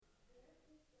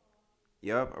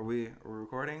Yep. Are we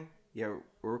recording? Yeah,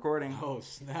 we're recording. Oh,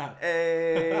 snap.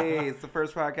 Hey, it's the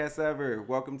first podcast ever.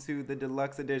 Welcome to the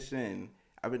Deluxe edition.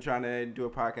 I've been trying to do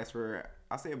a podcast for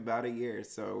I'll say about a year.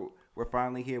 So we're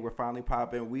finally here. We're finally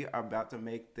popping. We are about to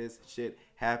make this shit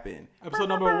happen. Episode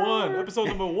number one. Episode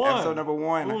number one. Episode number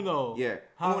one. Uno. Yeah.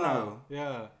 Ha. Uno.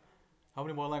 Yeah. How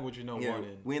many more languages you know Yeah. one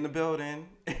in? We in the building.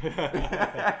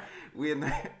 we in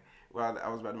the Well, I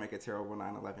was about to make a terrible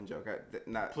 9/11 joke.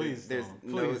 Please there's don't.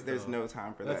 Please there's don't. no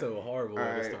time for That's that. a horrible way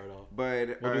to start off.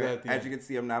 But We'll do that at the as end. you can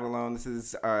see, I'm not alone. This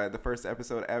is the first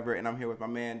episode ever, and I'm here with my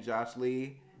man Josh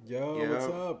Lee. Yo, Yep, what's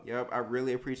up? Yep, I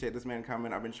really appreciate this man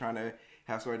coming. I've been trying to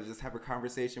have sort of just have a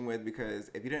conversation with, because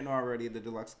if you didn't know already, the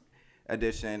Deluxe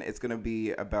edition, it's going to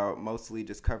be about mostly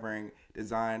just covering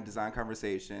design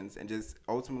conversations, and just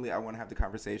ultimately I want to have the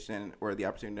conversation or the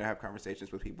opportunity to have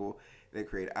conversations with people that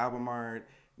create album art,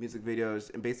 music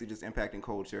videos, and basically just impacting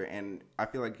culture. And I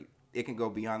feel like it can go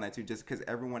beyond that too, just because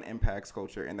everyone impacts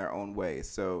culture in their own way.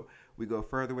 So we go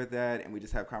further with that, and we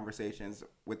just have conversations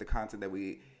with the content that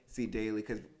we see daily,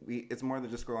 because it's more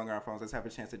than just scrolling on our phones. Let's have a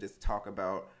chance to just talk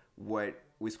about what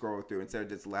we scroll through instead of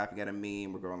just laughing at a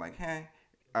meme. We're going like, hey.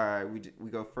 We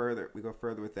go further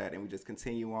with that, and we just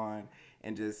continue on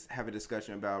and just have a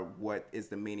discussion about what is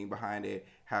the meaning behind it,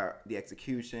 how the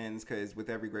executions, because with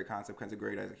every great concept comes a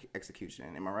great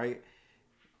execution. Am I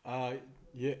right?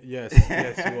 Yes,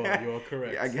 you are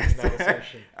correct. I guess. In that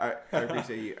assertion. I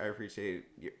appreciate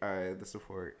you, the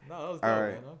support. No, that was dope, All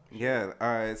right. man. Yeah.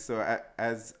 All right. So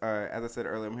as I said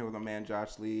earlier, I'm here with my man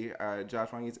Josh Lee.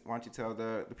 Josh, why don't you tell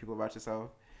the people about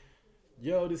yourself?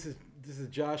 Yo, this is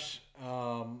Josh.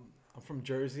 I'm from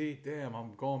Jersey. Damn,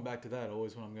 I'm going back to that.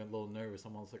 Always when I'm getting a little nervous,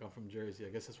 I'm almost like I'm from Jersey. I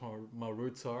guess that's where my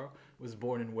roots are. Was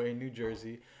born in Wayne, New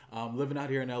Jersey. Living out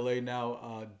here in LA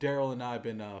now. Daryl and I have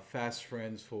been fast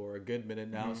friends for a good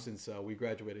minute now, since we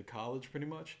graduated college, pretty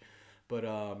much. But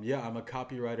yeah, I'm a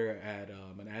copywriter at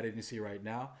an ad agency right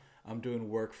now. I'm doing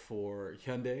work for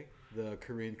Hyundai, the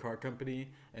Korean car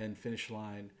company, and Finish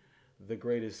Line, the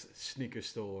greatest sneaker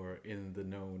store in the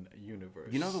known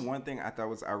universe. You know, the one thing I thought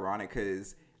was ironic,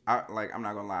 because I'm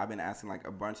not gonna lie, I've been asking like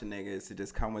a bunch of niggas to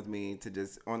just come with me to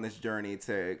just on this journey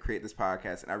to create this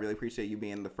podcast, and I really appreciate you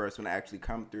being the first one to actually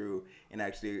come through and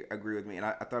actually agree with me. And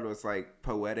I thought it was like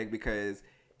poetic, because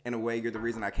in a way you're the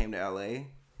reason I came to LA.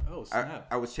 Oh, snap.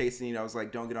 I was chasing you. I was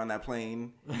like, don't get on that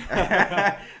plane.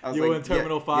 I was You were in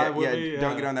Terminal 5 with me? Don't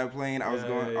Yeah. get on that plane. I was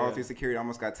going all yeah. through security. I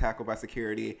almost got tackled by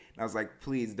security. And I was like,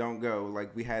 please don't go.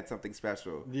 Like, we had something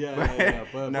special.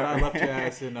 But I left your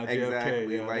ass in JFK.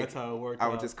 Exactly. Yeah, Like, that's how it worked I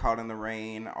out. was just caught in the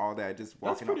rain, all that. Just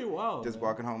walking. That's pretty wild, Just man.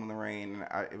 walking home in the rain.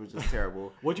 It was just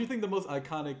terrible. What do you think the most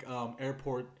iconic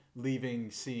airport leaving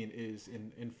scene is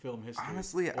in film history?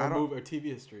 Honestly, or TV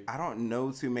history? I don't know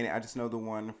too many. I just know the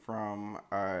one from.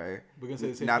 We're gonna say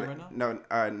the same not, thing right now?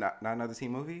 No, not another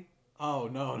teen movie. Oh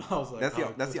no! I was like,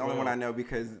 That's the only one I know,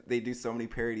 because they do so many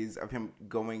parodies of him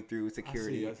going through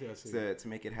security I see. to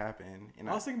make it happen. You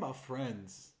know, I was thinking about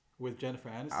Friends with Jennifer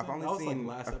Aniston. I've only that was seen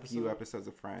like last a episode. few episodes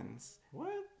of Friends.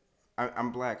 What?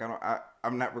 I'm black.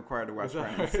 I'm not required to watch Is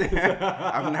that Friends. right?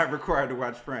 I'm not required to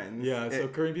watch Friends. Yeah. So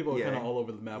Korean people are yeah. kind of all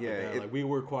over the map Yeah, with that. Like we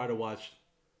were required to watch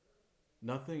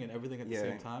nothing and everything at the Yeah.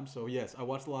 same time. So yes, I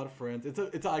watched a lot of Friends. It's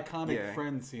an iconic Yeah.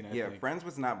 Friends scene. I think. Friends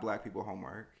was not black people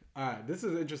homework. All right, this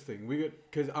is interesting.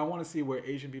 Because I want to see where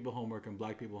Asian people homework and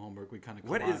black people homework. We kind of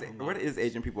What is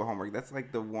Asian people homework? That's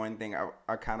like the one thing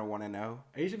I kind of want to know.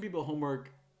 Asian people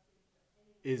homework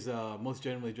is most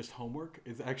generally just homework.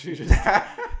 It's actually just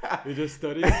we just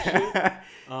study shit.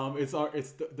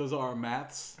 Those are our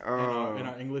maths and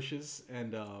our Englishes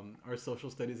and our social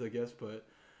studies, I guess. But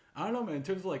I don't know, man. In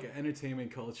terms of like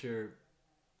entertainment culture,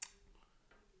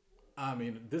 I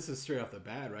mean, this is straight off the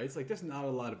bat, right? It's like there's not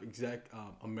a lot of exact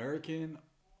American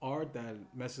art that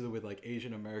messes with like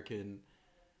Asian American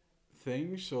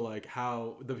things. So like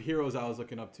how the heroes I was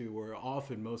looking up to were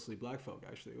often mostly black folk.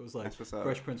 Actually, it was like That's what's up.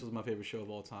 Fresh Prince was my favorite show of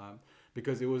all time,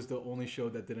 because it was the only show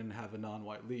that didn't have a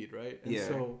non-white lead, right? And Yeah.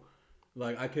 so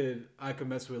like I could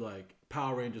mess with like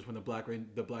Power Rangers when the Black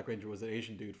Ranger was an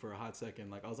Asian dude for a hot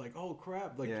second. Like I was like, oh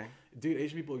crap, like Yeah. dude,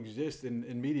 Asian people exist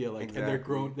in media, like Exactly.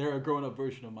 and they're a grown up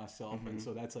version of myself, and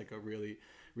so that's like a really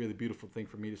really beautiful thing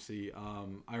for me to see.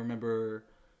 I remember.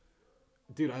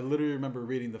 Dude, I literally remember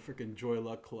reading the freaking Joy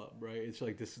Luck Club, right? It's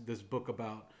like this book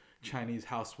about Chinese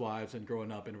housewives and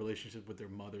growing up in relationship with their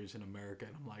mothers in America,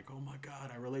 and I'm like, oh my god,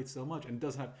 I relate so much. And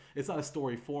it's not a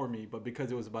story for me, but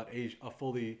because it was about a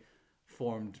fully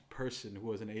formed person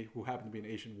who happened to be an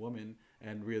Asian woman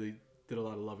and really did a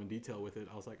lot of love and detail with it,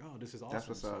 I was like, oh, this is awesome. That's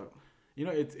what's up. You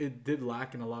know, it did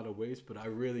lack in a lot of ways, but I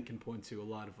really can point to a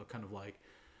lot of a kind of like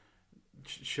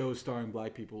shows starring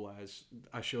black people as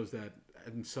shows that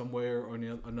in some way or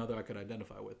another I could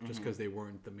identify with, just because they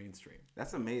weren't the mainstream.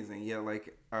 That's amazing. Yeah,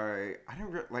 like I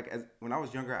didn't like as when I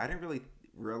was younger, I didn't really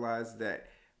realize that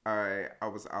I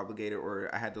was obligated or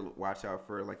I had to watch out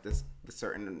for like the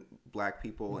certain black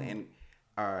people in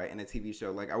a TV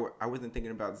show. Like I wasn't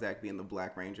thinking about Zach being the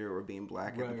Black Ranger or being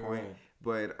black at the point,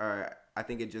 but I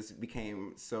think it just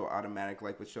became so automatic,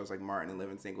 like with shows like Martin and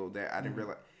Living Single, that I didn't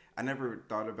realize. I never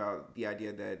thought about the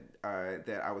idea that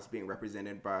that I was being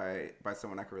represented by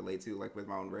someone I could relate to, like with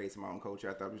my own race and my own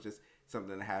culture. I thought it was just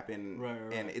something that happened,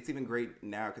 and it's even great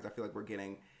now because I feel like we're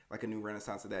getting like a new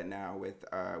renaissance of that now with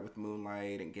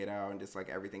Moonlight and Get Out and just like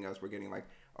everything else. We're getting like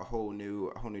a whole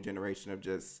new generation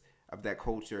of that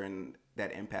culture and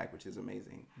that impact, which is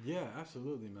amazing. Yeah,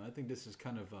 absolutely, man. I think this is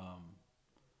kind of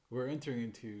we're entering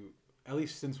into, at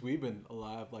least since we've been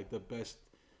alive, like the best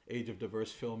age of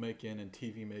diverse filmmaking and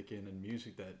TV making and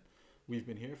music that we've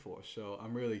been here for. So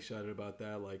I'm really excited about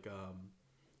that. Like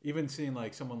even seeing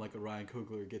like someone like a Ryan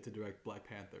Coogler get to direct Black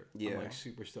Panther. I'm like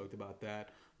super stoked about that.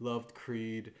 Loved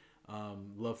Creed,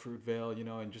 loved Fruitvale, you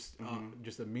know, and just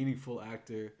a meaningful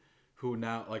actor who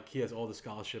now like he has all the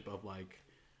scholarship of like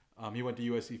he went to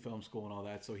USC Film School and all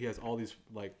that, so he has all these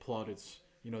like plaudits,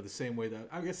 you know, the same way that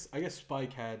I guess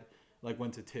Spike had like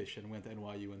went to Tisch and went to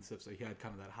NYU and stuff, so he had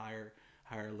kind of that higher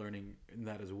learning in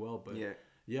that as well. But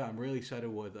yeah, I'm really excited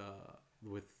with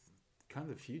kind of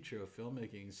the future of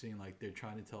filmmaking, seeing like they're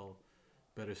trying to tell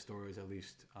better stories at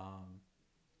least.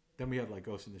 Then we have like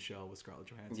Ghost in the Shell with Scarlett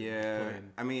Johansson. Yeah,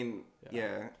 I mean,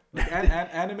 Like,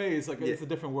 anime is like it's a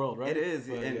different world, right? It is,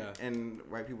 but, and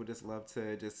white people just love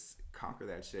to just conquer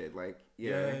that shit. Like,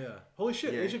 holy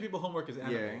shit, Asian people homework is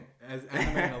anime, as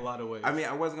anime in a lot of ways. I mean,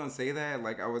 I wasn't gonna say that.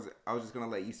 Like, I was just gonna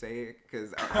let you say it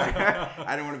because I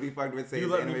didn't want to be fucked with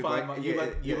saying anime black.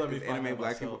 Anime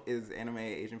black people is anime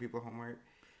Asian people homework.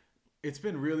 It's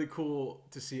been really cool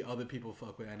to see other people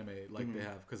fuck with anime like they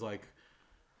have, because like.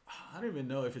 I don't even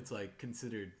know if it's like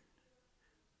considered.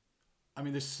 I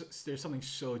mean, there's something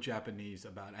so Japanese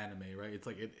about anime, right? It's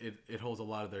like it holds a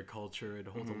lot of their culture. It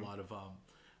holds a lot of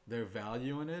their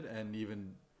value in it, and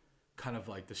even kind of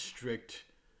like the strict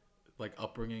like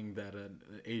upbringing that an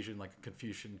Asian like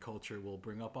Confucian culture will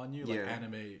bring up on you. Like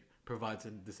anime provides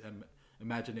this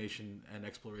imagination and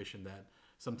exploration that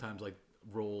sometimes like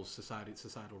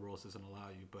societal roles doesn't allow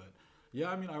you. But yeah,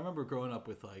 I mean, I remember growing up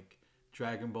with like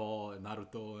Dragon Ball and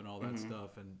Naruto and all that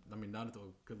stuff, and I mean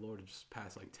Naruto, good lord, it just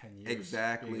passed like 10 years.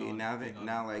 Exactly. Now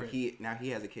he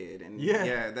has a kid, and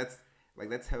that's like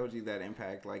that tells you that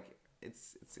impact. Like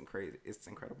it's crazy. It's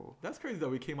incredible. That's crazy that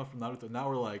we came up from Naruto. Now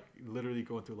we're like literally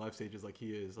going through life stages like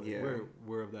he is. Like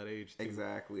we're of that age too.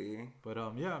 Exactly. But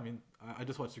I mean, I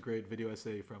just watched a great video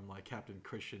essay from like Captain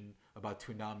Christian about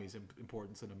Toonami's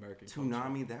importance in American culture.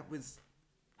 Toonami, that was.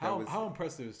 How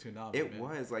impressive is Toonami? It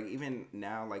was like even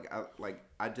now,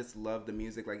 I just love the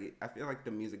music. Like I feel like the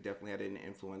music definitely had an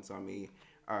influence on me.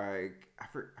 I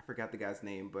forgot the guy's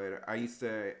name, but I used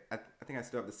to. I think I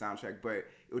still have the soundtrack, but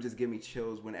it would just give me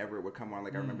chills whenever it would come on.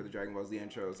 Like I remember the Dragon Ball Z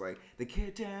intros, like the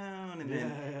kid down, and then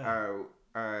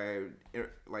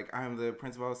like I'm the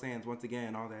Prince of All Saiyans once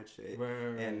again, all that shit,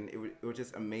 and it was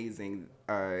just amazing.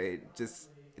 Just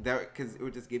that because it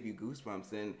would just give you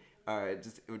goosebumps and.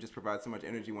 It would just provide so much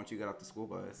energy once you got off the school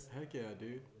bus. Heck yeah,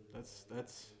 dude. That's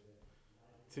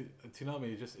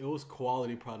Toonami. It was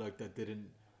quality product that didn't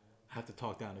have to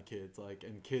talk down to kids. Like,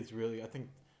 and kids really, I think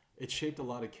it shaped a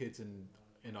lot of kids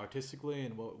in artistically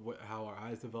and how our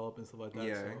eyes develop and stuff like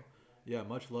that. So yeah,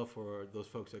 much love for those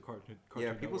folks at Cartoon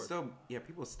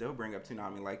people still bring up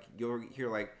Toonami. Like you'll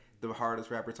hear like the hardest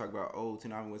rapper talk about, oh,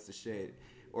 Toonami was the shit,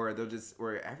 or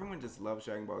everyone just loves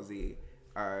Dragon Ball Z.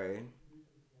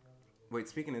 Wait,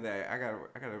 speaking of that, I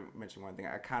gotta mention one thing.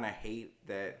 I kind of hate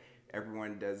that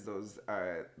everyone does those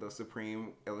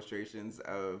Supreme illustrations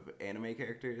of anime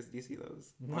characters. Do you see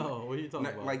those? No, what are you talking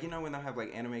about? Like, you know when they'll have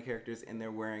like anime characters and they're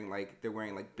wearing like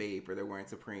Bape or they're wearing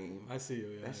Supreme. I see you.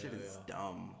 Yeah, that shit is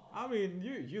dumb. I mean,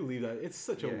 you leave that. It's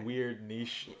such a weird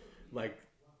niche, like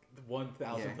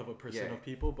 1,000th of a percent of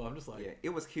people. But I'm just like, it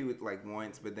was cute like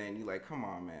once, but then you like, come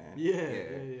on, man.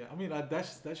 Yeah. I mean,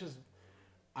 that's just.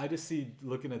 I just see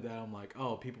looking at that, I'm like,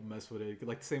 oh, people mess with it.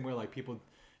 Like the same way like people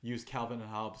use Calvin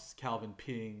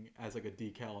peeing as like a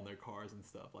decal on their cars and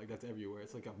stuff. Like that's everywhere.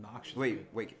 It's like obnoxious. Wait,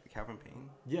 Calvin peeing?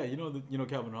 Yeah, you know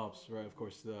Calvin Hobbes, right? Of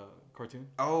course, the cartoon.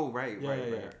 Oh, right.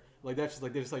 Like that's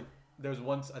just like there's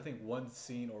one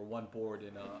scene or one board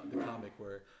in the comic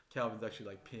where Calvin's actually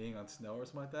like peeing on snow or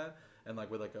something like that, and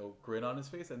like with like a grin on his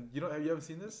face. And you ever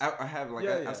seen this? I have like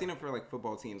I've seen it for like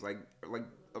football teams, like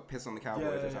a piss on the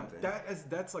Cowboys or something.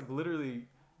 That's like literally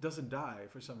doesn't die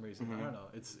for some reason. I don't know.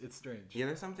 It's strange. Yeah,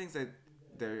 there's some things that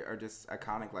they are just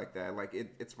iconic like that. Like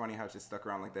it's funny how it's just stuck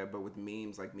around like that. But with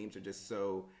memes, like memes are just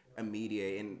so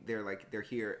immediate, and they're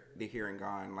here and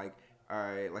gone. Like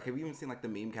have you even seen like the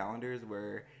meme calendars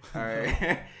where,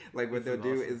 like what they'll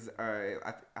do is, I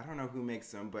don't know who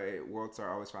makes them, but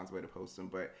WorldStar always finds a way to post them.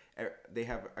 But they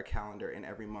have a calendar, and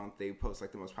every month they post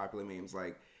like the most popular memes.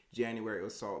 Like January it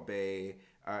was Salt Bay.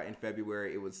 In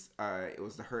February it was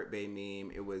the Hurt Bay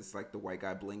meme. It was like the white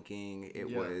guy blinking.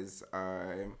 It was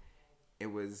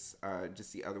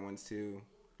just the other ones too.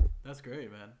 That's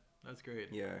great, man. That's great.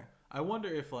 Yeah. I wonder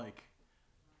if like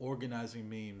organizing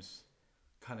memes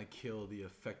kind of kill the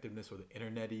effectiveness or the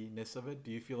internetiness of it.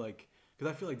 Do you feel like,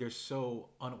 because I feel like they're so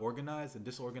unorganized and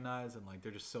disorganized, and like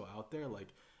they're just so out there. Like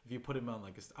if you put them on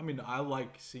like, I mean, I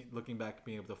like looking back,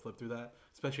 being able to flip through that,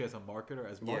 especially as a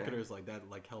marketer. As marketers, like that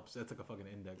like helps. That's like a fucking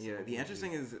index. Yeah. The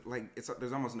interesting is like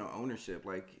there's almost no ownership.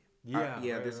 Like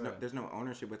there's no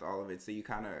ownership with all of it. So you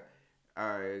kind of.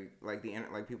 Like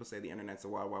people say the internet's a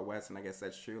wild wild west, and I guess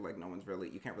that's true. Like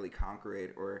you can't really conquer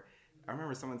it. Or I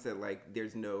remember someone said like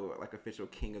there's no like official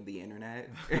king of the internet.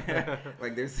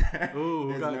 Like there's no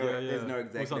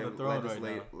executive,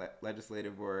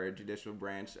 legislative or judicial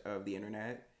branch of the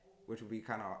internet, which would be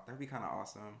kind of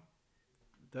awesome.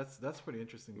 That's pretty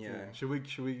interesting too. Yeah. Should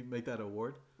we make that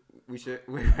award? We should.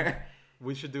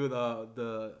 We should do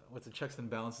the what's the checks and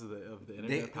balances of the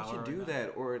internet power. They should do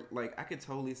that, or like I could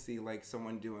totally see like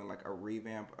someone doing like a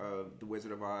revamp of The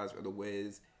Wizard of Oz or The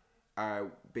Wiz,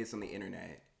 based on the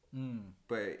internet.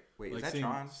 But wait, like is that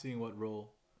Tron? Seeing what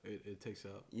role it takes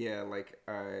up. Yeah, like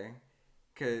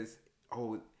cause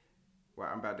well,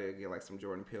 I'm about to get like some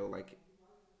Jordan Peele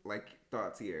like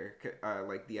thoughts here.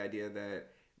 Like the idea that.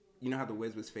 You know how The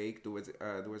Wiz was fake? The Wizard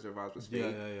of Oz was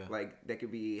fake? Yeah. Like, that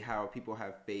could be how people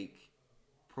have fake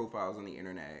profiles on the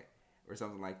internet or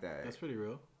something like that. That's pretty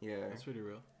real. Yeah. That's pretty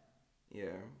real.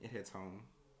 Yeah, it hits home.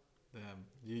 Damn,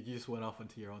 you just went off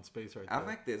into your own space right there. I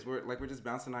like this. We're just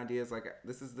bouncing ideas. Like,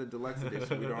 this is the deluxe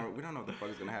edition. We don't know what the fuck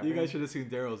is going to happen. You guys should have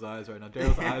seen Daryl's eyes right now.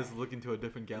 Daryl's eyes look into a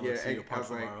different galaxy apart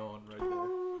from our own right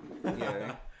there.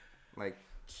 Yeah. Like...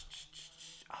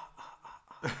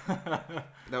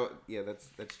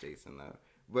 that's Jason though.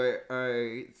 But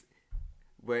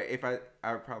if I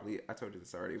told you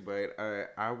this already, but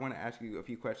I want to ask you a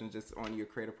few questions just on your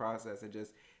creative process and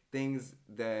just things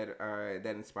that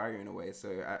inspire you in a way.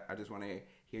 So I just want to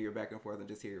hear your back and forth and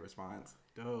just hear your response.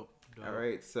 Dope. All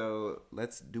right, so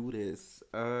let's do this.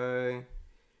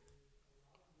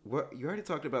 What you already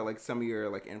talked about, like some of your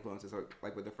like influences,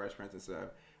 like with the Fresh Prince and stuff.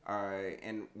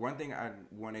 And one thing I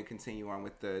want to continue on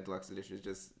with the deluxe edition is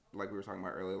just like we were talking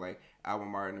about earlier, like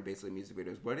album art and basically music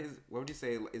videos. What would you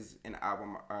say is an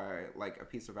album, like a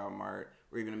piece of album art,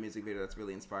 or even a music video that's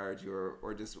really inspired you,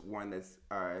 or just one that's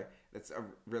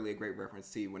really a great reference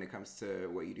to you when it comes to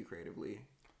what you do creatively?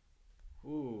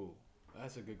 Ooh,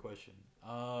 that's a good question.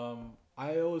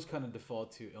 I always kind of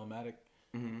default to Illmatic.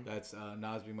 Mm-hmm. That's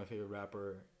Nas being my favorite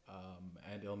rapper,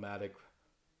 and Illmatic,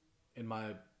 in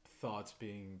my thoughts,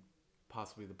 being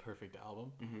possibly the perfect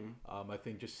album. Mm-hmm. I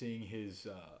think just seeing his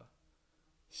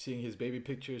baby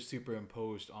pictures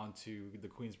superimposed onto the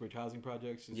Queensbridge housing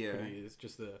projects is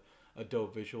just a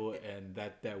dope visual, and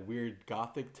that weird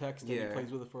gothic text that he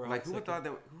plays with it for a hot second.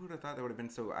 Who would have thought that would have been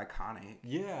so iconic?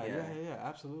 Yeah,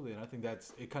 absolutely. And I think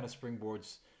it kind of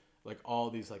springboards like all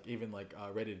these, like even like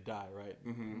Ready to Die, right?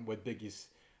 Mm-hmm. With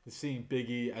seeing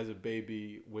Biggie as a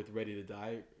baby with Ready to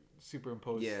Die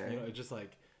superimposed, it's just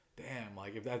like, damn,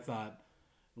 like if that's not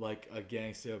like a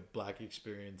gangster black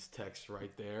experience text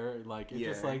right there, like it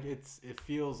just like it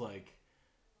feels like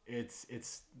it's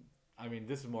I mean,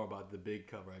 this is more about the big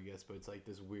cover, I guess, but it's like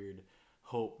this weird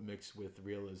hope mixed with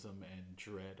realism and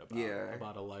dread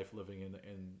about a life living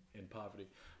in poverty.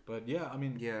 But I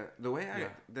mean, the way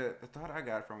the thought I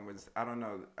got from was, I don't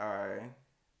know,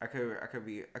 I could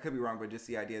be wrong, but just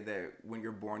the idea that when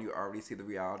you're born, you already see the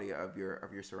reality of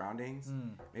your surroundings.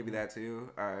 Maybe that too.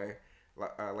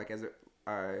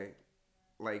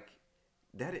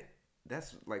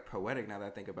 That's like poetic now that I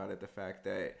think about it. The fact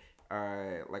that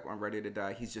like on Ready to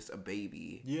Die, he's just a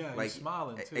baby. Yeah, like, he's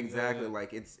smiling too. Exactly. Yeah.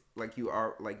 Like it's like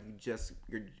you're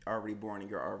already born and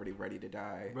you're already ready to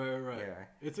die. Right. Yeah.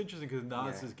 It's interesting because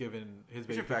Nas is given his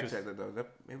baby. You should fact check that though.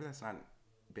 Maybe that's not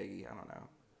Biggie. I don't know.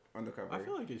 On the cover, I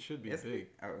feel like it should be big.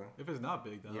 If it's not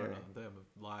big, then I don't know. Damn,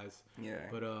 it lies. Yeah.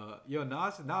 But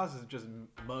Nas is just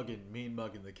mean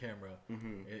mugging the camera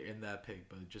in that pic.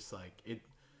 But just like it,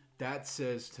 that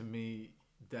says to me,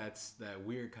 that's that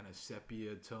weird kind of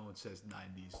sepia tone says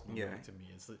 90s New York to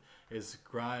me. It's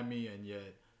grimy and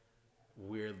yet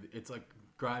weird. It's like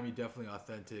grimy, definitely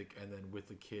authentic, and then with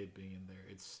the kid being in there,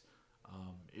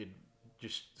 it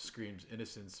just screams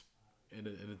innocence in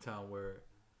a town where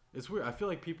it's weird. I feel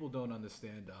like people don't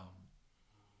understand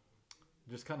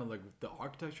just kind of like the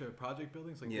architecture of project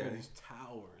buildings. Like there are these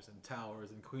towers and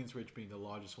towers, and Queensridge being the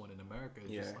largest one in America.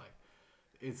 It's just like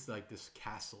it's like this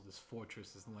castle, this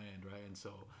fortress, this land, right? And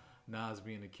so Nas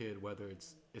being a kid, whether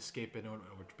it's escaping or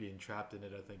being trapped in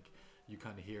it, I think you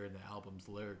kind of hear in the album's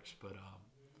lyrics. But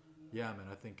yeah, man,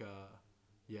 I think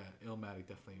Illmatic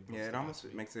definitely. Yeah, it almost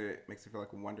makes it feel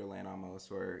like a Wonderland almost,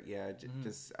 where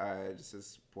just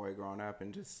this boy growing up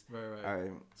and just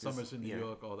right. Summers in New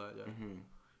York, all that, yeah. Mm-hmm.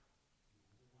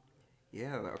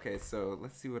 Yeah. Okay. So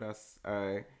let's see what else.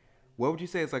 What would you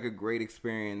say is like a great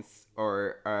experience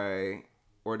or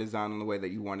design in the way that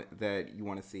you want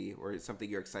to see, or something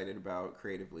you're excited about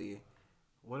creatively?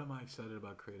 What am I excited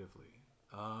about creatively?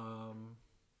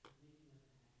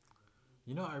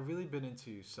 I've really been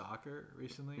into soccer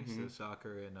recently. Mm-hmm. So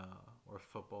soccer and or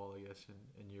football, I guess,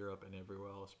 in Europe and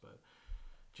everywhere else. But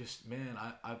just man,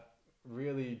 I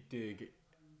really dig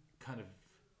kind of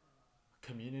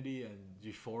community and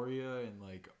euphoria and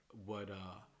like what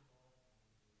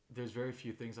there's very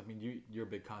few things. I mean, you're a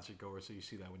big concert goer, so you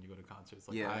see that when you go to concerts.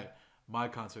 Like my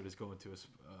concert is going to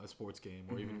a sports game,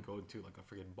 or even going to like a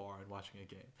freaking bar and watching a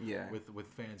game. Yeah. With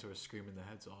fans who are screaming their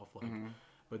heads off. Like,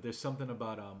 but there's something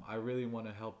about I really want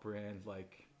to help brands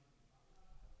like.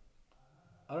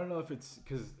 I don't know if it's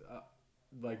because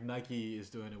like Nike is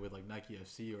doing it with like Nike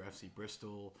FC or FC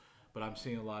Bristol. But I'm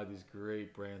seeing a lot of these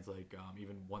great brands, like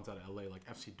even ones out of LA, like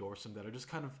FC Dorsum, that are just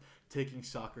kind of taking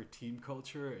soccer team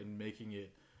culture and making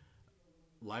it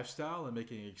lifestyle and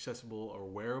making it accessible or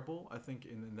wearable. I think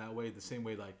in that way, the same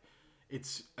way, like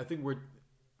I think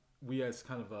we as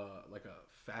kind of like a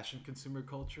fashion consumer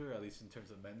culture, at least in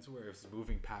terms of menswear, is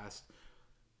moving past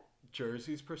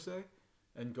jerseys per se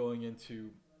and going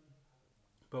into.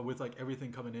 But with like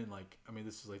everything coming in, like I mean,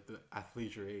 this is like the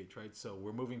athleisure age, right? So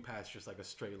we're moving past just like a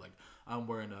straight like I'm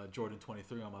wearing a Jordan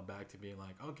 23 on my back to being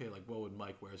like, okay, like what would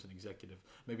Mike wear as an executive?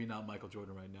 Maybe not Michael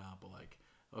Jordan right now, but like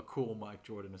a cool Mike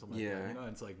Jordan or something like that. You know,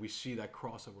 and it's like we see that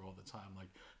crossover all the time. Like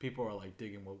people are like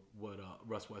digging what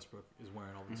Russ Westbrook is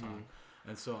wearing all the time,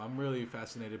 and so I'm really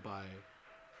fascinated by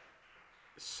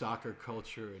soccer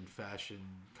culture and fashion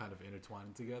kind of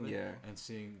intertwining together, and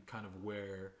seeing kind of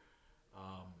where.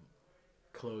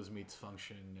 Clothes meets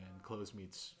function and clothes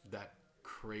meets that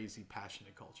crazy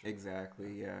passionate culture.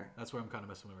 Exactly. Yeah. That's where I'm kind of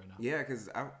messing with right now. Yeah, because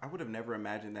I would have never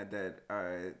imagined that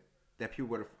people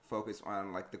would have focused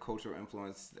on like the cultural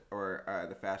influence or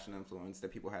the fashion influence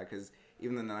that people had. Because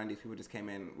even in the 90s, people just came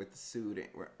in with the suit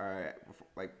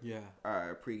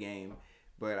pre-game.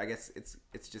 But I guess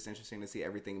it's just interesting to see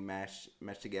everything mesh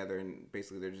together, and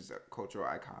basically they're just cultural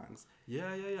icons. Yeah.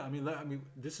 I mean,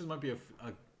 this might be a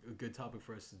good topic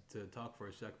for us to talk for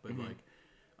a sec, but like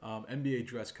NBA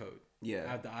dress code.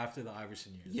 Yeah. After the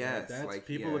Iverson years. Yes. Right? That's like,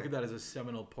 people look at that as a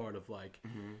seminal part of like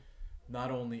not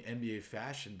only NBA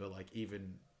fashion, but like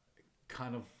even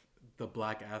kind of the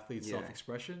black athlete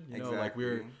self-expression. You know, like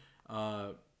we're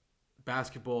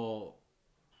basketball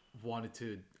wanted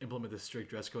to implement this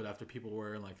strict dress code after people were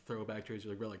wearing like throwback jerseys,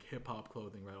 like wear like hip hop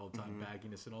clothing, right, all the time,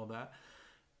 bagginess and all that.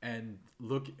 And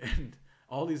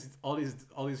all these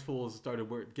fools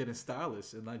started getting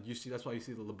stylists, and like that's why you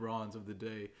see the LeBrons of the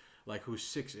day, like who's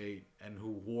 6'8" and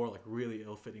who wore like really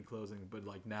ill-fitting clothing, but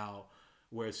like now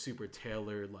wears super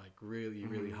tailored, like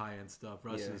really high-end stuff.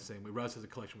 Russ is the same way. Russ has a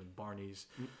collection with Barney's,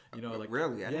 you know, like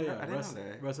really, I didn't know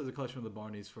that. Russ has a collection with the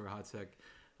Barney's for hot tech,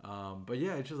 but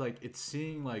yeah, it's just like it's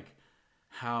seeing like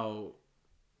how.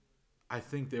 I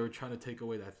think they were trying to take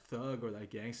away that thug or that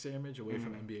gangster image away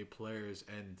from NBA players,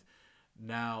 and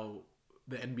now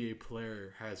the NBA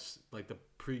player has like the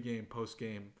pregame,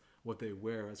 postgame, what they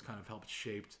wear has kind of helped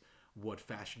shaped what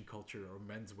fashion culture or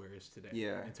menswear is today.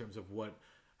 Yeah. In terms of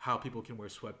how people can wear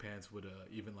sweatpants with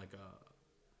even like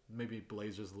maybe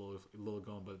blazers a little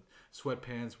going, but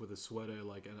sweatpants with a sweater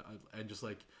like and just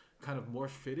like kind of more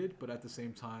fitted, but at the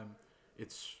same time,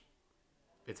 it's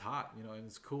hot, you know, and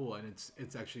it's cool, and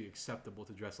it's actually acceptable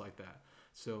to dress like that.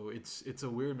 So it's a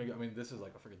weird. I mean, this is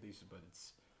like a freaking thesis, but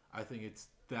I think it's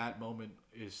that moment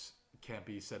can't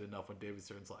be said enough when David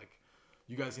Stern's like,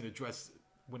 you guys need to dress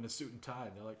in a suit and tie,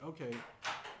 and they're like, okay.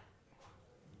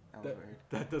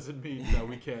 That doesn't mean that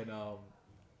we can't.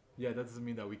 That doesn't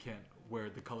mean that we can't wear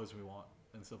the colors we want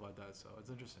and stuff like that. So it's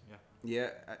interesting. Yeah.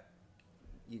 Yeah,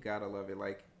 you gotta love it.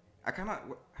 Like, how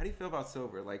do you feel about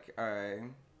silver? Like,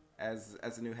 as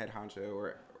a new head honcho,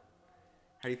 or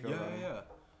how do you feel about it? Yeah.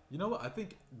 You know what? I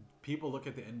think people look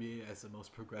at the NBA as the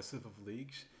most progressive of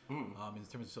leagues in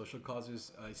terms of social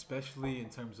causes, especially in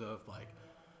terms of like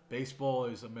baseball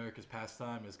is America's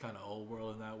pastime. It's kind of old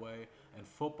world in that way, and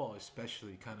football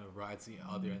especially kind of rides the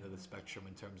other end of the spectrum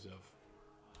in terms of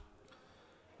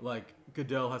like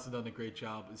Goodell hasn't done a great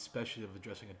job, especially of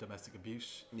addressing a domestic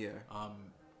abuse. Yeah.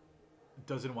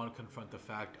 Doesn't want to confront the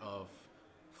fact of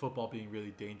football being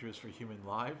really dangerous for human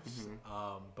lives.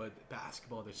 But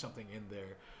basketball, there's something in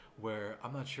there where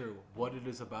I'm not sure what it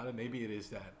is about it. Maybe it is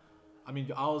that. I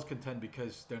mean, I always contend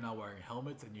because they're not wearing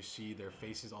helmets and you see their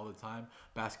faces all the time.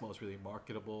 Basketball is really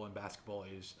marketable, and basketball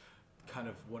is kind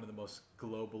of one of the most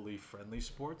globally friendly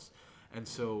sports. And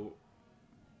so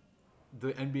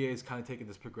the NBA is kind of taking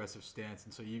this progressive stance.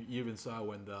 And so you even saw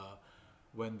when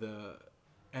the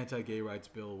anti-gay rights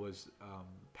bill was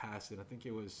passed, and I think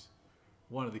it was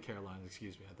one of the Carolinas,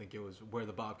 excuse me. I think it was where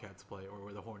the Bobcats play or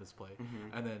where the Hornets play.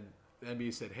 And then the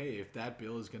NBA said, hey, if that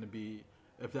bill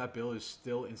is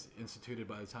still instituted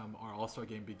by the time our All-Star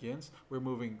game begins, we're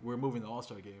moving the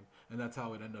All-Star game, and that's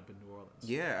how it ended up in New Orleans.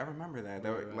 Yeah, I remember that.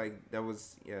 That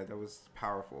was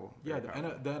powerful. Yeah,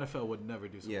 powerful. The NFL would never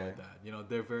do something like that. You know,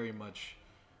 they're very much.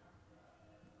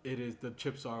 It is the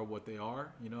chips are what they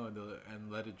are, you know, and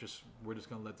we're just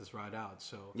gonna let this ride out.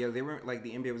 So yeah, they were like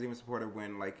the NBA was even supportive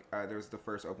when there was the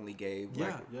first openly gay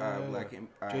black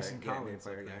Jason Collins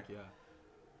player.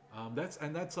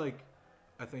 That's like,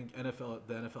 I think the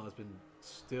NFL has been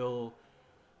still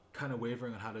kind of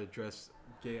wavering on how to address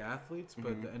gay athletes,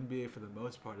 but the NBA for the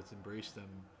most part has embraced them,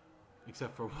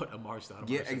 except for what Amar Stoudemire.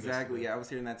 Yeah, exactly. Yeah, I was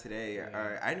hearing that today.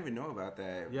 Yeah. I didn't even know about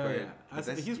that.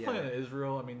 He's playing in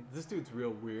Israel. I mean, this dude's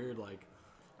real weird. Like,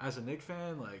 as a Knicks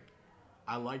fan, like,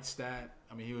 I liked Stat.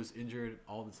 I mean, he was injured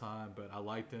all the time, but I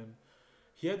liked him.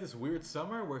 He had this weird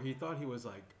summer where he thought he was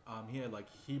like, he had like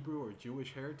Hebrew or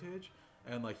Jewish heritage,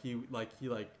 and he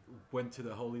went to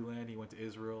the Holy Land. He went to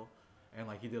Israel, and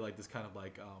like he did like this kind of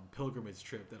like pilgrimage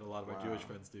trip that a lot of our Jewish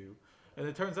friends do. And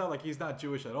it turns out like he's not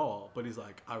Jewish at all, but he's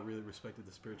like, I really respected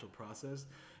the spiritual process.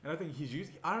 And I think he's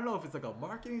using, I don't know if it's like a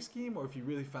marketing scheme or if he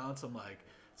really found some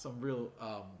real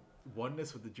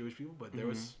oneness with the Jewish people, but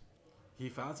he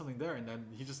found something there. And then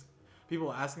people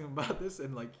were asking him about this,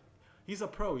 and like, he's a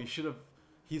pro.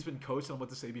 He's been coached on what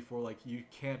to say before. Like, you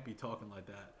can't be talking like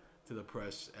that to the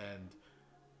press. And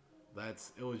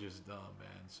it was just dumb,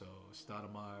 man. So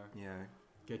Stoudemire,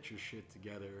 get your shit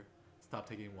together. Stop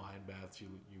taking wine baths, you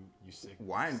sick.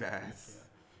 Wine baths? Yeah.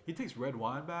 He takes red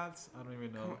wine baths? I don't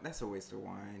even know. That's a waste of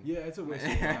wine. Yeah, it's a waste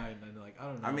of wine. And like, I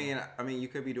don't know. I mean, you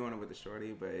could be doing it with the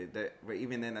shorty, but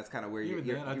even then, that's kind of where you'd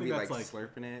be like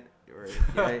slurping it. Or,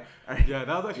 yeah, that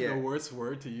was actually the worst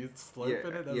word to use,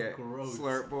 slurping it. That's gross.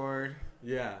 Slurp board.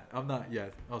 Yeah, I'm not,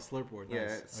 oh, slurp board. Nice.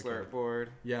 Yeah, slurp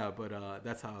board. Yeah, but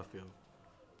that's how I feel.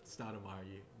 Stoudemire,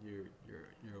 you're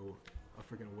a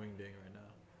freaking wingding right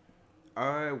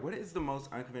now. What is the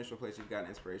most unconventional place you've gotten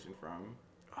inspiration from?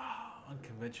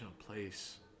 Unconventional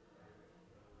place.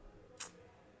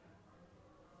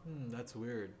 That's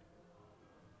weird.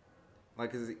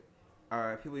 Like, cause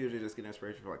people usually just get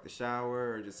inspiration for like the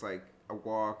shower or just like a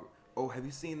walk. Oh, have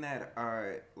you seen that?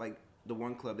 Like the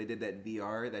one club they did that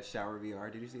VR, that shower VR.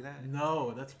 Did you see that?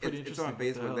 No, that's pretty interesting.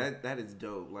 It's on Facebook. That is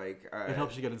dope. Like it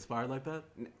helps you get inspired like that.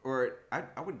 Or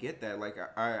I would get that. Like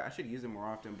I should use it more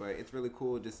often. But it's really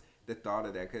cool just the thought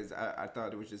of that, because I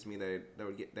thought it was just me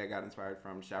that got inspired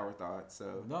from shower thoughts.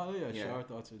 So shower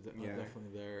thoughts are definitely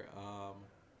there.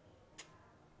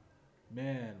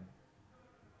 Man,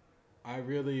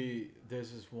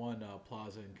 there's this one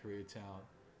plaza in Koreatown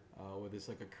where there's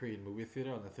like a Korean movie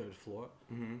theater on the 3rd floor,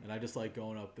 and I just like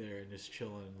going up there and just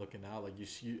chilling and looking out. Like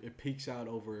it peeks out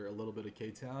over a little bit of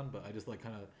K-Town, but I just like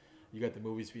kind of, you got the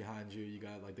movies behind you, you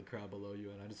got like the crowd below you,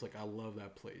 and I love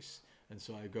that place. And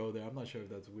so I go there. I'm not sure if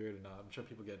that's weird or not. I'm sure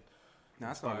people get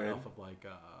inspired off of like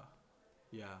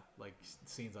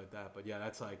scenes like that. But yeah,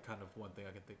 that's like kind of one thing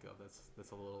I can think of.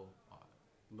 That's a little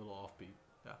offbeat.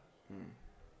 Yeah.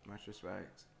 Much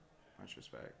respect.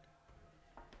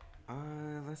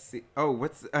 Let's see. Oh,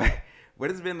 what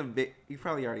has been the big? You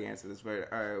probably already answered this, but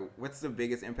what's the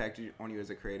biggest impact on you as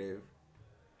a creative?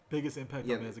 Biggest impact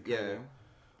on me as a creative.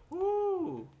 Yeah.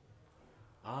 Woo.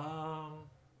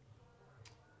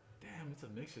 Damn, it's a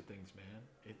mix of things, man.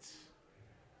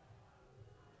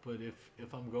 But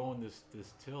if I'm going this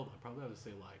tilt, I probably have to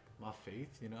say like my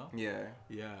faith, you know? Yeah.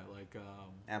 Yeah, like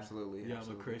Absolutely. Yeah,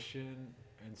 absolutely. I'm a Christian,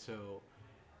 and so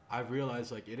I've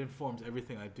realized like it informs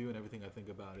everything I do and everything I think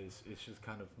about. It's just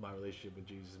kind of my relationship with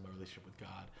Jesus, my relationship with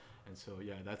God, and so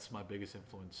yeah, that's my biggest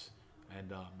influence,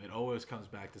 and it always comes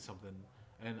back to something.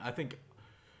 And I think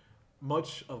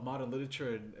much of modern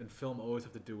literature and film always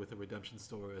have to do with a redemption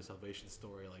story, a salvation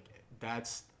story. Like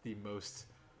that's the most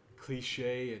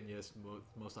cliche and yes,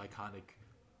 most iconic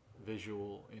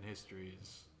visual in history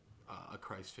is a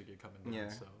Christ figure coming down.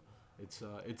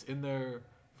 So it's in there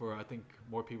for I think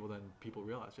more people than people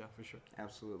realize. Yeah, for sure.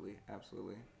 Absolutely.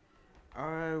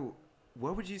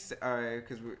 What would you say?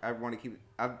 Because I want to keep.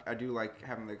 I do like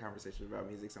having the conversation about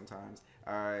music sometimes.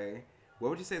 What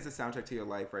would you say is the soundtrack to your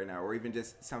life right now, or even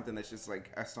just something that's just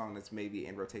like a song that's maybe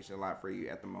in rotation a lot for you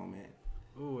at the moment?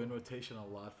 Ooh, in rotation a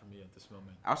lot for me at this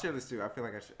moment. I'll share this too. I feel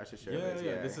like I should share this.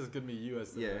 Yeah. This is gonna be you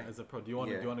as a pro. Do you want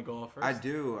to go off first? I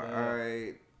do.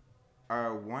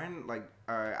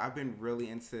 I've been really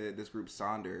into this group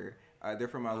Sonder. They're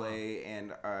from LA,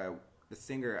 and the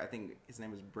singer, I think his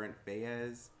name is Brent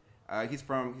Fayez. He's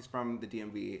from the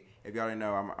DMV. If y'all didn't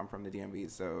know, I'm from the DMV.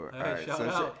 So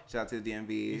shout out to the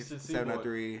DMV.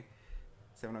 703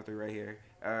 right here.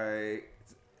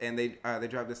 And they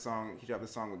dropped this song. He dropped a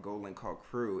song with Goldlink called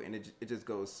Crew, and it just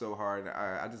goes so hard.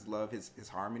 I just love his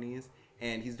harmonies.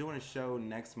 And he's doing a show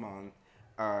next month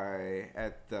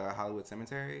at the Hollywood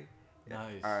Cemetery.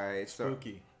 Nice.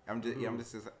 Spooky. I'm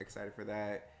just excited for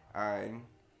that.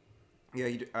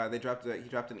 He dropped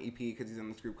an EP because he's in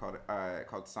this group called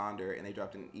Sonder, and they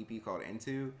dropped an EP called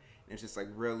Into, and it's just like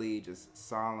really just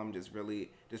solemn, just really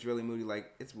moody.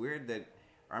 Like, it's weird that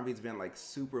R&B's been like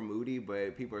super moody,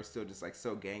 but people are still just like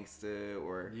so gangsta,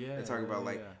 or they're talking about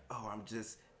like, oh, I'm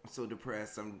so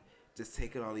depressed, I'm just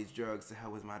taking all these drugs to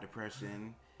help with my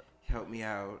depression, help me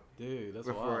out, dude. That's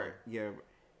wild.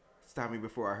 Stop me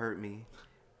before I hurt me.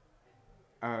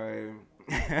 Stop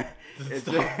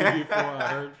me before I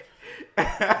hurt.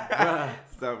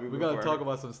 Stop me. We gotta talk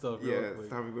about some stuff. Real quick.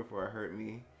 Stop me before it hurt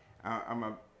me.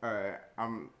 I'm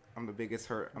the biggest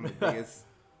hurt. I'm the biggest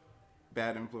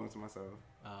bad influence on myself.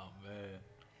 Oh man.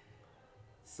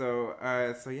 So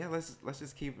yeah, let's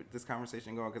just keep this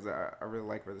conversation going because I really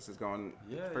like where this is going.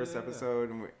 First episode,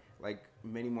 and we're, like,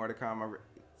 many more to come.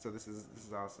 So this is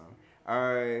awesome.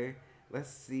 Let's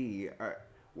see.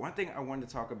 One thing I wanted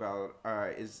to talk about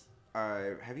is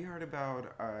have you heard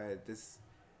about this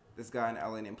guy in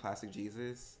LA named Plastic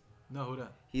Jesus? No, who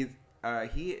that? He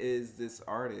is this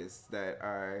artist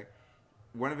that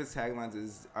one of his taglines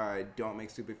is "Don't make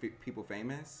stupid people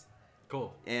famous."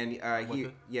 Cool. And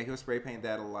he'll spray paint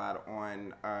that a lot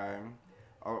on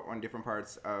different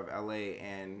parts of LA.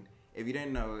 And if you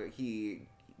didn't know, he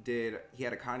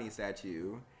had a Kanye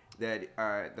statue that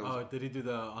did he do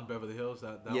the on Beverly Hills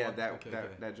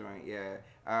that joint,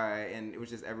 and it was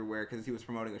just everywhere because he was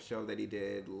promoting a show that he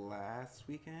did last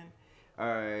weekend.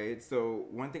 So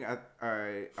one thing I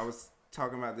was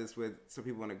talking about this with some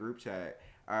people in a group chat,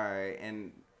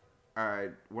 and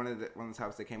one of the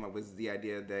topics that came up was the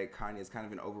idea that Kanye is kind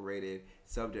of an overrated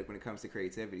subject when it comes to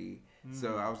creativity.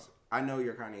 So I know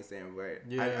you're a Kanye fan, but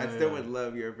I still would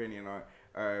love your opinion on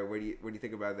what do you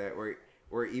think about that,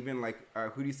 or even like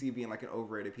who do you see being like an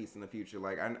overrated piece in the future?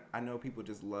 Like I know people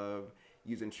just love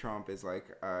using Trump as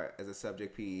like as a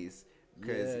subject piece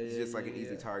because it's just like an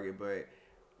easy target, but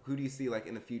who do you see like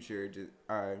in the future?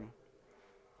 Who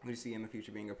do you see in the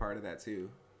future being a part of that too?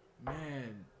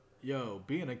 Man,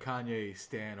 being a Kanye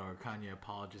stan or a Kanye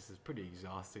apologist is pretty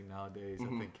exhausting nowadays. I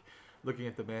think looking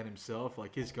at the man himself,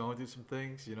 like he's going through some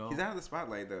things, He's out of the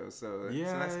spotlight though, so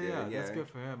that's good. Yeah, that's good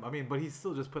for him. I mean, but he's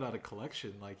still just put out a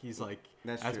collection. Like he's like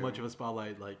as much of a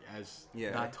spotlight like as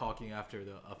not talking after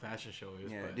a fashion show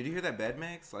is. Yeah. But Did you hear that bed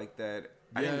mix like that?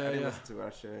 I didn't listen to it.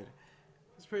 I should.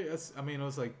 It's pretty. It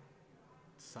was like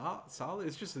solid.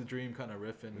 It's just a dream kind of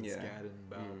riffing and scatting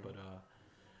about, but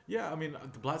I mean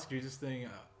the Plastic Jesus thing.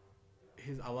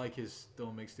 I like his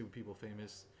 "Don't Make Stupid People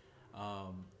Famous."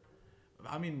 I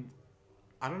mean,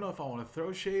 I don't know if I want to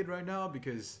throw shade right now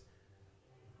because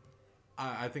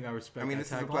I think I respect. I mean,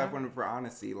 this is a platform for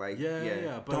honesty. Like,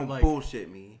 but don't like,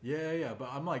 bullshit me. But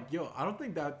I'm like, I don't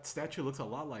think that statue looks a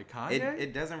lot like Kanye.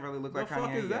 It doesn't really look like Kanye. The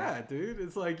fuck is that, dude?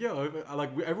 It's like,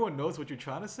 everyone knows what you're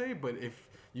trying to say, but if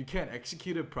you can't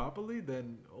execute it properly,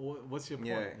 then what's your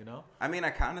point? I mean, I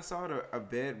kind of saw it a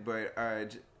bit, but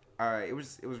it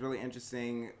was really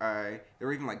interesting. There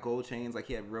were even like gold chains. Like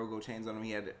he had real gold chains on him.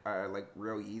 He had like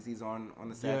real Yeezys on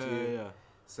the statue.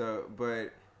 So,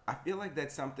 but I feel like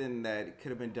that's something that could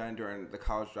have been done during the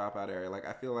college dropout era. Like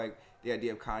I feel like the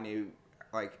idea of Kanye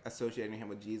like associating him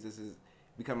with Jesus is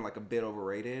becoming like a bit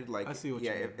overrated. Like I see what you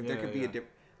mean. If there could be a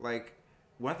like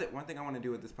one thing I want to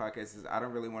do with this podcast is I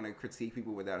don't really want to critique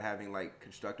people without having like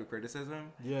constructive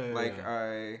criticism.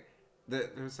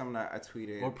 There's something I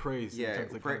tweeted. Or praise.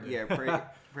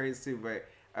 Praise too. But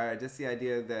just the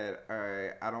idea that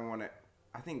I don't want to.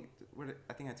 I think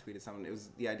I tweeted something. It was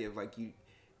the idea of like you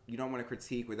you don't want to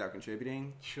critique without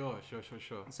contributing. Sure.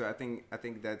 So I think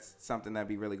that's something that'd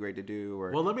be really great to do.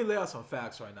 Or Well, let me lay out some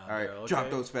facts right now. all right, Daryl, okay? drop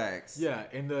those facts. Yeah,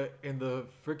 in the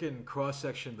freaking cross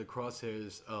section, the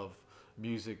crosshairs of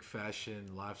music,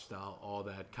 fashion, lifestyle, all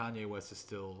that, Kanye West is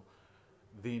still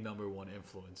the number one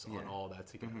influence on all that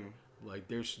together. Like,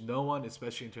 there's no one,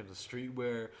 especially in terms of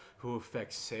streetwear, who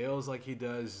affects sales like he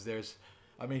does.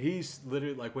 He's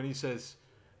literally, like, when he says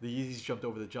the Yeezys jumped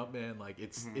over the Jumpman, like,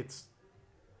 it's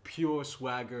pure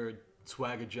swagger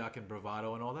jack and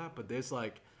bravado and all that. But there's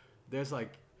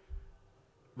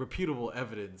reputable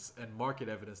evidence and market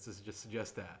evidence to just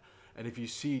suggest that. And if you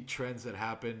see trends that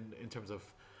happen in terms of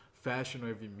fashion or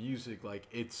even music,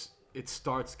 like,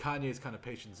 Kanye is kind of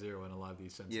patient zero in a lot of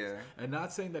these senses. Yeah. And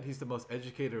not saying that he's the most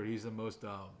educated or he's the most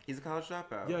he's a college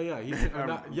dropout.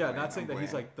 Not saying that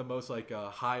he's like the most like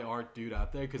high art dude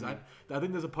out there, because I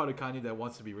think there's a part of Kanye that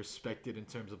wants to be respected in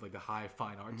terms of like the high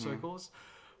fine art circles,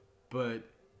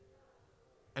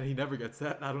 and he never gets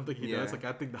that. I don't think he does. Like,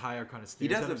 I think the high art kind of he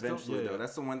does eventually though.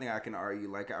 That's the one thing I can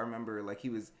argue. Like, I remember like he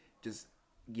was just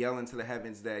yelling to the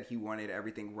heavens that he wanted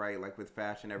everything right, like with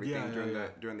fashion, everything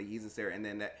during the Yeezus era, and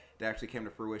then that actually came to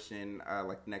fruition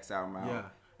like the next album out. Yeah,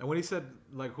 and when he said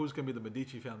like who's gonna be the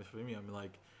Medici family for me, I mean,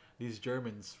 like, these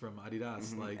Germans from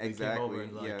Adidas, like they came over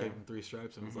and like gave him 3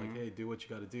 stripes and was like, hey, do what you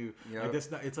got to do.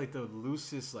 Yep. Like, it's like the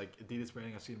loosest like Adidas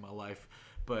branding I've seen in my life.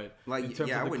 But like, in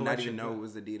terms of I would not even know it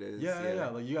was Adidas. Yeah.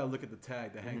 Like, you gotta look at the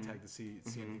tag, the hang tag, to see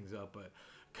anything's up. But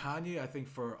Kanye, I think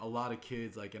for a lot of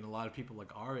kids, like, and a lot of people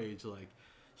like our age, like,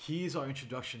 he's our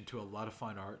introduction to a lot of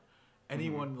fine art.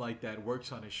 Anyone like that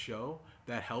works on his show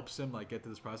that helps him like get to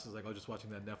this process. Like, I was just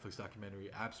watching that Netflix documentary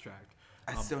Abstract.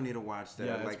 I still need to watch that.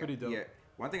 Yeah, like, it's pretty dope. Yeah.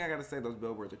 One thing I gotta say, those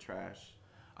billboards are trash.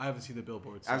 I haven't seen the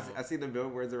billboards. So. I see the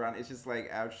billboards around. It's just like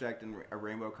abstract and a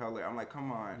rainbow color. I'm like,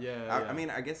 come on. Yeah. I mean,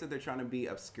 I guess that they're trying to be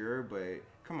obscure, but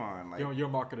come on. Like, your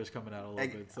marketer's coming out a little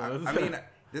bit. So. I mean,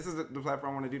 this is the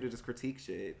platform I want to do to just critique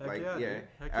shit. Heck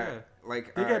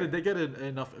like, like, they get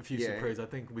enough effusive praise. I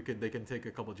think they can take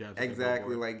a couple jabs.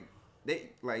 Exactly. Like,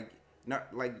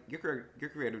 not like your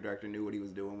creative director knew what he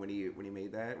was doing when he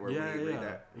made that, or when he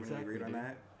agreed on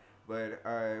that.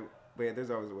 But yeah,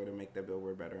 there's always a way to make that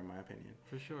billboard better, in my opinion.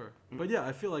 For sure. But yeah,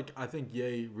 I think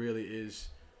Ye really is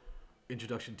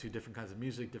introduction to different kinds of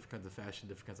music, different kinds of fashion,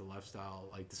 different kinds of lifestyle.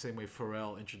 Like, the same way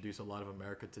Pharrell introduced a lot of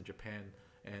America to Japan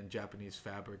and Japanese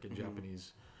fabric and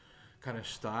Japanese kind of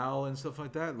style and stuff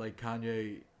like that. Like,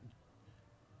 Kanye,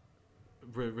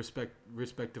 respect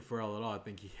to Pharrell at all. I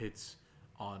think he hits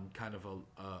on kind of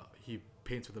he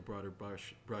paints with a broader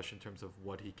brush in terms of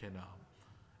what he can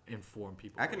inform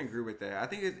people. I can agree with that. I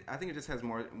think it just has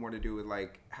more to do with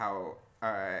like how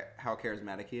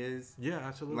charismatic he is. Yeah,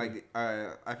 absolutely. Like,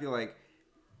 I feel like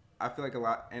a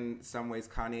lot in some ways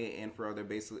Kanye and Pharrell,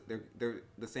 they're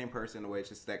the same person in a way. It's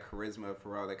just that charisma of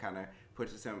Pharrell that kind of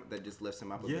pushes him, that just lifts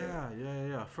him up a bit.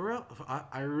 Yeah. Pharrell,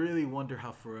 I really wonder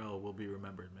how Pharrell will be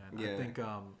remembered, man. Yeah. I think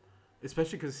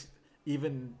especially because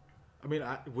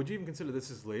would you even consider this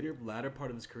his latter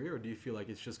part of his career, or do you feel like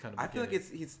it's just kind of? I feel like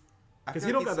he's because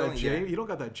he don't got that J. You don't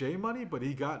got that J money, but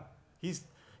he's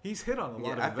hit on a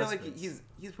lot of investments. I feel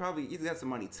like he's got some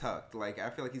money tucked. Like, I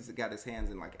feel like he's got his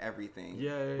hands in like everything.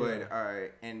 Yeah. But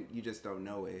and you just don't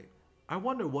know it. I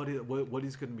wonder what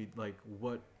he's gonna be like.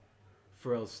 What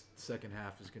Pharrell's second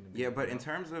half is gonna be. Yeah, but in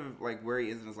terms of like where he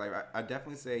is in his life, I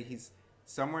definitely say he's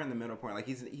somewhere in the middle point. Like,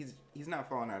 he's not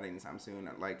falling out anytime soon.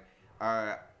 Like,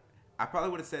 I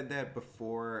probably would have said that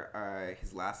before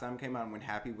his last album came out, when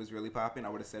Happy was really popping. I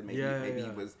would have said maybe he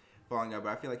was falling out, but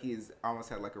I feel like he's almost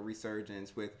had like a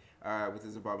resurgence with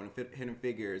his involvement in Hidden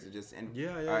Figures,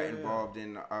 involved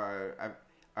in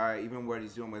even what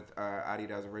he's doing with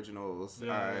Adidas Originals.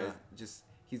 Just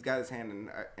he's got his hand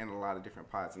in a lot of different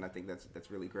pots, and I think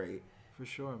that's really great. For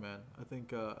sure, man. I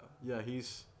think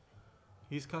he's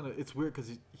kind of, it's weird because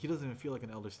he doesn't even feel like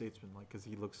an elder statesman, like, because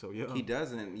he looks so young. He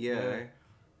doesn't, yeah.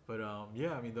 But I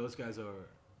mean, those guys are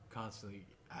constantly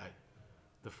at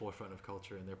the forefront of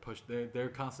culture, and they're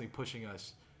constantly pushing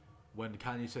us. When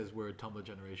Kanye says we're a Tumblr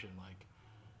generation, like,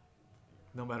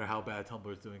 no matter how bad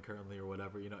Tumblr is doing currently or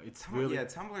whatever, it's really... Yeah,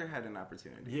 Tumblr had an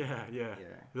opportunity. Yeah.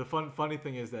 The funny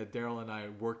thing is that Daryl and I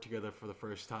worked together for the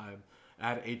first time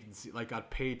at an agency, like, got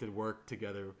paid to work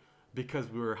together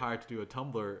because we were hired to do a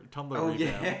Tumblr revamp.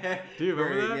 Yeah. Do you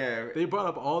remember that? Yeah. They brought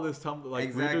up all this Tumblr, like,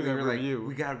 exactly. We were doing a review. Like,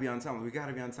 we gotta be on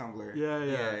Tumblr.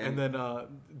 Yeah. And then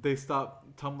they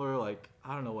stopped Tumblr, like,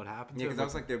 I don't know what happened to it. Yeah,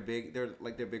 because that was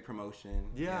like their big promotion.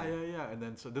 Yeah. And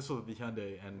then, so this was the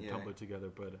Hyundai and Tumblr together,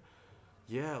 but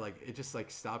yeah, like, it just, like,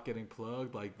 stopped getting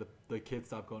plugged, like, the kids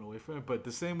stopped going away from it, but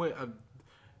the same way,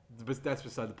 but that's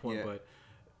beside the point, but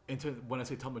into when I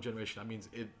say Tumblr generation, I mean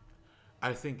it.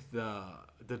 I think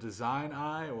the design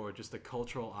eye or just the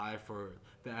cultural eye for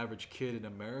the average kid in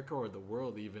America or the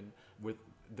world, even with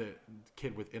the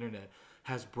kid with internet,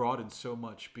 has broadened so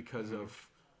much because of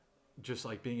just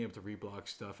like being able to reblock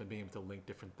stuff and being able to link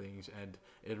different things, and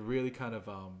it really kind of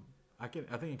I think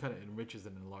it kind of enriches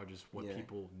and enlarges what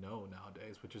people know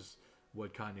nowadays, which is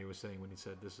what Kanye was saying when he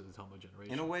said this is the Tumblr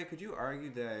generation. In a way, could you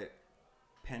argue that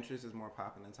Pinterest is more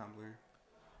popular than Tumblr?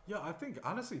 Yeah, I think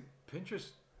honestly Pinterest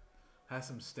has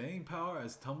some staying power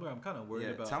as Tumblr. I'm kind of worried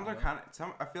about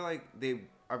Tumblr. I feel like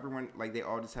everyone like they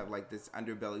all just have like this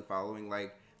underbelly following,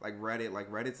 like Reddit. Like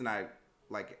Reddit's not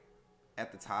like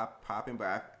at the top popping,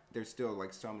 but there's still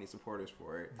like so many supporters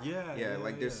for it.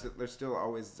 There's still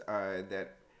always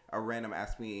that a random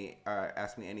ask me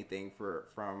anything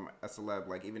from a celeb.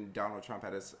 Like even Donald Trump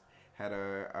had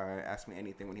a ask me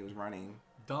anything when he was running.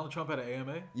 Donald Trump had an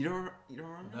AMA. You don't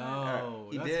remember? No,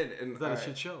 he did. And is that a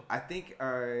shit show? I think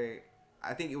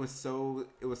it was so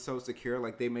secure.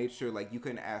 Like they made sure like you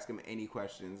couldn't ask him any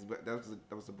questions, but that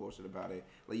was the bullshit about it.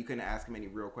 Like you couldn't ask him any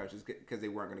real questions because they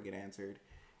weren't gonna get answered.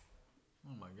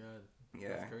 Oh my god, yeah,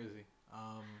 that's crazy.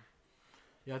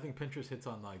 I think Pinterest hits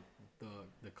on like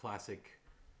the classic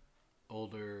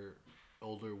older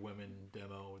women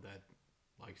demo that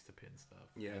likes to pin stuff.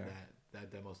 Yeah, and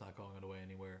that demo's not going away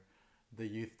anywhere. The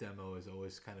youth demo is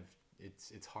always kind of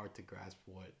it's hard to grasp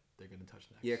what they're gonna touch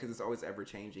next. Yeah, because it's always ever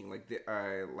changing. Like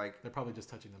they're probably just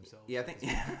touching themselves. Yeah, I think.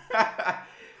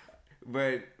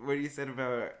 But what you said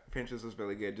about Pinterest was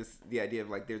really good. Just the idea of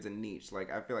like there's a niche.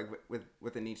 Like I feel like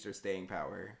with a niche there's staying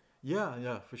power.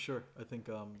 Yeah, for sure. I think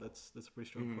that's a pretty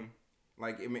strong point.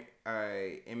 Like it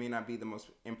may not be the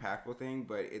most impactful thing,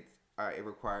 but it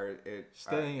requires it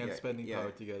staying and spending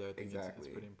power together. I think exactly.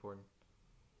 it's pretty important.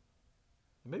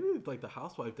 Maybe like the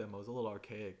housewife demo is a little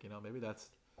archaic. Maybe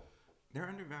they're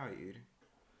undervalued.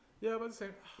 Yeah, but the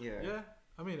same. Yeah.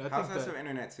 I mean, I think housewives have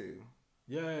internet too.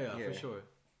 Yeah, for sure.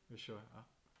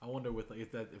 I wonder with like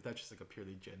if that's just like a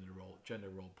purely gender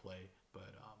role play, but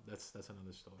that's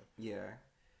another story. Yeah.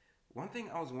 One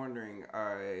thing I was wondering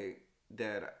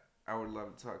that I would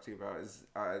love to talk to you about is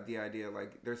the idea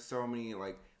like there's so many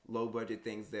like low budget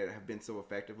things that have been so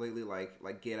effective lately.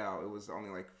 Like Get Out, it was only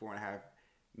like $4.5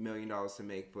 million to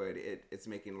make, but it's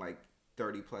making like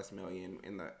 30+ million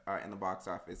in the box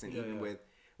office, and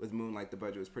with Moonlight the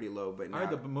budget was pretty low. But now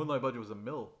the Moonlight budget was $1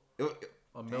 million.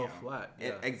 A mil flat.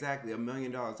 Yeah. Exactly, $1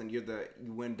 million, and you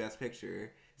win Best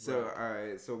Picture. So,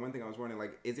 so one thing I was wondering,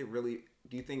 like, is it really?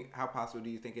 How possible do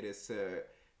you think it is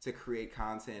to create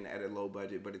content at a low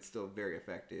budget, but it's still very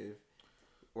effective?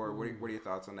 Or what are your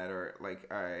thoughts on that? Or like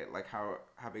how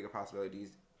big a possibility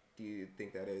do you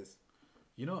think that is?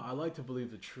 I like to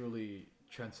believe that truly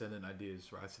transcendent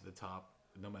ideas rise to the top,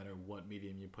 no matter what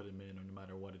medium you put them in, or no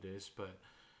matter what it is. But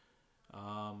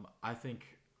I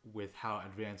think with how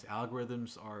advanced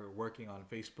algorithms are working on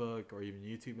Facebook or even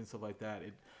YouTube and stuff like that,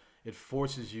 it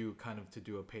forces you kind of to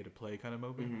do a pay-to-play kind of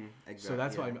movement. Exactly, so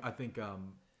that's why I think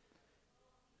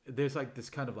there's like this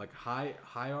kind of like high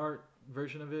art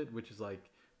version of it, which is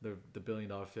like the $1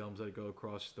 billion films that go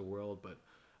across the world, but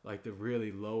like the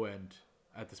really low end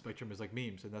at the spectrum is like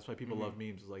memes, and that's why people love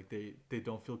memes. It's like they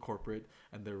don't feel corporate,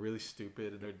 and they're really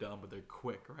stupid and they're dumb, but they're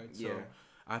quick, right? So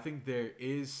I think there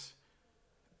is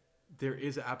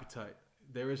an appetite.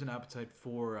 There is an appetite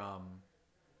for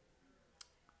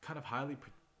kind of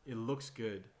it looks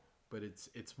good, but it's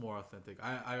more authentic.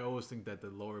 I always think that the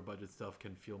lower budget stuff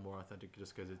can feel more authentic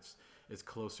just because it's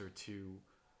closer to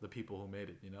the people who made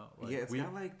it. Like it's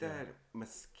not like that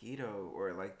mosquito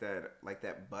or like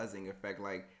that buzzing effect.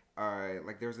 Like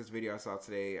there was this video I saw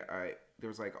today. There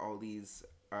was like all these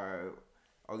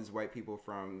white people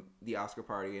from the Oscar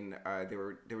party, and they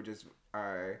were just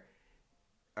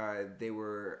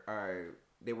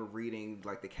they were reading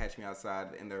like the "Catch Me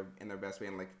Outside" in their best way,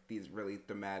 in like these really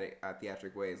thematic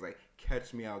theatric ways, like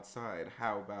 "Catch me outside,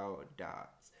 how about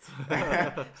dots?"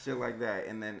 Shit like that.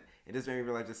 And then it just made me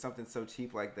realize just something so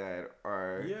cheap like that,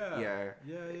 or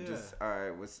just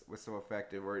was so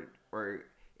effective, or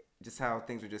just how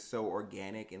things are just so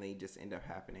organic and they just end up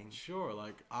happening. Sure,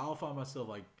 like I'll find myself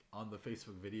like on the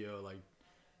Facebook video, like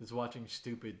just watching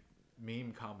stupid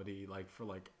meme comedy like for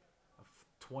like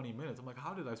 20 minutes. I'm like,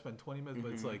 how did I spend 20 minutes?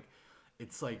 But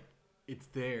it's like it's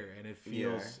there and it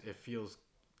feels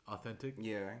authentic.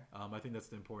 Yeah. I think that's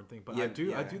the important thing. But I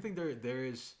do think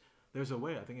there's a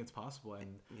way. I think it's possible,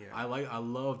 and I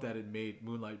love that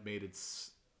Moonlight made it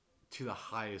to the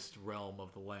highest realm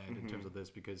of the land in terms of this,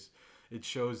 because it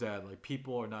shows that like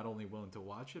people are not only willing to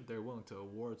watch it, they're willing to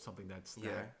award something that's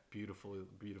that beautifully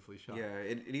shot. Yeah,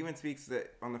 it even speaks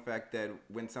on the fact that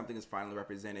when something is finally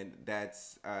represented,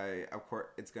 that's of course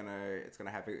it's gonna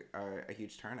have a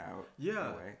huge turnout. Yeah, in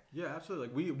a way. yeah, absolutely.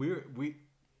 Like we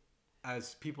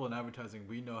as people in advertising,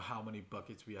 we know how many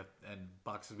buckets we have and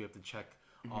boxes we have to check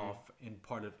off in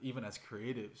part of even as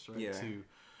creatives, right? Yeah.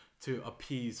 To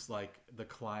appease like the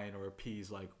client or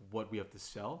appease like what we have to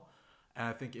sell. And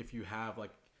I think if you have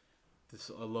like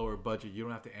a lower budget, you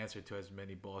don't have to answer to as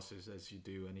many bosses as you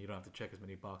do, and you don't have to check as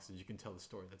many boxes. You can tell the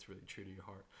story that's really true to your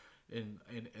heart. And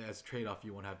as a trade off,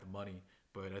 you won't have the money,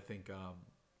 but I think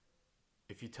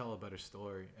if you tell a better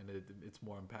story, and it's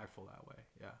more impactful that way.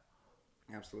 Yeah.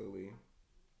 Absolutely.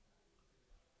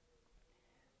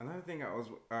 Another thing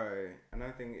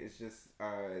is just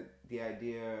the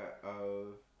idea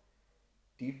of,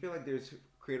 do you feel like there's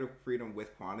creative freedom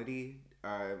with quantity?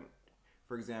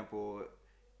 For example,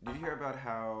 did you hear about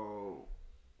how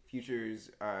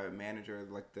Future's manager,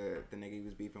 like the nigga he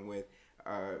was beefing with,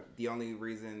 the only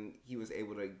reason he was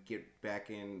able to get back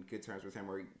in good terms with him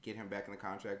or get him back in the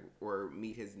contract or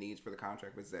meet his needs for the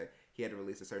contract was that he had to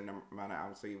release a certain amount of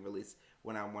albums. So he released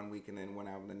one album one week and then one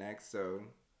album the next. So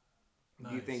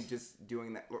do you think just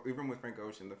doing that, or even with Frank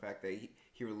Ocean, the fact that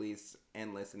he released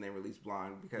Endless and then released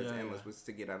Blonde because Endless was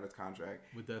to get out of his contract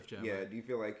with Def Jam? Yeah, do you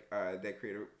feel like that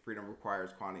creative freedom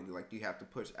requires quantity? Like, do you have to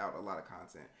push out a lot of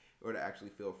content or to actually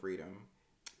feel freedom?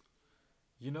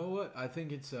 You know what? I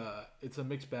think it's a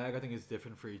mixed bag. I think it's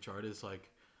different for each artist. Like,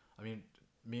 I mean,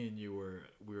 me and you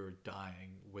we were dying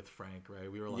with Frank,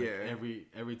 right? We were like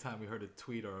every time we heard a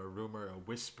tweet or a rumor, a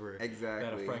whisper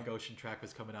that a Frank Ocean track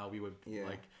was coming out, we would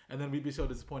like, and then we'd be so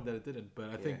disappointed that it didn't. But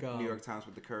I think New York Times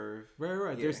with the Curve,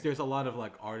 right. Yeah. There's a lot of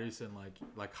like artists and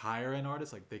like higher end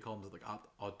artists, like they call them like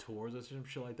auteurs or some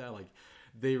shit like that. Like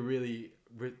they really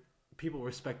people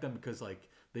respect them because like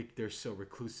they're so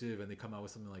reclusive and they come out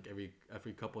with something like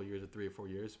every couple of years or 3 or 4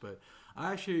 years. But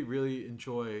I actually really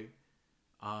enjoy.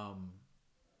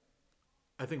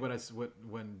 I think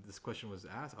when this question was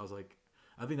asked, I was like,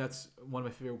 I think that's one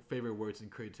of my favorite words in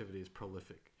creativity is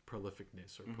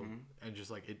prolificness, or and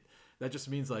just like it. That just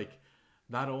means like,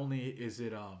 not only is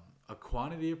it a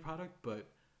quantity of product, but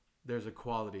there's a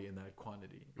quality in that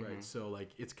quantity, right? So like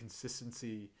it's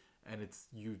consistency, and it's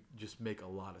you just make a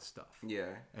lot of stuff. Yeah.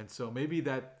 And so maybe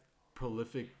that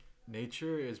prolific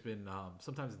nature has been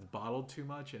sometimes it's bottled too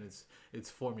much and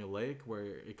it's formulaic where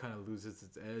it kind of loses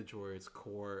its edge or its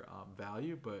core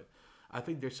value. But I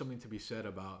think there's something to be said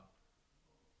about,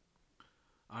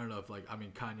 I don't know if like, I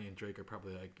mean, Kanye and Drake are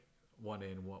probably like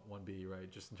 1A and 1B, right?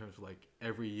 Just in terms of like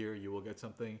every year you will get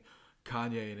something.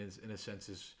 Kanye in a sense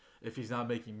is, if he's not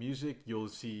making music, you'll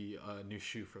see a new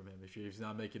shoe from him. If he's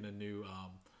not making a new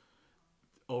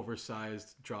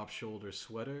oversized drop shoulder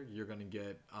sweater, you're gonna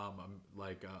get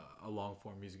like a long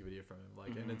form music video from him.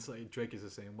 Like, and it's like Drake is the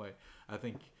same way. I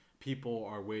think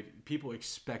people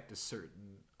expect a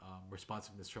certain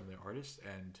responsiveness from their artists,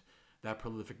 and that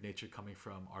prolific nature coming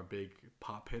from our big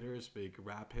pop hitters, big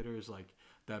rap hitters, like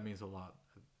that means a lot.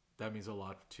 That means a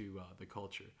lot to the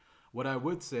culture. What I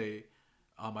would say,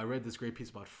 I read this great piece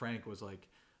about Frank, was like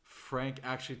Frank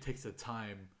actually takes the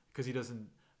time, because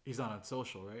he's not on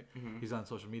social, right? He's not on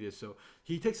social media. So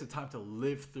he takes the time to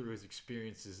live through his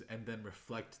experiences and then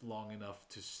reflect long enough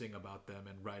to sing about them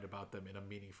and write about them in a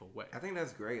meaningful way. I think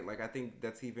that's great. Like, I think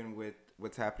that's even with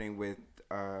what's happening with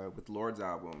Lord's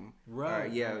album.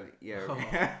 Right. Yeah. Oh,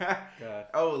 God.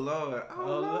 Oh, Lord.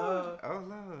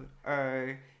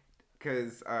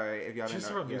 Because if y'all She's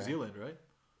don't know, from New Zealand, right?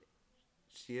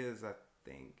 She is, I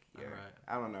think. Yeah. All right.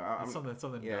 I don't know.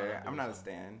 Something. Yeah. I'm not a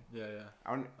stan. Yeah.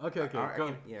 Okay. Go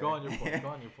on your point. Go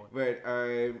on your point. But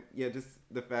just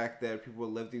the fact that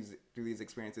people live through these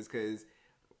experiences, because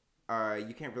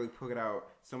you can't really put out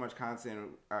so much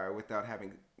content without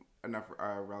having enough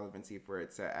relevancy for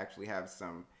it to actually have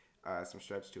some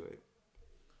stretch to it.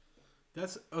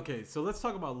 That's okay. So let's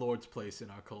talk about Lord's place in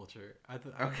our culture.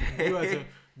 Okay.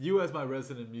 You as my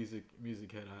resident music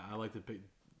head, I like to pick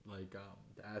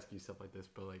to ask you stuff like this,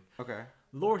 but like, okay,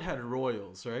 Lord had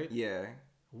royals, right? Yeah.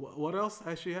 What else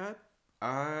has she had?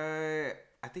 I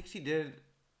think she did.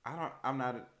 I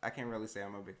can't really say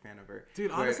I'm a big fan of her,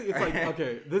 dude. Honestly, it's like,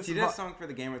 okay, she did a song for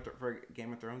Game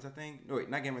of Thrones, I think. No, wait,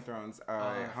 not Game of Thrones.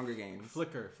 Hunger Games.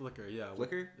 Flicker, yeah.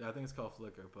 Flicker. Yeah, I think it's called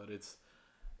Flicker, but it's.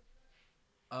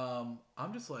 I'm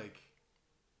just like.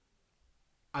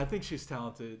 I think she's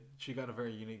talented. She got a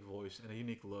very unique voice and a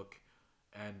unique look,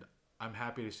 and I'm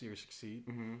happy to see her succeed.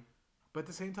 But at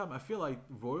the same time, I feel like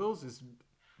Royals is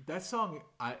that song.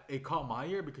 It caught my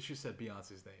ear because she said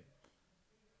Beyonce's name.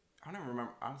 I don't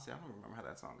remember. Honestly, I don't remember how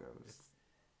that song goes. It's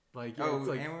like it's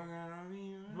like and we're gonna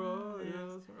be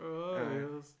Royals.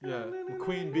 Yeah,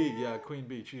 Queen Bee. Yeah, Queen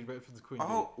Bee. She references Queen Bee.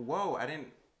 Oh, whoa! I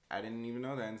didn't even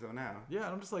know that until now.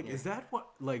 Yeah, I'm just like, is that what?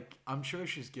 Like, I'm sure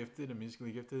she's gifted and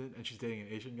musically gifted, and she's dating an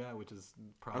Asian guy, which is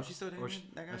props. Oh, she's still dating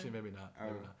that guy? Actually, maybe not.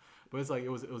 Maybe not. But it's like it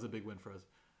was a big win for us.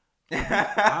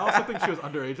 I also think she was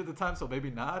underage at the time, so maybe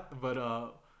not. But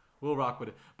we'll rock with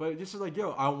it. But just like,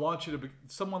 yo, I want you to be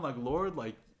someone like Lord.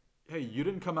 Like, hey, you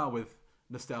didn't come out with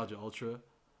Nostalgia Ultra,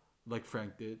 like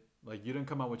Frank did. Like, you didn't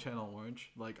come out with Channel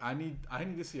Orange. Like, I need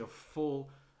to see a full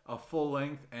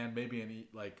length and maybe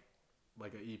like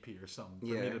an EP or something for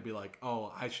me to be like,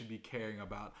 oh, I should be caring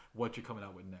about what you're coming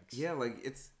out with next. Yeah, like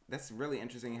that's really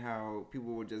interesting how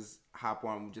people would just hop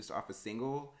on just off a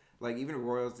single. Like even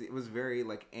Royals, it was very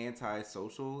like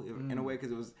anti-social in a way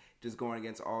because it was just going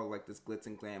against all like this glitz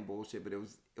and glam bullshit. But it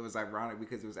was ironic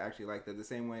because it was actually like the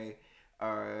same way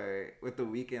with The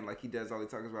Weeknd, like he does all he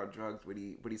talks about drugs, but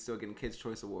he's still getting Kids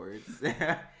Choice Awards.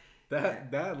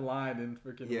 That line in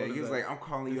freaking he was like, I'm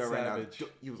calling you out right now.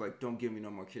 He was like, don't give me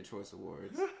no more Kid Choice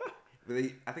Awards. But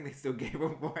I think they still gave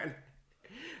him one.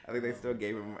 I think they still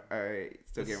gave him an award.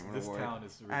 This town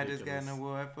is ridiculous. I just got an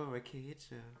award for a kid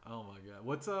show. Oh my god.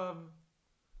 What's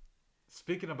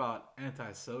speaking about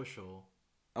antisocial?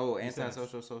 Oh,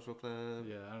 Antisocial Social Club.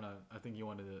 Yeah, I don't know. I think you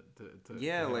wanted to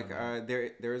yeah, like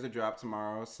there is a drop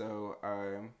tomorrow, so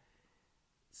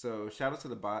shout out to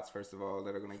the bots first of all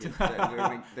that are gonna get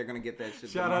they're gonna get that shit.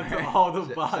 Shout out to all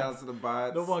the bots. Shout out to the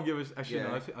bots. No one give a actually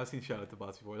no, I've seen shout out to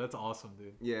bots before. That's awesome,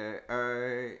 dude. Yeah,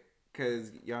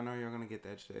 cause y'all know you're gonna get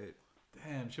that shit.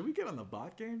 Damn, should we get on the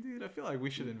bot game, dude? I feel like we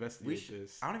should investigate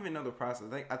this. I don't even know the process.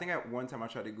 I think at one time I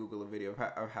tried to Google a video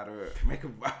of how to make a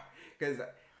bot because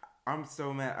I'm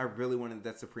so mad. I really wanted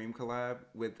that Supreme collab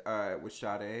with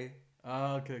Sade.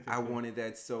 Oh, okay. I wanted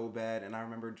that so bad, and I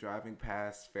remember driving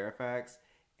past Fairfax.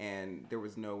 And there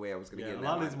was no way I was gonna get that. A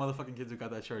lot of these motherfucking kids who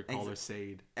got that shirt call her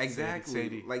Sade. Exactly.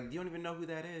 Sadie. Like you don't even know who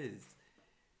that is.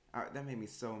 That made me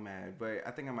so mad. But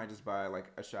I think I might just buy like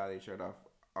a Sade shirt off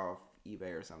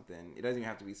eBay or something. It doesn't even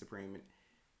have to be Supreme.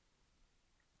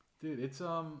 Dude, it's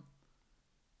what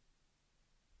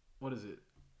is it?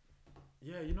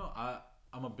 Yeah, you know,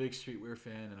 I'm a big streetwear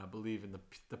fan, and I believe in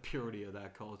the purity of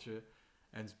that culture.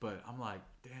 But I'm like,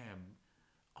 damn.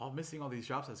 Missing all these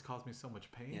drops has caused me so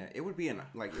much pain. Yeah, it would be an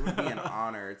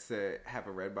honor to have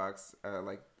a Redbox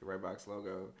like the Redbox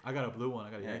logo. I got a blue one. I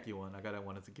got a Yankee one. I got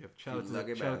one as a gift. Shout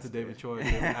out to David Choi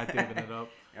at Daving It Up.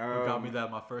 Who got me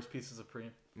my first piece of Supreme.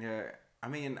 Yeah, I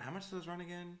mean, how much does those run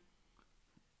again?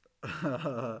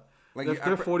 Like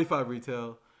they're 45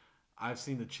 retail. I've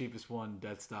seen the cheapest one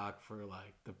dead stock for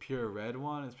like the pure red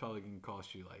one. It's probably gonna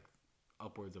cost you like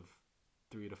upwards of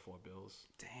 $3 to $4 bills.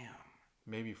 Damn.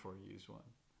 Maybe for a used one.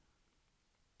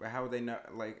 But how would they know?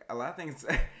 Like a lot of things,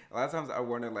 a lot of times I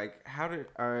wonder, like how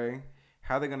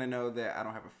they gonna know that I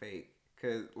don't have a fake?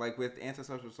 Cause like with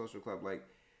Antisocial Social Club, like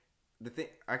the thing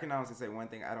I can honestly say one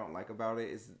thing I don't like about it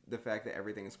is the fact that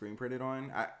everything is screen printed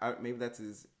on. Maybe that's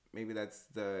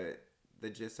the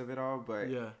gist of it all. But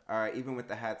yeah, even with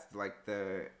the hats, like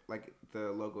the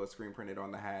logo is screen printed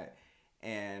on the hat,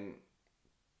 and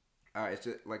it's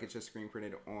just screen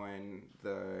printed on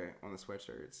the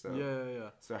sweatshirt. So yeah.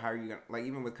 So how are you gonna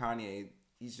even with Kanye?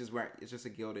 He's just wearing it's just a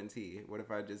Gildan tee. What if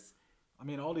I just? I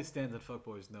mean, all these stands and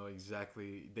fuckboys know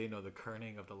exactly. They know the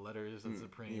kerning of the letters of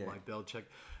Supreme. Yeah. Like they'll check.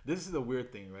 This is the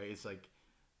weird thing, right? It's like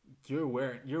you're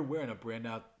wearing a brand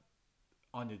out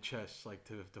on your chest, like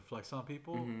to flex on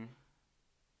people. Mm-hmm.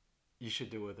 You should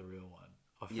do it with a real one.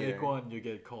 A fake one, you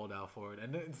get called out for it,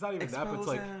 and it's not even that. But it's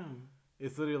like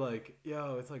it's literally like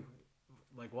it's like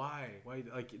why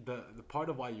like the part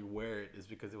of why you wear it is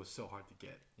because it was so hard to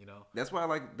get, you know. That's why I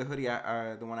like the hoodie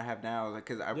the one I have now, like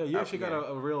because you actually got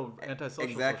a real antisocial.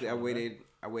 Exactly. I waited.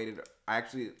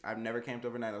 I've never camped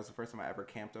overnight. That was the first time I ever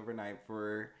camped overnight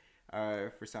for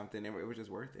something. It was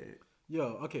just worth it.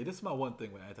 Yo, okay, this is my one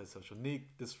thing with antisocial.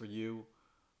 Neek, this is for you,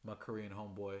 my Korean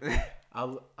homeboy.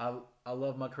 I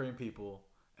love my Korean people,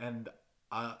 and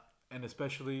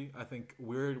especially I think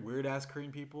weird ass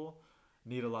Korean people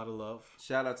need a lot of love.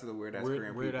 Shout out to the weird ass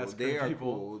Korean people. They are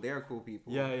cool. They are cool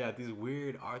people. Yeah. These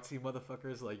weird artsy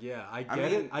motherfuckers. Like,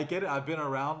 I get it. I've been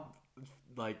around.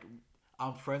 Like,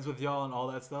 I'm friends with y'all and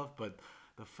all that stuff. But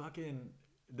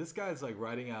this guy's like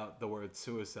writing out the word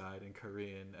suicide in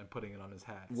Korean and putting it on his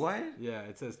hat. What? Yeah,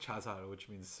 it says chasaru, which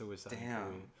means suicide in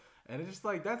Korean. And it's just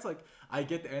like that's like I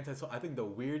get the anti. I think the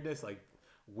weirdness, like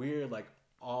weird, like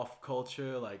off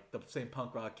culture, like the same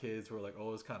punk rock kids were like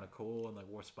always kind of cool and like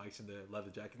wore spikes in their leather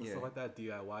jackets and stuff like that.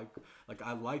 DIY, like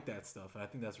I like that stuff, and I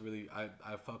think that's really I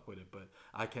fuck with it. But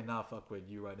I cannot fuck with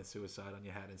you writing suicide on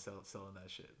your hat and selling that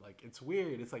shit. Like it's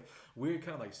weird. It's like weird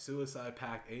kind of like suicide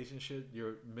pact Asian shit.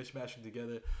 You're mishmashing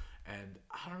together, and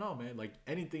I don't know, man. Like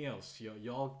anything else,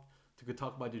 y'all could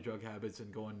talk about your drug habits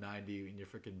and going 90 in your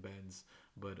freaking Benz,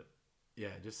 but yeah,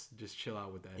 just chill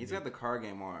out with that. He's got the car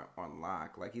game on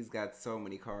lock. Like he's got so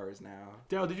many cars now.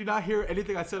 Daryl, did you not hear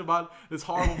anything I said about this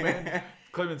horrible man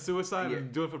claiming suicide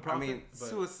and doing it for profit? I mean,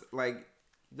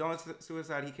 the only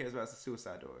suicide he cares about is the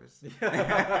suicide doors.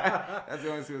 That's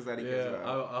the only suicide he cares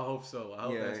about. I hope so. I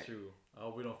hope that's true. I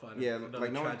hope we don't find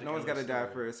like no one's got to die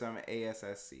for some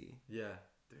ASSC. Yeah,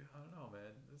 dude, I don't know,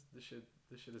 man.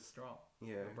 This shit is strong.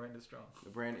 Yeah, the brand is strong. The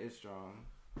brand is strong.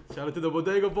 Shout out to the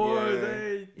Bodega Boys.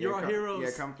 Hey, you're our heroes. Yeah,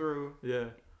 come through. Yeah,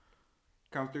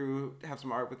 come through. Have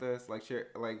some art with us. Like share.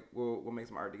 Like we'll make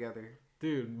some art together.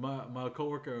 Dude, my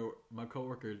coworker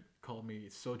called me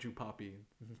soju poppy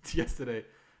yesterday,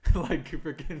 like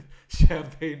freaking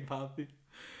champagne poppy.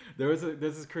 There's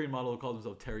this Korean model who calls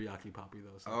himself teriyaki poppy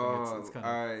though. So it's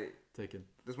kind of taken.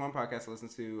 This one podcast I listen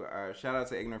to. Shout out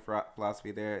to Ignorant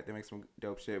Philosophy. They make some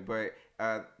dope shit. But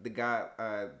the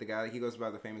guy he goes by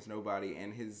the famous Nobody,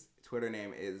 and his Twitter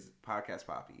name is Podcast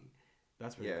Poppy.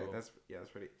 That's pretty cool. That's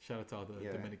pretty. Shout out to all the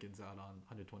Dominicans out on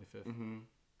 125th. Mm-hmm.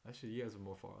 Actually, you guys are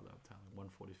more far out of town, like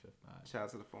 145th. Nah. Shout out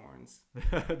to the foreigners.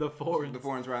 The foreigners. The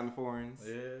foreigners riding the foreigners.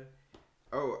 Yeah.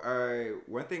 Oh,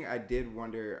 one thing I did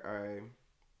wonder.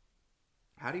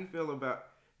 How do you feel about?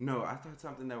 No, I thought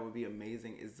something that would be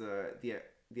amazing is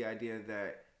the idea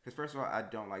that, because first of all, I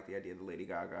don't like the idea that Lady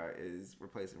Gaga is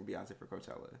replacing Beyonce for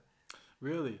Coachella.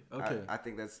 Really? Okay. I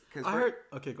think that's because I heard.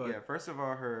 Okay, go ahead. Yeah, first of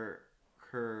all, her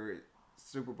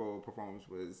Super Bowl performance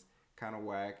was kind of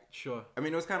whack. Sure. I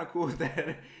mean, it was kind of cool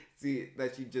that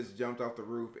she just jumped off the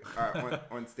roof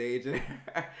on stage.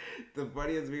 The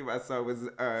funniest meme I saw was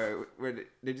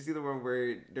did you see the one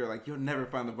where they're like, "You'll never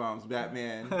find the bombs,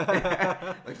 Batman."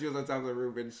 Like she was on top of the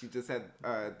roof and she just had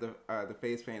the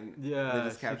face paint. Yeah. They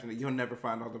just captioned it, "You'll never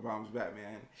find all the bombs,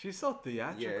 Batman." She's so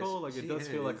theatrical. Like it does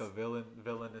feel like a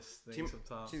villainous thing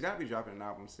sometimes. She's got to be dropping an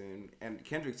album soon, and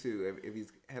Kendrick too if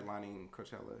he's headlining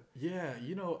Coachella. Yeah,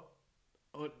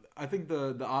 I think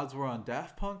the odds were on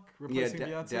Daft Punk replacing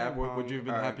Beyonce. Daft Punk, would you have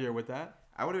been happier with that?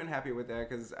 I would have been happier with that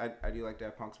because I do like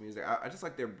Daft Punk's music. I just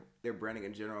like their branding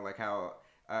in general, like how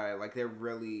like they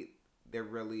really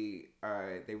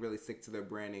stick to their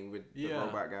branding with the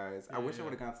robot guys. I wish I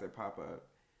would have gone to their pop up.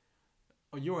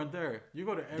 Oh, you weren't there. You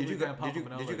go to every pop up in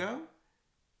LA. Did you go?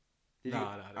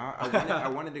 No. I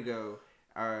wanted to go,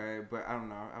 but I don't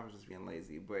know. I was just being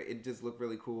lazy. But it just looked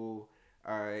really cool.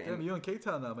 Damn, you're in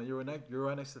K-Town now, man. You're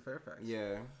right next to Fairfax.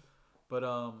 Yeah. But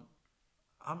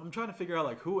I'm trying to figure out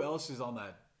like who else is on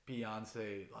that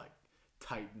Beyonce like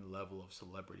Titan level of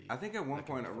celebrity. I think at one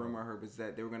point a rumor I heard was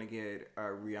that they were gonna get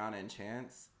Rihanna and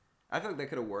Chance. I feel like they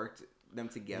could have worked them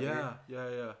together.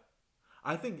 Yeah.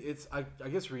 I think I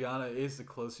guess Rihanna is the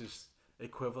closest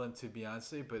equivalent to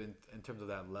Beyonce, but in terms of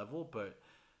that level, but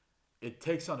it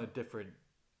takes on a different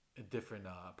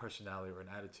personality or an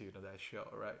attitude of that show,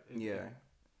 right?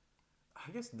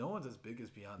 I guess no one's as big as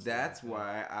Beyonce. That's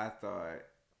why I thought,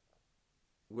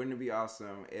 wouldn't it be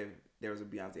awesome if there was a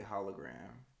Beyonce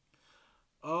hologram?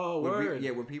 Oh, word.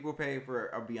 Would people pay for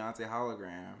a Beyonce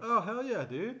hologram? Oh, hell yeah,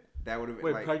 dude. That would have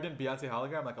been Wait, pregnant Beyonce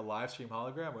hologram, like a live stream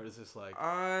hologram, or is this like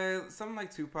something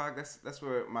like Tupac? That's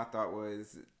what my thought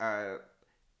was.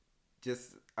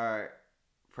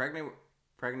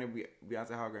 Pregnant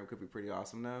Beyonce hologram could be pretty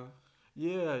awesome though.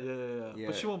 Yeah.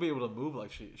 But she won't be able to move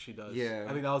like she does. Yeah.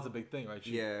 I think that was the big thing, right?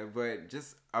 But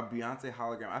just a Beyonce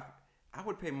hologram. I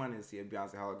would pay money to see a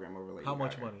Beyonce hologram over Lady Gaga. How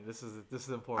much money? This is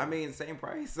important. I mean, same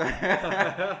price.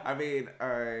 I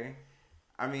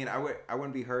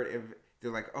wouldn't be hurt if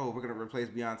they're like, "Oh, we're gonna replace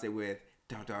Beyonce with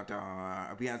a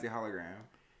Beyonce hologram."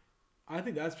 I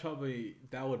think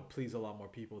that would please a lot more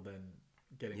people than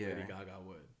getting Lady Gaga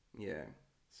would. Yeah.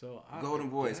 So Golden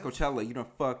Voice, Coachella, you done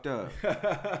fucked up.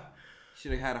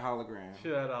 Should have had a hologram.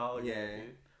 Yeah.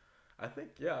 Dude. I think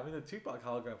I mean the Tupac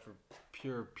hologram for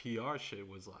pure PR shit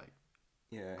was like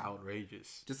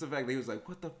outrageous. Just the fact that he was like,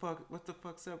 what the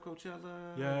fuck's up,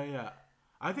 Coachella? Yeah.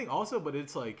 I think also, but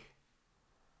it's like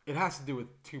it has to do with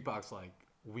Tupac's like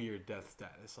weird death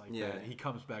status. Like that he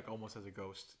comes back almost as a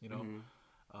ghost, you know?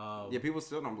 Mm-hmm. People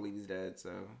still don't believe he's dead, so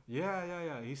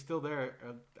yeah. He's still there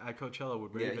at Coachella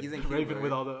with Raven. He's in Raven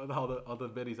with all the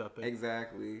biddies out there.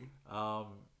 Exactly.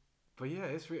 But yeah,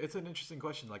 it's an interesting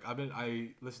question. Like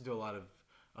I listen to a lot of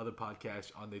other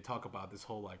podcasts they talk about this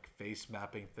whole like face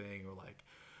mapping thing or like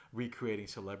recreating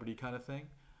celebrity kind of thing.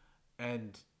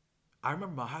 And I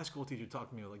remember my high school teacher talked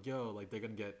to me like, "Yo, like they're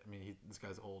gonna get." I mean, this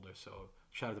guy's older, so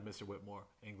shout out to Mr. Whitmore,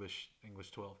 English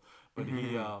 12. But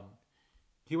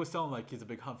he was telling like he's a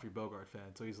big Humphrey Bogart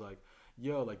fan, so he's like,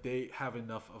 "Yo, like they have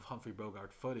enough of Humphrey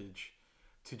Bogart footage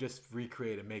to just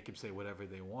recreate and make him say whatever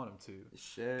they want him to."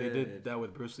 Shit. They did that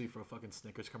with Bruce Lee for a fucking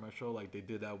Snickers commercial. Like they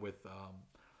did that with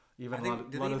even I a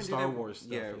think lot of Star Wars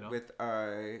stuff. Yeah, You know?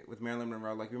 with Marilyn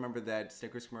Monroe. Like, you remember that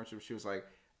Snickers commercial? She was like,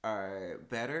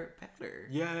 better.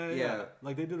 Yeah.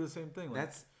 Like they do the same thing.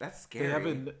 Like, that's scary. they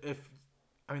haven't.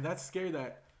 That's scary.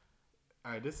 That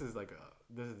all right. This is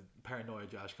paranoia,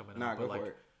 Josh, coming out. Go but like for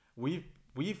it.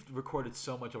 we've recorded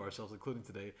so much of ourselves, including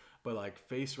today. But like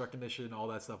face recognition, all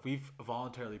that stuff, we've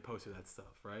voluntarily posted that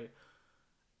stuff, right?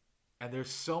 And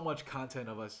there's so much content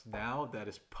of us now that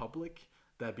is public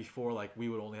that before, like, we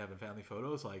would only have in family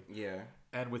photos, like, yeah.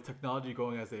 And with technology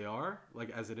going as they are, like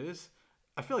as it is,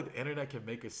 I feel like the internet can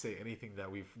make us say anything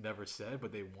that we've never said,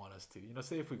 but they want us to. You know,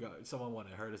 say if someone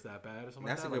wanted to hurt us that bad or something.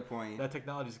 That's like a that, good point. That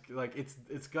technology's like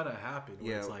it's gonna happen.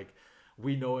 Where Yeah. It's like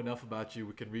we know enough about you,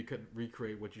 we can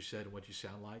recreate what you said and what you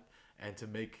sound like, and to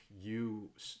make you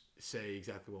say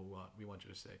exactly what we want you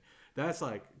to say. That's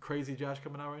like crazy, Josh,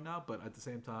 coming out right now. But at the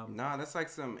same time, nah, that's like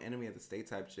some enemy of the state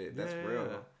type shit. That's real.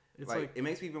 Yeah. It's like it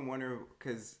makes me even wonder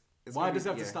because. Why does it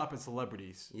have to stop at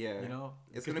celebrities? Yeah. You know?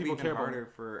 It's going to be even harder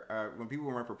for when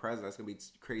people run for president. It's going to be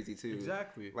crazy too.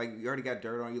 Exactly. Like, you already got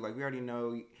dirt on you. Like, we already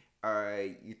know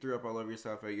you threw up all over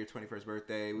yourself at your 21st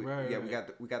birthday. We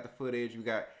got the footage. We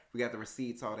got the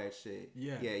receipts, all that shit.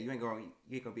 Yeah. Yeah, you ain't going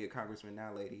to be a congressman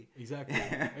now, lady. Exactly.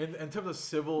 in terms of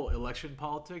civil election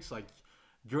politics, like,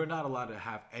 you're not allowed to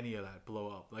have any of that blow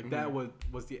up. Like, that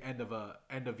was the end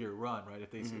of your run, right? If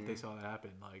they saw that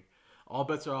happen, like, all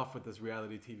bets are off with this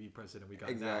reality TV president we got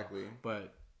exactly. now.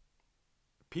 But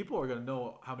people are gonna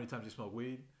know how many times you smoke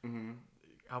weed,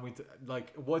 how many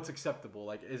like what's acceptable.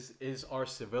 Like is our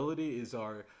civility, is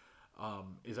our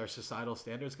societal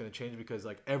standards gonna change because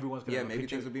like everyone's gonna have maybe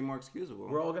picture. Things will be more excusable.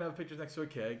 We're all gonna have pictures next to a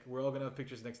keg. We're all gonna have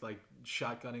pictures next to, like,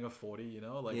 shotgunning a 40. You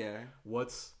know, like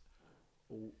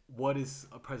what is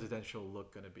a presidential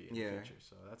look gonna be in the future?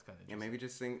 So that's kind of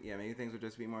interesting. Maybe things will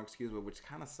just be more excusable, which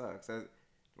kind of sucks.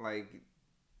 Like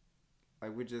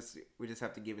we just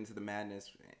have to give into the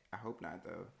madness. I hope not,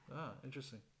 though.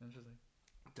 Interesting.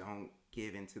 Don't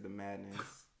give into the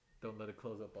madness. Don't let it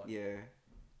close up on you. Yeah.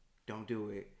 Don't do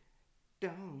it.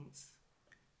 Don't.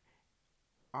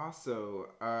 Also,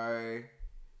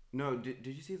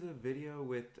 did you see the video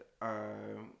with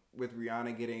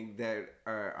Rihanna getting that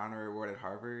honor award at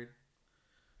Harvard?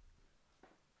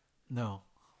 No,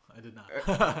 I did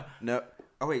not. No.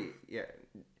 Oh wait, yeah.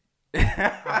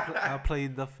 I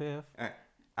plead the fifth.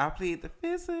 I plead the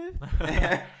fifth.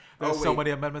 There's so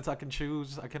many amendments I can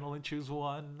choose. I can only choose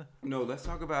one. No, let's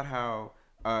talk about how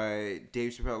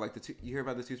Dave Chappelle, like you hear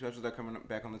about the two specials that are coming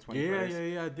back on the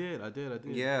 21st? Yeah. I did.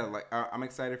 Yeah, like I'm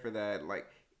excited for that. Like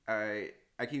I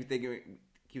keep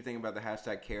thinking about the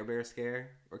hashtag Care Bear Scare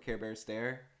or Care Bear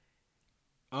Stare.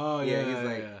 Oh yeah, he's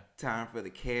like time for the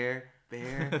Care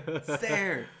Bear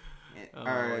Stare. Oh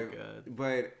my god!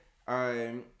 But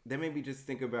that made me just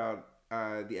think about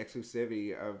the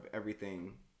exclusivity of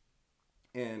everything,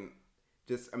 and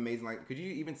just amazing. Like, could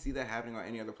you even see that happening on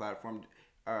any other platform?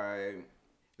 I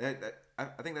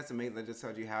think that's amazing. That just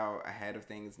tells you how ahead of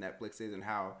things Netflix is, and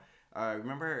how do you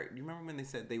remember when they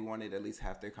said they wanted at least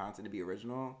half their content to be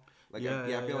original? Like,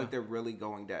 I feel like they're really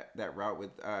going that route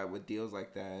with deals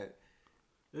like that.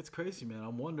 It's crazy, man.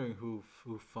 I'm wondering who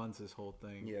funds this whole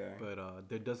thing. Yeah. But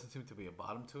there doesn't seem to be a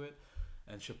bottom to it.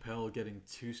 And Chappelle getting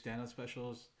 2 stand-up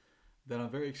specials that I'm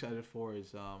very excited for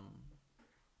is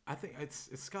I think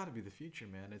it's got to be the future,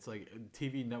 man. It's like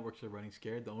TV networks are running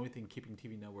scared. The only thing keeping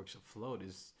TV networks afloat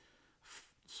is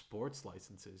sports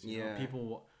licenses. You know?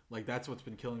 People, like, that's what's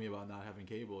been killing me about not having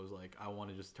cable is, like, I want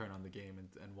to just turn on the game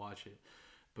and watch it.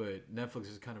 But Netflix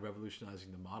is kind of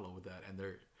revolutionizing the model with that, and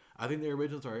I think the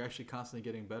originals are actually constantly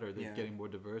getting better. They're getting more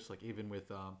diverse. Like, even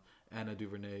with Anna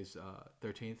DuVernay's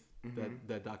 13th,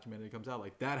 that documentary comes out,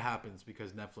 like, that happens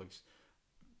because Netflix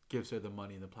gives her the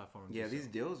money and the platform. Yeah, these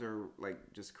deals are, like,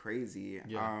 just crazy.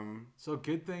 Yeah. So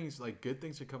good things are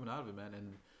coming out of it, man.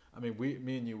 And I mean,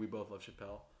 me and you, we both love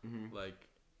Chappelle. Like,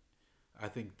 I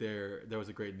think there was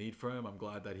a great need for him. I'm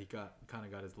glad that he got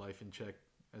his life in check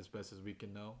as best as we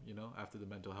can know, you know, after the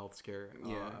mental health scare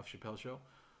of Chappelle's show.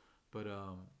 But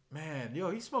man,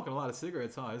 he's smoking a lot of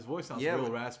cigarettes, huh? His voice sounds real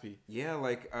raspy. Yeah,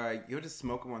 like you'll just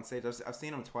smoke him on stage. I've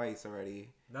seen him twice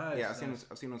already. Nice. Yeah, I've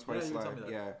seen him twice live.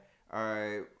 Yeah.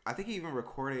 I think he even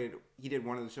recorded. He did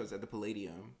one of the shows at the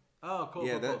Palladium. Oh, cool.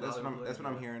 Yeah, cool. That's what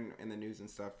I'm hearing in the news and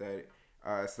stuff. That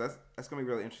So that's gonna be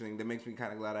really interesting. That makes me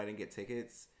kind of glad I didn't get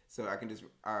tickets, so I can just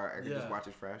just watch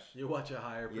it fresh. You watch a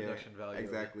higher production value.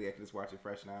 Exactly. I can just watch it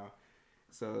fresh now.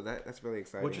 So that's really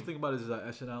exciting. What you think about his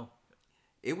SNL?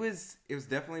 It was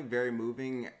definitely very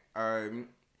moving.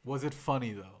 Was it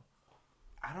funny though?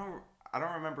 I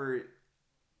don't remember.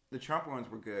 The Trump ones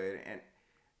were good, and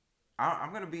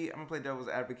I'm gonna play devil's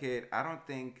advocate. I don't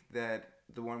think that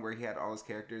the one where he had all his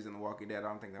characters in The Walking Dead, I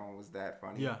don't think that one was that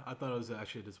funny. Yeah, I thought it was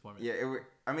actually a disappointment. Yeah,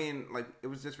 it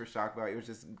was just for shock value. It was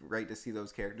just great to see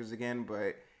those characters again,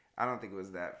 but I don't think it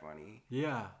was that funny.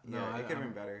 Yeah, no, yeah, it could have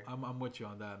been better. I'm with you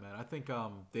on that, man. I think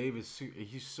Dave is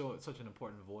he's such an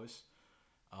important voice.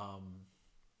 I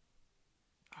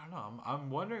don't know. I'm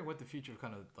wondering what the future of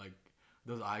kind of like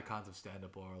those icons of stand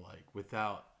up are like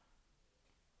without.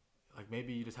 Like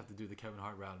maybe you just have to do the Kevin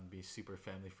Hart route and be super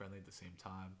family friendly at the same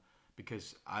time,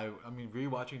 because I mean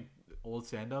rewatching old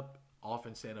stand up,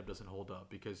 often stand up doesn't hold up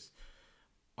because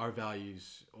our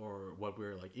values or what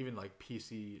we're like, even like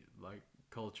PC like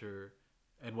culture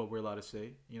and what we're allowed to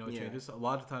say, changes a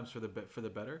lot of times for the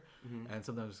better. Mm-hmm. And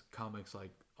sometimes comics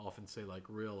like often say like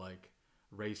real like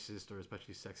racist or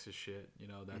especially sexist shit,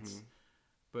 that's. Mm-hmm.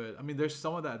 But I mean, there's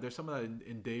some of that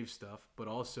in Dave's stuff, but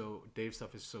also Dave's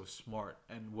stuff is so smart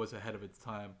and was ahead of its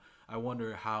time. I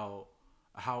wonder how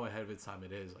ahead of its time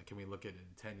it is. Like, can we look at it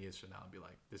in 10 years from now and be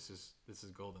like, this is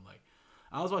golden? Like,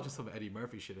 I was watching some Eddie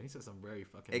Murphy shit and he said some very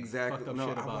fucking fucked up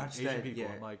shit about Asian people.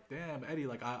 Yeah. I'm like, damn, Eddie,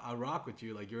 like I rock with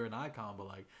you, like you're an icon, but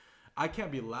like I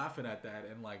can't be laughing at that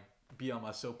and like be on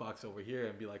my soapbox over here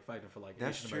and be like fighting for like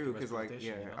that's Asian true because like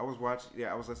I was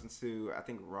listening to I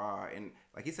think Raw and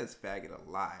like he says faggot a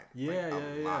lot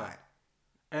a lot.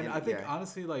 And I think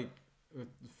honestly like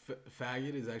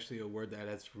faggot is actually a word that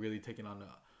has really taken on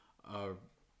a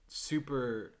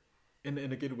super in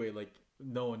a good way, like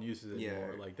no one uses it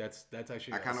anymore. Like that's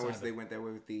actually I kind of wish they went that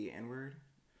way with the N-word.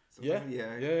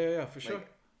 Yeah, for sure. Like,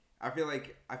 I feel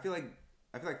like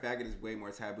faggot is way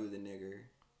more taboo than nigger.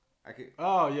 I feel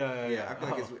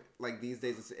like it's like these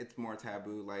days it's more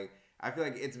taboo. Like I feel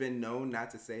like it's been known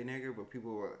not to say nigger, but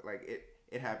people like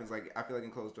it happens. Like I feel like in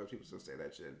closed doors people still say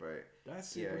that shit. But that's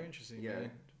super interesting. Yeah,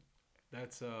 man.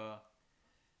 That's dude,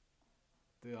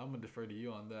 I'm gonna defer to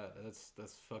you on that. That's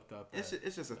fucked up. It's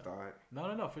just a thought.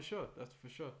 No, for sure. That's for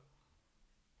sure.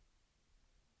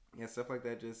 Yeah, stuff like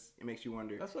that it makes you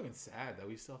wonder. That's fucking sad that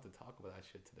we still have to talk about that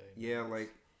shit today.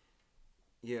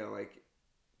 Like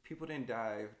people didn't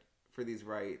die for these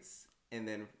rights, and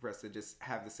then for us to just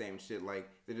have the same shit, like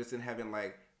they're just in heaven.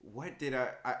 Like, what did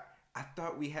I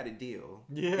thought we had a deal?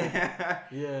 Yeah,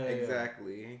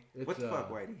 exactly. Yeah. What the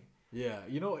fuck, Whitey? Yeah,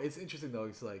 it's interesting though.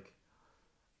 It's like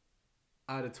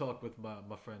I had a talk with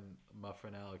my friend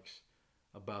Alex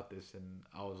about this, and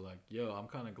I was like, "Yo, I'm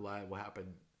kind of glad what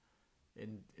happened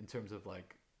in terms of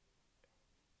like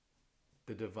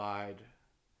the divide,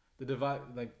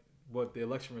 like what the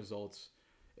election results."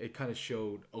 It kind of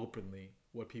showed openly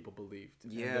what people believed.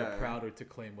 Yeah, and they're prouder to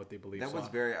claim what they believe. That was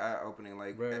very eye-opening.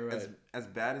 Like right. As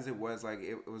bad as it was, like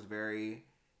it was very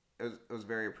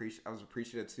appreciative. I was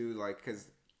appreciative too, like because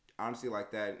honestly,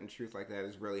 like that and truth like that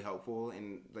is really helpful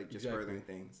in like just furthering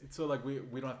things. So like we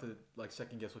don't have to like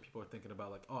second guess what people are thinking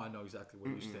about. Like, oh, I know exactly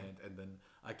where you stand, and then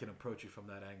I can approach you from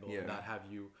that angle and not have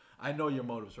you. I know your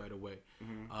motives right away.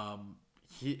 Mm-hmm.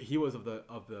 He was of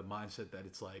the mindset that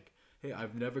it's like, hey,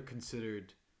 I've never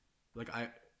considered. I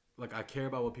care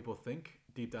about what people think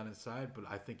deep down inside, but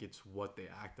I think it's what they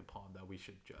act upon that we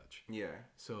should judge. Yeah.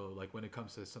 So like when it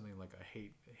comes to something like a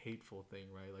hateful thing,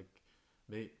 right? Like,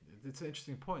 it's an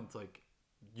interesting point. It's like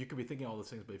you could be thinking all those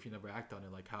things, but if you never act on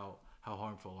it, like how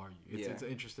harmful are you? It's an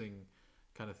interesting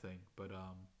kind of thing, but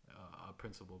a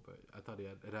principle. But I thought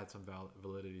it had some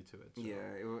validity to it. So. Yeah,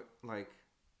 it was.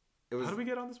 How do we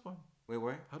get on this point? Wait,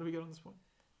 what? How do we get on this point?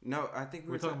 No, I think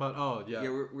we're talking about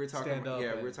we're talking about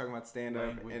we're talking about stand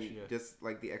up and just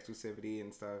like the exclusivity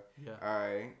and stuff. Yeah. All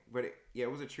right, but it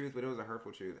was a truth, but it was a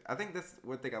hurtful truth. I think that's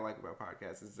one thing I like about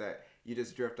podcasts is that you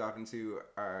just drift off into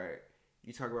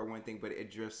you talk about one thing, but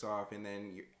it drifts off, and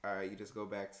then you just go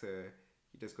back to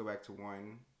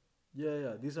one.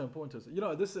 Yeah. These are important to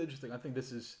us. This is interesting. I think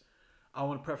this is. I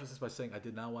want to preface this by saying I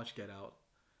did not watch Get Out,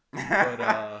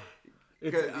 but.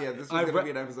 This is going to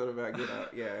be an episode about Get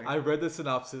Out. Yeah, I read the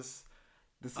synopsis.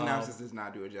 The synopsis does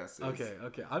not do it justice.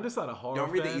 Okay. I'm just not a horror.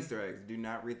 Don't read the Easter eggs. Do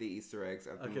not read the Easter eggs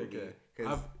of the movie.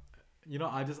 Because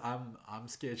I'm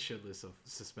scared shitless of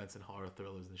suspense and horror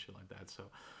thrillers and shit like that. So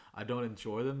I don't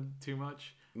enjoy them too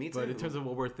much. Me too. But in terms of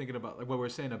what we're thinking about, like what we're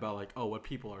saying about, like what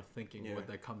people are thinking, what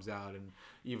that comes out, and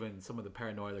even some of the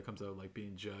paranoia that comes out, like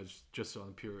being judged just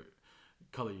on pure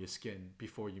color your skin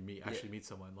before you meet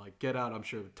someone. Like Get Out, I'm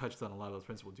sure touched on a lot of those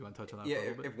principles. Do you want to touch on that? Yeah, for a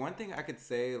little bit? if one thing I could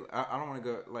say, I don't want to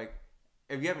go like,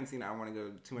 if you haven't seen it, I don't want to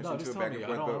go too much No, into just it tell back me.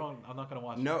 and forth. I'm not gonna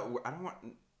watch it. No, I don't want.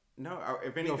 No,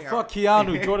 if Yo, anything, fuck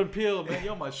Keanu, Jordan Peele, man.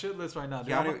 Yo, my shit list right now.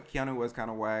 Dude. Keanu was kind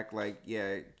of whack. Like,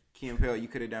 yeah, Key and Peele, you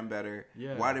could have done better.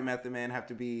 Yeah. Why did Method Man have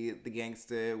to be the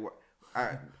gangster?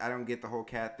 I don't get the whole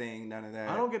cat thing. None of that.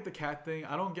 I don't get the cat thing.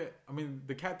 I mean,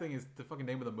 the cat thing is the fucking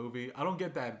name of the movie. I don't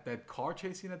get that car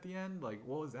chase scene at the end. Like,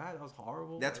 what was that? That was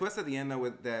horrible. That twist at the end though,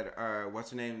 with that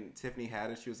what's her name, Tiffany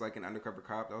Haddish. She was like an undercover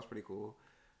cop. That was pretty cool.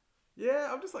 Yeah,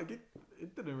 I'm just like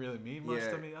it didn't really mean much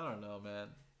Yeah. to me. I don't know, man.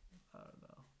 I don't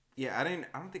know. Yeah, I didn't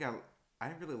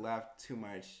really laugh too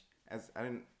much.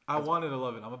 I wanted to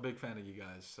love it. I'm a big fan of you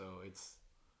guys, so it's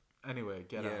anyway.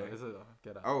 Get Out. Is it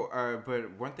Get Out? Oh,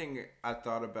 but one thing I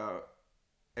thought about,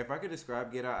 if I could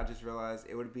describe Get Out, I just realized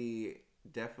it would be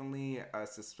definitely a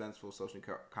suspenseful social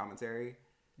commentary.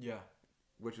 Yeah.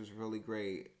 Which was really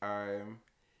great.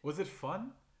 Was it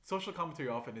fun? Social commentary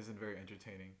often isn't very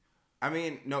entertaining. I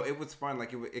mean, no, it was fun.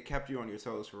 Like it kept you on your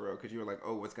toes for real, because you were like,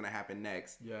 "Oh, what's gonna happen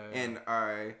next?" Yeah. And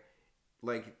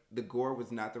like the gore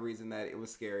was not the reason that it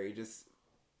was scary. Just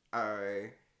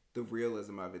the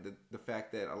realism of it, the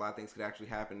fact that a lot of things could actually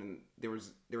happen, and there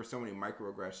were so many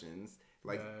microaggressions.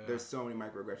 Like there's so many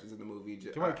microaggressions in the movie.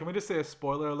 Can we just say a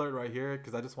spoiler alert right here?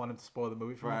 Because I just wanted to spoil the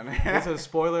movie for me. It's a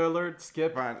spoiler alert.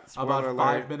 Skip about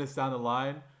 5 minutes down the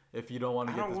line if you don't want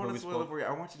to get this movie spoiled. I don't want to spoil it for you.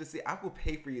 I want you to see. I will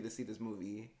pay for you to see this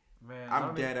movie. Man,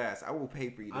 I'm dead ass. I will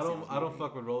pay for you to see this movie. I don't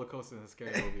fuck with roller coasters and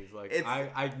scary movies. Like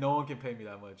I no one can pay me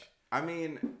that much. I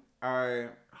mean, oh,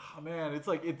 man, it's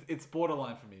like it's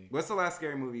borderline for me. What's the last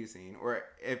scary movie you've seen? Or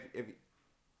if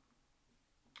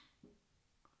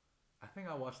I think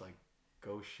I watched like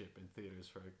Ghost Ship in theaters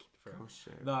for Ghost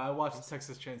Ship. No, I watched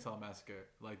Texas Chainsaw Massacre,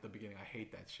 like the beginning. I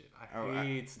hate that shit. I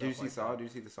hate stuff. Did you see like Saw? that. Did you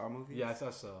see the Saw movies? Yeah, I saw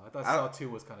Saw. I thought Saw 2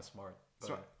 was kind of smart.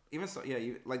 But even so, yeah,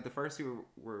 like the first two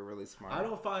were really smart. I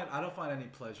don't find any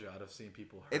pleasure out of seeing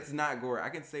people hurt. It's not gory. I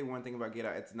can say one thing about Get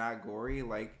Out. It's not gory.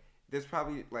 Like there's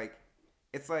probably like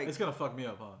it's like it's gonna fuck me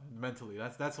up, huh? Mentally.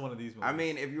 That's one of these movies. I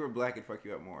mean, if you were black, it'd fuck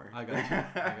you up more. I got you.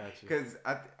 Because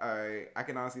I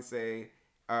can honestly say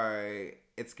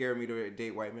it scared me to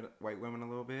date white women a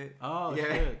little bit. Oh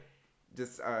yeah. Shit.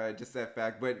 Just that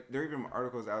fact. But there are even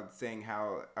articles out saying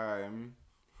how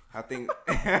things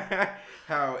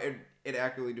how it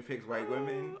accurately depicts white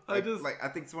women. I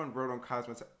think someone wrote on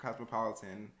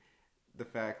Cosmopolitan the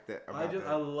fact that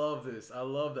I love this. I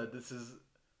love that this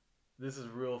is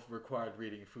real required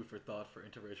reading, food for thought for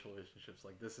interracial relationships.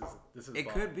 Like this is it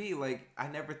bomb. Could be like I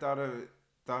never thought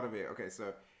of it. Okay,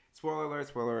 so spoiler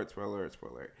alert.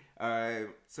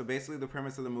 So basically the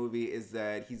premise of the movie is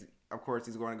that he's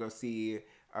going to go see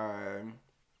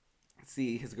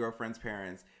his girlfriend's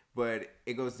parents, but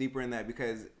it goes deeper in that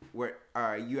because what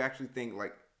you actually think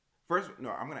like I'm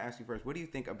going to ask you first, what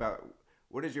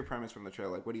is your premise from the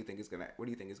trailer? Like what do you think is going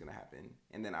to happen?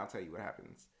 And then I'll tell you what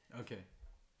happens. Okay.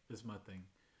 This is my thing.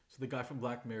 So the guy from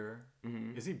Black Mirror,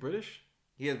 mm-hmm. Is he British?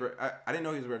 He is. I didn't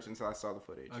know he was British until I saw the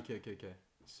footage. Okay.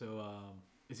 So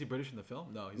is he British in the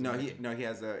film? No, he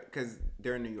has because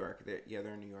they're in New York.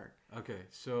 They're in New York. Okay,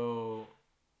 so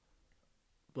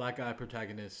black guy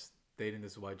protagonist dating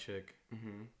this white chick.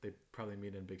 Mm-hmm. They probably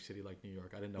meet in a big city like New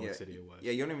York. I didn't know what city it was.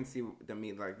 Yeah, you don't even see them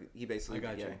meet. Like he basically. I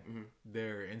got you. Mm-hmm.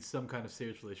 They're in some kind of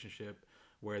serious relationship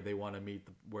where they want to meet.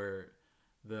 Where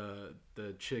the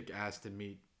chick asked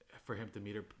for him to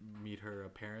meet her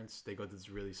parents. They go to this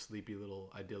really sleepy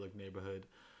little idyllic neighborhood,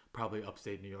 probably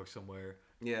upstate New York somewhere.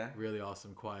 Yeah. Really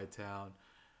awesome, quiet town.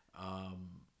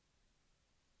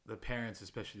 The parents,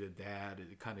 especially the dad,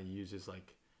 it kind of uses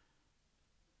like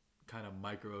kind of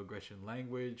microaggression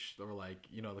language, or like,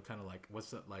 you know, the kind of like, what's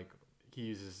that, like he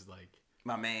uses like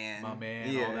my man,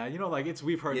 yeah. All that, you know, like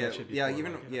we've heard that shit before. Yeah,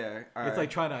 even like, yeah. It's like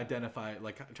trying to identify,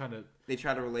 like trying to. They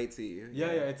try to relate to you. Yeah.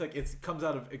 It's like it comes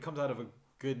out of a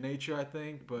good nature, I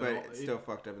think, but it's still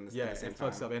fucked up in the same time. Yeah, it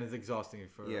fucks up and it's exhausting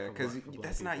for because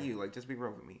that's people. not you. Like, just be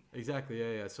real with me. Exactly.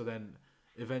 Yeah. So then,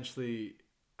 eventually,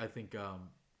 I think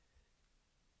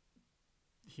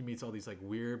he meets all these like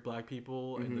weird black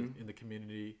people mm-hmm. in the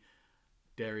community.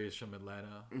 Darius from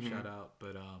Atlanta, mm-hmm. shout out.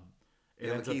 But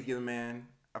Lakeith, you're the man.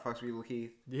 I fucks with you,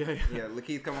 Lakeith. Yeah.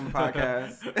 Lakeith, come on the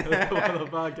podcast.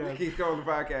 Lakeith, come on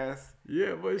the podcast.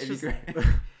 Yeah, but it's just.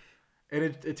 And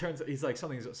it turns, he's like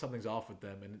something's off with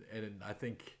them, and I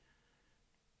think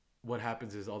what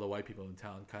happens is all the white people in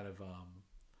town kind of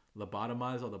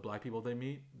lobotomize all the black people they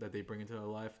meet, that they bring into their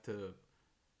life to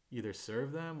either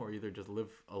serve them or either just live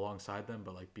alongside them,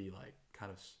 but like be like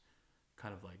kind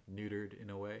of like neutered in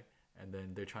a way, and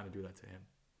then they're trying to do that to him.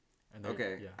 And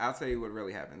Okay, yeah, I'll tell you what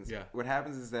really happens. yeah. What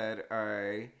happens is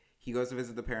that he goes to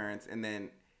visit the parents, and then,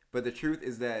 but the truth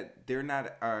is that they're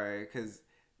not because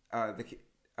the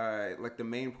like the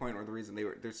main point or the reason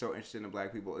they're so interested in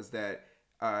black people is that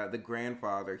the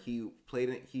grandfather he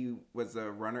was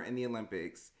a runner in the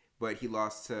Olympics, but he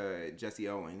lost to Jesse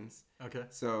Owens. Okay.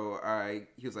 So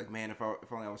he was like, man, if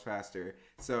only I was faster.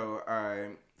 So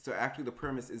so actually the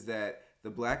premise is that the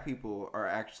black people are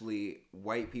actually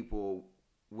white people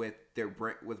with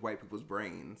with white people's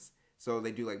brains. So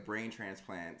they do like brain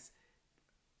transplants.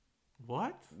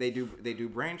 What? They do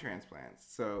brain transplants.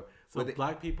 So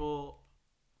black people,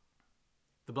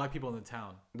 the black people in the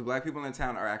town. The black people in the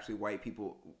town are actually white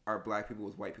people. Are black people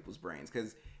with white people's brains?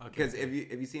 Because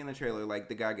if you see in the trailer, like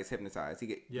the guy gets hypnotized. He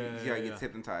gets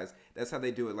hypnotized. That's how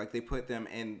they do it. Like they put them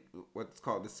in what's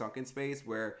called the sunken space,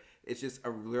 where it's just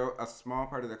a small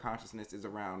part of their consciousness is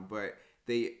around, but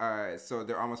they so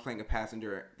they're almost playing a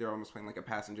passenger. They're almost playing like a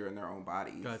passenger in their own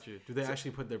bodies. Got you. Do they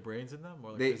actually put their brains in them?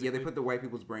 Or like they put the white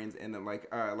people's brains in them. Like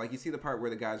you see the part where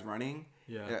the guy's running.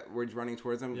 Yeah. Where he's running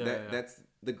towards them. That's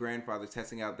the grandfather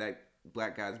testing out that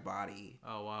black guy's body.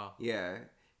 Oh wow. Yeah.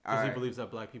 Because he believes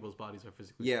that black people's bodies are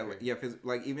physically superior.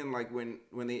 Like even like when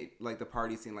they like the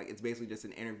party scene, like it's basically just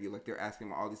an interview. Like they're asking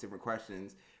him all these different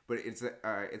questions, but it's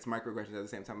microaggressions at the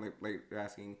same time. Like they're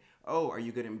asking, "Oh, are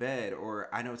you good in bed?" Or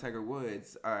 "I know Tiger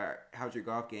Woods. How's your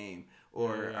golf game?"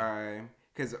 Or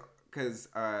because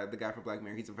the guy from Black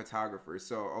Mirror, he's a photographer.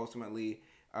 So ultimately,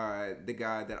 the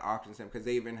guy that auctions him, because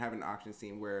they even have an auction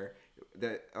scene where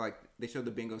they showed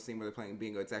the bingo scene where they're playing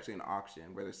bingo. It's actually an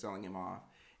auction where they're selling him off.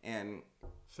 And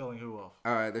selling who off?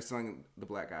 They're selling the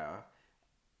black guy off.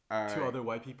 To other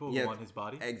white people who want his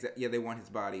body? Yeah, they want his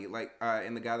body. Like,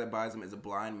 and the guy that buys him is a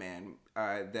blind man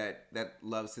that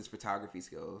loves his photography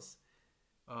skills.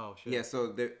 Oh, shit. Yeah, so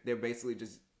they're basically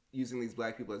just using these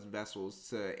black people as vessels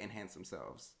to enhance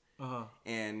themselves. Uh-huh.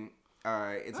 And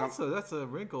that's a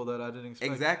wrinkle that I didn't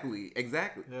expect. Exactly.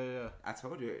 Yeah. I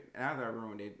told you. Now that I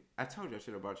ruined it, I told you I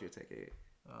should have bought you a ticket.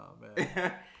 Oh,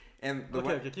 man. And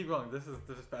okay, keep going. This is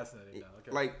fascinating now. Okay.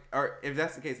 Like, or if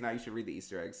that's the case, now you should read the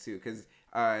Easter eggs too, because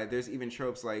there's even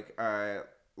tropes like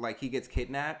he gets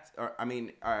kidnapped. Or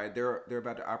they're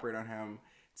about to operate on him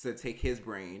to take his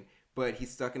brain, but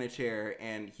he's stuck in a chair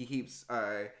and he keeps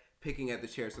picking at the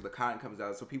chair, so the cotton comes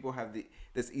out. So people have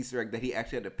this Easter egg that he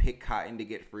actually had to pick cotton to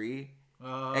get free.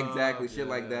 Exactly, shit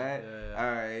like that.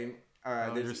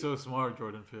 Yeah. You're so smart,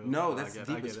 Jordan Peele. No, that's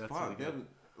deep as fuck.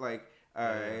 Really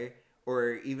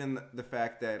or even the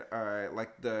fact that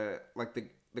the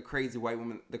crazy white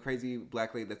woman, the crazy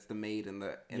black lady that's the maid in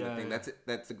the thing,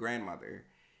 that's the grandmother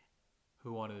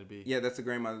who wanted to be. Yeah, that's the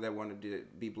grandmother that wanted to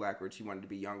be black, or she wanted to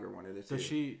be younger, wanted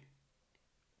to.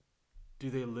 Do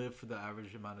they live for the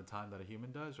average amount of time that a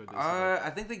human does, or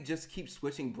I think they just keep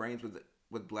switching brains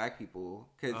with black people.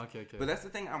 Okay. But that's the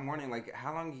thing I'm wondering, like,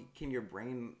 how long can your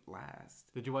brain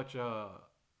last? Did you watch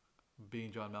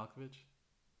Being John Malkovich?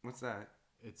 What's that?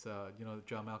 It's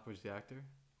John Malkovich, the actor.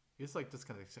 He's like this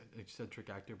kind of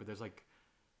eccentric actor, but there's like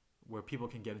where people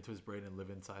can get into his brain and live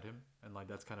inside him, and like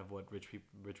that's kind of what rich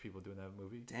people do in that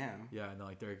movie. Damn. Yeah, and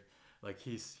like they're like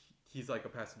he's like a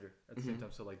passenger at the same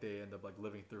time, so like they end up like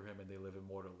living through him and they live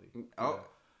immortally.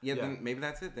 Yeah. Then maybe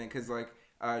that's it then, because like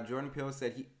Jordan Peele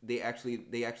said they actually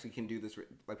can do this.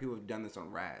 Like people have done this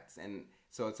on rats, and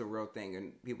so it's a real thing,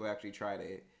 and people actually tried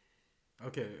it.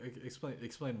 Okay,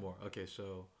 explain more. Okay,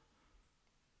 so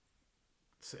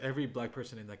every black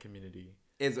person in that community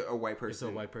is a white person.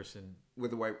 Is a white person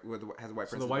has a white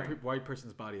person. So the white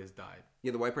person's body has died.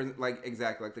 Yeah, the white person, like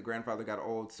exactly, like the grandfather got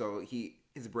old, so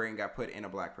his brain got put in a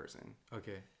black person.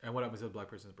 Okay, and what happens to the black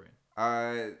person's brain?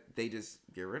 They just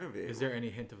get rid of it. Is there any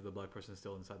hint of the black person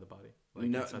still inside the body? Like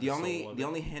no, the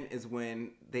only hint is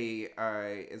when they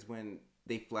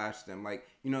flash them. Like,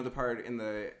 you know the part in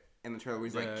the trailer where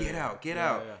he's like, get out.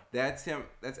 Yeah. That's him.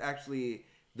 That's actually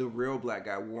the real black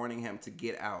guy warning him to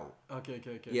get out. Okay.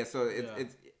 Yeah, so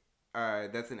it's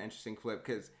that's an interesting clip,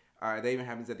 because that even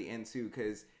happens at the end too,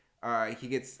 because he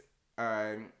gets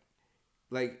another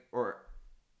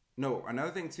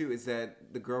thing too is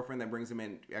that the girlfriend that brings him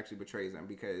in actually betrays him,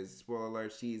 because spoiler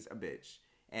alert, she's a bitch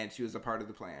and she was a part of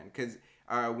the plan. Because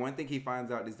one thing he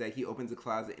finds out is that he opens a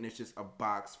closet and it's just a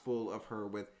box full of her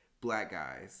with black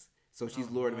guys. So she's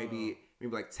lured maybe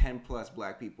like 10 plus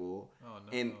black people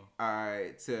and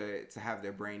to have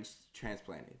their brains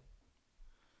transplanted.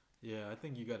 Yeah, I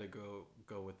think you got to go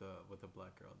with a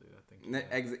black girl, dude. I think.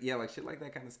 Like shit like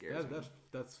that kind of scares me.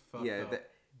 That's fucked up. That's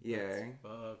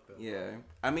fucked up. Yeah.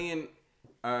 I mean,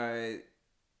 because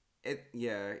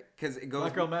it goes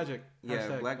Black Girl Magic.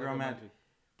 Yeah, Black Girl Magic.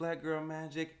 Black Girl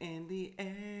Magic in the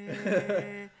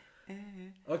air.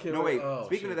 Okay. No, wait. Oh,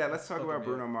 Speaking shit. of that, let's talk Fucking about me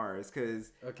Bruno up. Mars.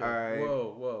 Cause Okay.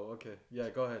 Whoa. Okay. Yeah,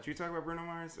 go ahead. should we talk about Bruno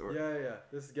Mars? Or Yeah.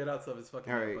 This Get Out stuff is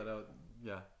fucking all me right. up, but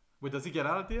yeah. Wait, does he get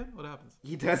out at the end? What happens?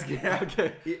 He does get out.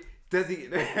 Okay. Does he?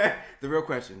 The real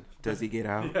question: does he get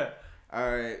out?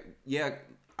 Yeah. Yeah.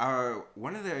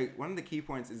 One of the key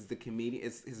points is the comedian.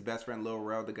 Is his best friend Lil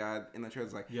Rel, the guy in the trailer,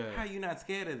 is like, Yeah. how are you not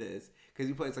scared of this? Because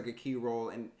he plays like a key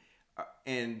role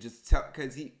and just tell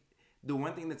because he. The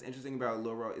one thing that's interesting about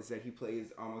Lil Rel is that he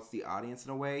plays almost the audience in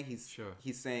a way. He's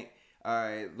saying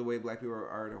the way black people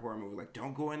are in a horror movie, like,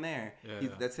 don't go in there.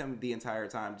 That's him the entire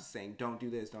time, just saying, don't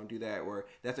do this, don't do that, or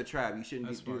that's a trap, you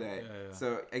shouldn't do that.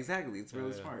 So exactly, it's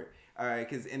really smart.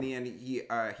 Because in the end,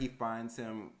 he finds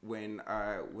him when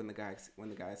the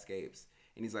guy escapes,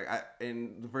 and he's like,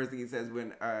 and the first thing he says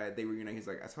when they reunite, he's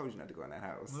like, I told you not to go in that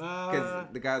house, because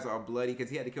the guy's all bloody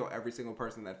because he had to kill every single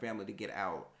person in that family to get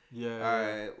out.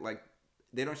 Like.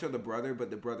 They don't show the brother, but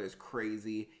the brother is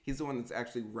crazy. He's the one that's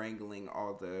actually wrangling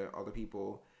all the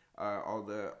people, all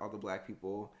the black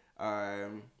people.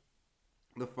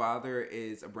 The father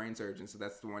is a brain surgeon, so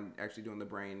that's the one actually doing the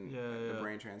brain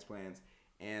transplants.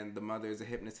 And the mother is a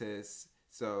hypnotist.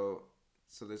 So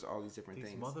there's all these different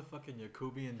things. Motherfucking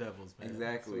Yakubian devils, man.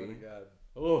 Exactly. I swear to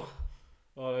God.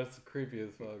 Oh, that's creepy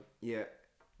as fuck. Yeah.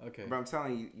 Okay. But I'm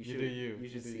telling you, you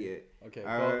should see it. Okay.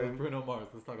 Well, Bruno Mars.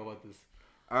 Let's talk about this.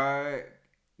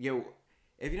 Yo,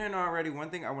 if you didn't know already, one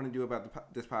thing I want to do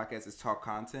about this podcast is talk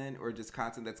content or just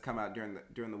content that's come out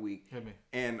during the week. Hit me.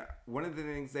 And one of the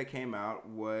things that came out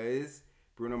was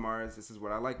Bruno Mars' "This Is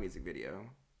What I Like" music video.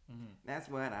 Mm-hmm. That's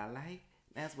what I like.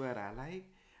 That's what I like.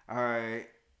 All right.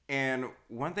 And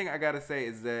one thing I gotta say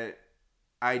is that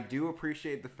I do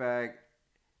appreciate the fact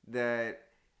that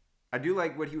I do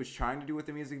like what he was trying to do with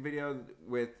the music video,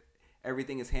 with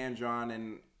everything is hand drawn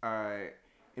and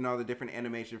all the different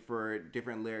animation for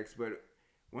different lyrics. But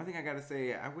one thing I gotta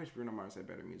say, I wish Bruno Mars had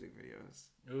better music videos.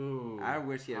 Ooh, I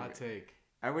wish he had. Hot take.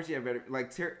 I wish he had better,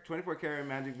 like 24 Karat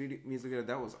Magic music video.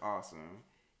 That was awesome.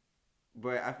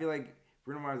 But I feel like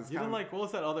Bruno Mars is. You didn't like, what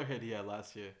was that other hit he had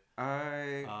last year?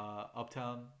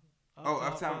 Uptown.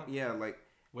 Uptown. Yeah, like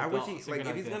I wish he like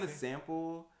if he's gonna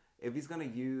sample, if he's gonna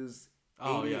use.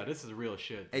 Oh yeah, this is real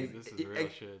shit. Dude. This is real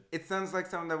shit. It sounds like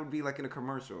something that would be like in a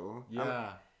commercial.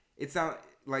 Yeah. It sounds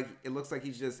like it looks like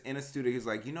he's just in a studio. He's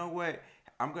like, you know what?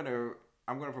 I'm gonna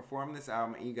perform this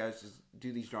album, and you guys just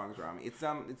do these drawings around me. It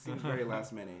seems very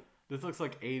last minute. This looks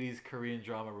like 80s Korean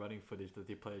drama running footage that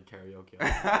they played karaoke.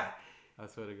 I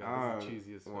swear to God, this is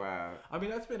cheesy as fuck. Wow. I mean,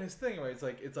 that's been his thing, right?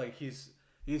 It's like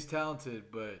he's talented,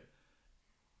 but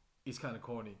he's kind of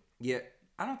corny. Yeah,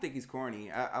 I don't think he's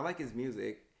corny. I like his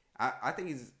music. I think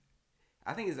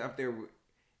he's up there.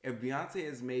 If Beyonce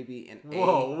is maybe an A.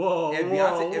 Whoa. If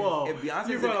Beyonce,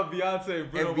 you brought up Beyonce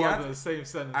and Bruno Mars in the same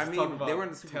sentence. I mean, they were in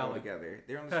the Super Bowl together.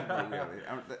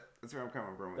 That's where I'm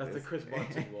coming from with That's this. the Chris Brown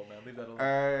Super Bowl, man. Leave that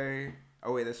alone.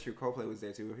 Oh wait, that's true. Coldplay was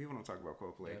there too. People don't talk about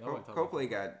Coldplay. Yeah, Coldplay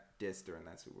got dissed during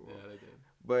that Super Bowl. Yeah, they did.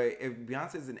 But if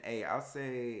Beyonce's an A, I'll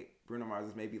say Bruno Mars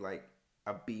is maybe like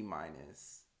a B-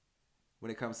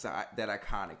 when it comes to that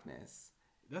iconicness.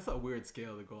 That's a weird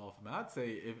scale to go off of. I'd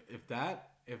say if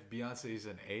Beyonce is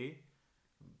an A,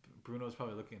 Bruno's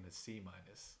probably looking at a C-.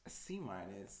 A C-?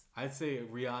 I'd say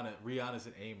Rihanna's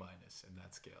an A- in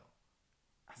that scale.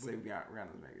 I say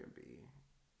Rihanna's maybe a B.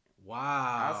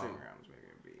 Wow. I'll say Rihanna's maybe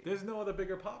a B. There's no other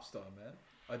bigger pop star, man.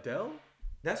 Adele?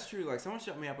 That's true. Like someone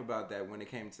shut me up about that when it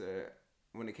came to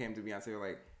Beyonce. They were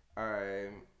like,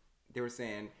 they were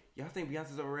saying, y'all think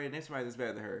Beyonce's overrated? There's somebody that's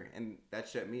better than her, and that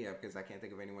shut me up because I can't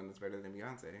think of anyone that's better than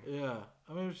Beyonce. Yeah,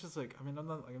 I mean, it's just like, I mean, I'm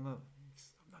not the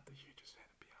hugest fan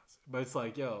of Beyonce, but it's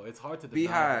like, yo, it's hard to deny.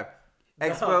 Beehive,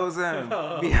 expose him.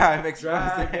 Beehive,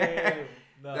 expose him.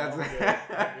 No, that's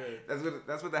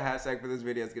what the hashtag for this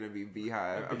video is gonna be.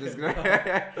 Beehive. I'm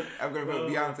gonna put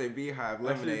Beyonce Beehive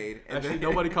lemonade. Actually,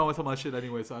 nobody comments on my shit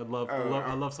anyway, so I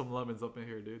love some lemons up in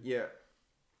here, dude. Yeah.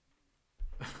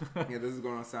 Yeah, this is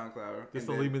going on SoundCloud. Just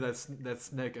to leave me that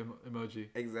snake emoji.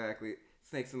 Exactly.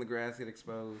 Snakes in the grass get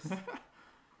exposed.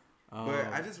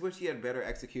 But I just wish he had better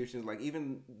executions. Like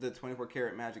even the 24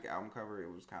 Karat Magic album cover,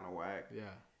 it was kind of whack. Yeah.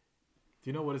 Do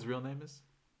you know what his real name is?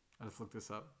 I just looked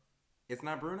this up. It's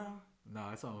not Bruno? No,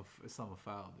 it's on a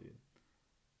file, dude.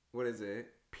 What is it?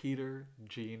 Peter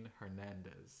Gene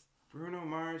Hernandez. Bruno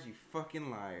Mars, you fucking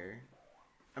liar.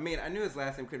 I mean, I knew his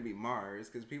last name couldn't be Mars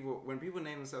because when people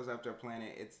name themselves after a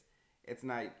planet, it's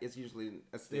usually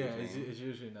a stage name. Yeah, it's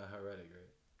usually not heretic, right?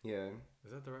 Yeah.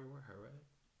 Is that the right word?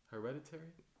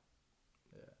 Hereditary?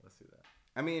 Yeah, let's do that.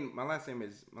 I mean, my last name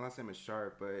is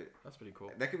Sharp, but that's pretty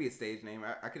cool. That could be a stage name.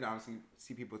 I could honestly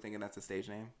see people thinking that's a stage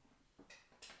name.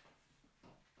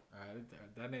 All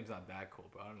right, that name's not that cool,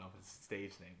 but I don't know if it's a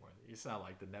stage name or you sound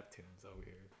like the Neptunes over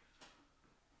here.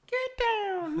 Get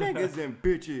down, niggas and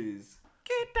bitches.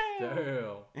 Get down.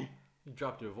 Damn. You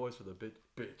dropped your voice for the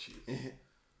bitches.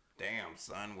 Damn,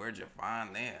 son, where'd you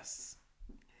find this?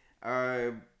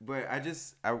 But I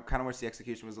kind of wish the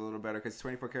execution was a little better because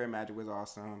 24 Karat Magic was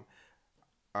awesome.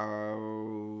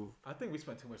 I think we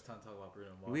spent too much time talking about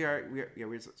Bruno Mars.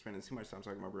 We're spending too much time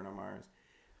talking about Bruno Mars.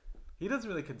 He doesn't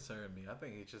really concern me. I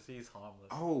think he's harmless.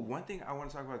 Oh, one thing I want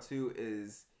to talk about too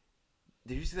is,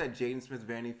 did you see that Jaden Smith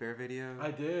Vanity Fair video? I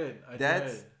did.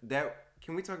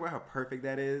 Can we talk about how perfect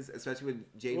that is, especially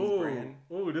with Jaden's brand?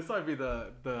 Oh, this might be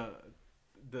the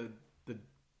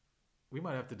we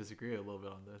might have to disagree a little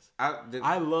bit on this.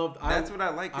 That's what I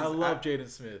like. I love Jaden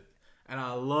Smith, and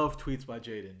I love tweets by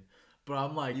Jaden. But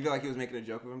I'm like, you feel like he was making a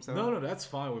joke of himself? No, that's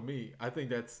fine with me. I think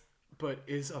that's. But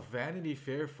is a Vanity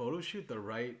Fair photo shoot the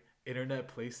right internet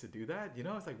place to do that? You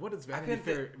know, it's like, what does Vanity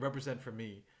Fair represent for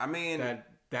me? I mean,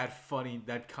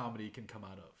 that comedy can come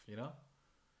out of. You know.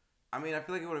 I mean, I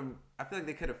feel like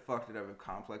they could have fucked it up if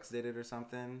Complex did it or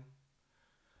something.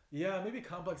 Yeah, maybe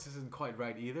Complex isn't quite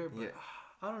right either. But yeah.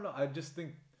 I don't know. I just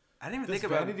think. I didn't even think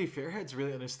about Vanity Fair heads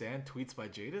really understand tweets by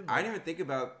Jaden. I didn't even think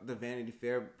about the Vanity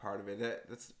Fair part of it.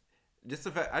 That's just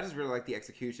the fact. I just really like the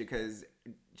execution because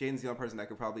Jaden's the only person that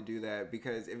could probably do that.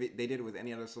 Because if they did it with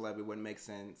any other celeb, it wouldn't make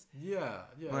sense. Yeah.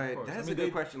 But that's a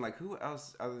good question. Like, who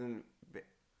else other than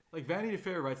like Vanity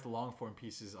Fair writes the long form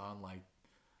pieces on like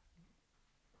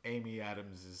Amy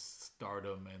Adams'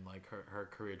 stardom and like her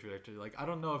career trajectory. Like, I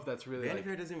don't know if that's really Vanity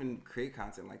Fair doesn't even create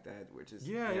content like that, which is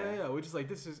yeah. Which is like,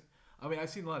 this is. I mean,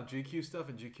 I've seen a lot of GQ stuff,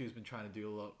 and GQ's been trying to do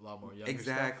a lot more younger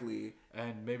stuff.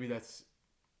 And maybe that's.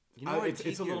 You know,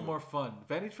 it's a little more fun.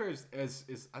 Vanity Fair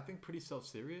is I think pretty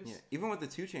self-serious. Yeah, even with the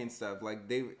 2 Chainz stuff, like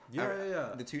they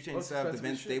the 2 Chainz stuff, the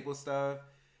Vince Staples stuff.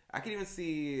 I could even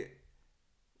see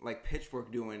like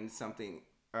Pitchfork doing something,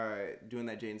 doing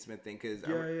that Jaden Smith thing because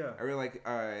I really like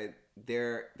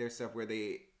their stuff where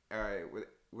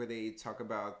they talk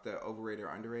about the overrated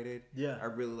or underrated. Yeah, I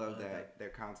really love their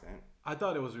content. I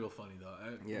thought it was real funny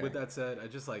though. With that said,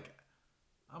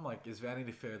 I'm like, is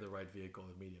Vanity Fair the right vehicle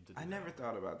or medium to do I never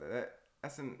thought about that.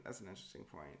 That's an interesting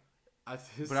point.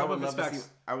 But I would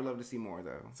love to see more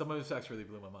though. Some of his facts really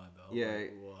blew my mind though. Yeah,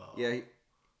 like, whoa. Yeah.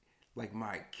 Like,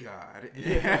 my God.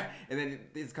 Yeah. And then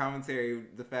his commentary,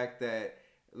 the fact that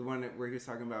the one where he was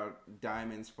talking about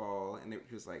diamonds fall, and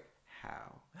he was like,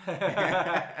 how?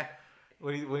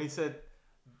 when he said,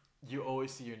 you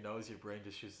always see your nose, your brain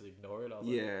just chooses to ignore it. I was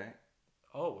like,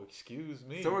 oh, excuse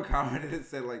me. Someone commented and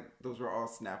said, like, those were all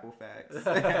Snapple facts.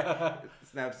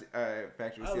 Snap's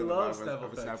factory seal of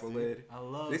a Snapple lid. I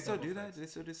love They still do facts. that? They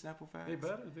still do Snapple facts? They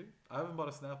better, dude. I haven't bought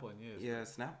a Snapple in years.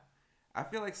 Yeah, I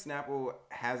feel like Snapple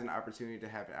has an opportunity to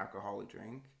have an alcoholic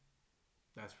drink.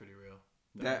 That's pretty real.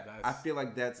 I feel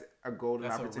like that's a golden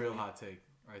opportunity. That's a real hot take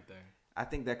right there. I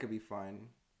think that could be fun.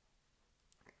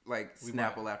 Like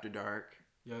Snapple After Dark.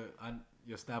 Yeah,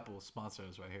 your Snapple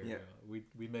sponsors right here. Yeah. We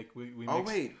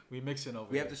mix it over.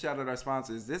 We have to shout out our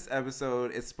sponsors. This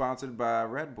episode is sponsored by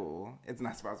Red Bull. It's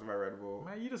not sponsored by Red Bull.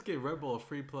 Man, you just gave Red Bull a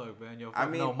free plug, man.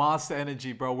 No, Monster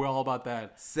Energy, bro. We're all about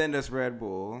that. Send us Red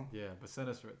Bull. Yeah, but send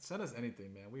us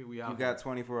anything, man. We out. You got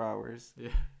 24 hours. Yeah,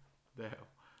 damn.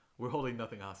 We're holding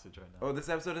nothing hostage right now. Oh, this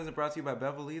episode isn't brought to you by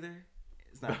Bevel either.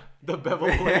 It's not the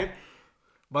Bevel blade.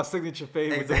 My signature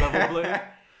fade with the Bevel blade.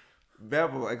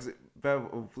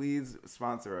 Bevel, please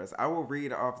sponsor us. I will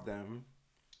read off them.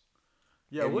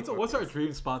 Yeah, what's our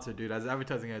dream sponsor, dude? As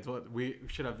advertising heads, we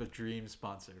should have a dream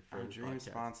sponsor for our dream podcast.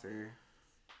 Sponsor.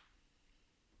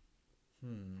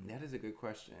 That is a good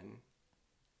question.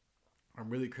 I'm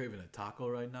really craving a taco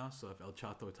right now, so if El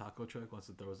Chato Taco Truck wants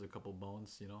to throw us a couple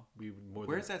bones, you know,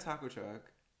 Where's that taco truck?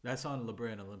 That's on La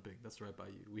Brea and Olympic. That's right by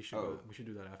you. We should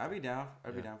do that after. I'd be down.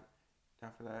 I'd be down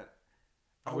for that.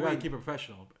 We gotta keep it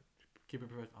professional. Keep it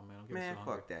professional. Oh, man,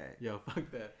 fuck that. Yo, fuck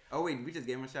that. Oh wait, we just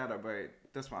gave him a shout out, but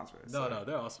they're sponsor us. No,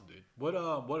 they're awesome, dude.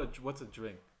 What's a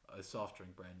drink? A soft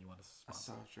drink brand you want to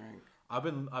sponsor? A soft drink.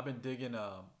 I've been digging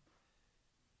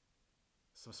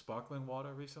some sparkling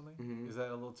water recently. Mm-hmm. Is that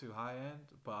a little too high end?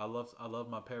 But I love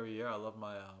my Perrier. I love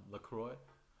my LaCroix.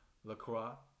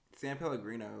 San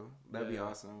Pellegrino. That'd be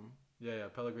awesome. Yeah,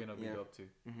 Pellegrino be dope too.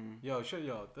 Mm-hmm. Yo,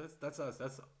 that's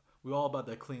us. We all about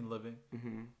that clean living.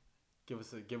 Mm-hmm. Give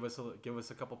us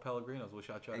a couple Pellegrinos. We'll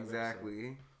shout you out.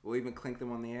 Exactly. We'll even clink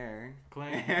them on the air.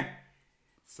 Clink.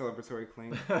 Celebratory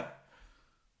clink.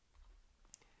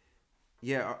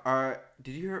 Yeah.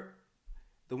 Did you hear?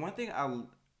 The one thing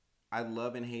I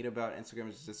love and hate about Instagram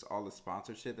is just all the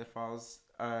sponsored shit that falls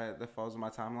on my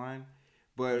timeline.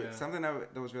 But something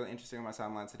that was really interesting on my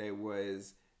timeline today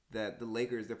was that the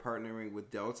Lakers, they're partnering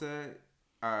with Delta,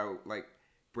 like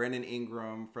Brandon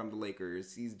Ingram from the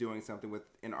Lakers. He's doing something with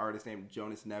an artist named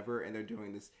Jonas Never, and they're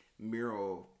doing this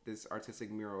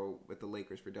artistic mural with the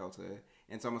Lakers for Delta. And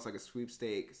it's almost like a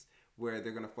sweepstakes where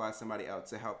they're gonna fly somebody out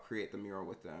to help create the mural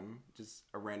with them, just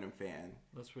a random fan.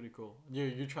 That's pretty cool.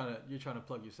 You're trying to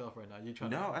plug yourself right now.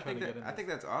 I think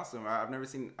that's awesome. I've never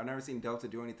seen Delta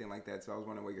do anything like that, so I was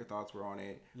wondering what your thoughts were on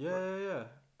it. Yeah.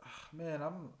 Man,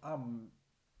 I'm.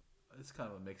 It's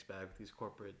kind of a mixed bag with these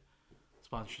corporate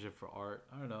sponsorship for art.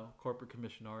 I don't know, corporate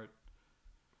commission art.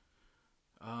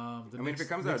 If it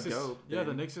comes out dope, yeah,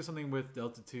 the Knicks is something with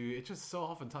Delta 2. It just so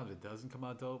oftentimes it doesn't come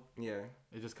out dope. Yeah,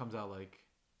 it just comes out like,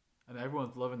 and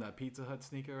everyone's loving that Pizza Hut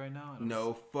sneaker right now.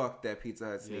 Fuck that Pizza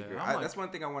Hut sneaker. That's one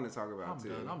thing I want to talk about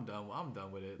too. I'm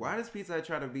done with it. Why does Pizza Hut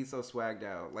try to be so swagged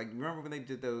out? Like, remember when they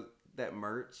did that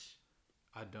merch?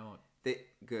 I don't.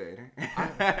 Good.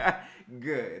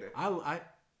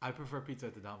 I prefer Pizza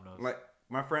Hut to Domino's. Like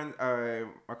my friend,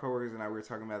 my coworkers and I, we were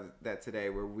talking about that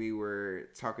today, where we were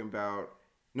talking about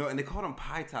and they called them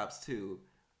pie tops too.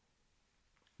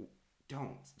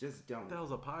 Don't. What the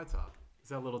hell's a pie top? Is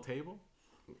that a little table?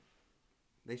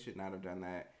 They should not have done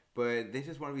that, but they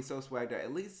just want to be so swagged out.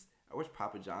 At least I wish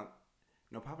Papa John's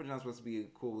supposed to be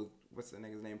cool with what's the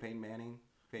nigga's name, Peyton Manning.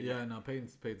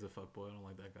 Peyton's a fuckboy. I don't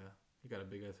like that guy. He got a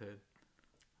big ass head.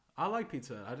 I like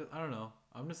Pizza Hut. I don't know.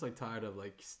 I'm just like tired of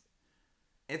like.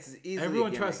 It's easily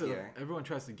everyone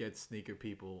tries to get sneaker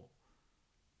people,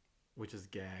 which is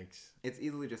gags. It's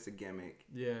easily just a gimmick.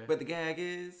 Yeah. But the gag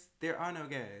is there are no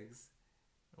gags.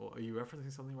 Well, are you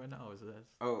referencing something right now? Or is it this?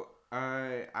 Oh,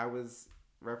 I was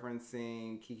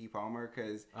referencing Keke Palmer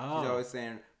because she's always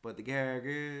saying, "But the gag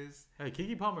is." Hey,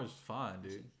 Keke Palmer's fine,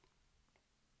 dude.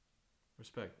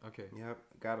 Respect. Okay. Yep,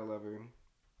 gotta love her.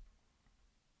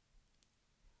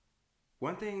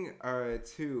 One thing I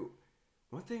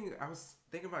was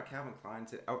thinking about Calvin Klein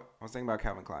today. I was thinking about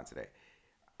Calvin Klein today.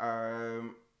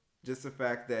 Just the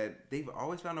fact that they've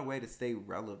always found a way to stay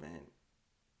relevant.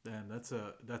 Damn, that's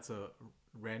a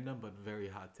random but very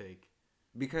hot take.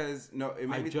 Because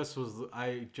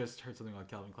I just heard something on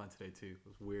Calvin Klein today too. It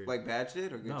was weird. Like bad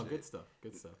shit or good shit? No, good stuff.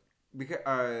 Good stuff. Because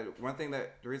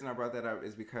the reason I brought that up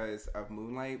is because of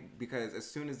Moonlight. Because as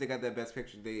soon as they got that best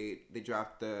picture, they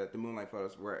dropped the Moonlight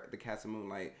photos where the cast of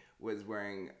Moonlight was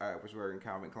wearing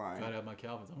Calvin Klein. Gotta have my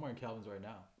Calvins. I'm wearing Calvins right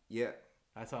now. Yeah.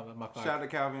 That's how my shout out to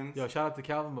Calvin's. Yo, shout out to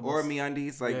Calvin. Or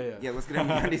MeUndies. Let's get a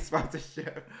MeUndies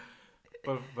sponsorship.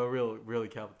 but really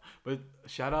Calvin. But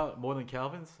shout out more than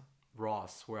Calvin's,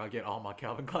 Ross, where I get all my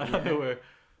Calvin Klein underwear.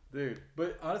 Dude,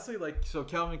 but honestly, so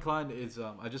Calvin Klein is,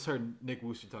 I just heard Nick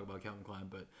Wooster talk about Calvin Klein,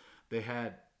 but they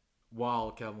had,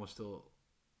 while Calvin was still,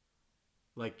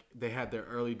 they had their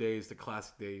early days, the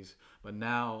classic days, but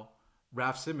now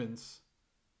Raf Simons,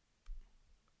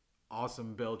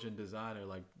 awesome Belgian designer,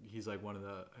 he's one of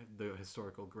the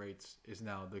historical greats, is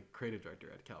now the creative director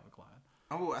at Calvin Klein.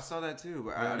 Oh, I saw that too,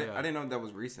 but I didn't know that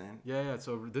was recent. Yeah.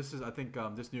 So this is, I think,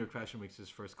 this New York Fashion Week's his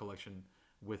first collection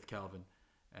with Calvin,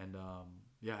 and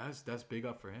that's big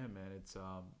up for him, man. It's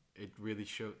it really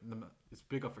showed. It's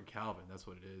big up for Calvin. That's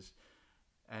what it is,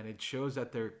 and it shows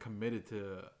that they're committed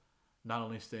to not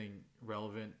only staying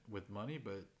relevant with money,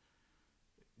 but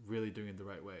really doing it the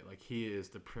right way. He is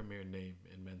the premier name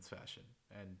in men's fashion,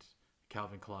 and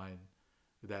Calvin Klein,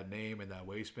 that name and that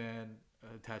waistband,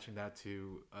 attaching that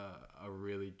to a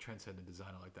really transcendent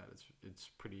designer like that, it's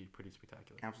pretty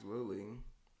spectacular. Absolutely.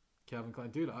 Calvin Klein,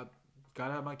 dude, I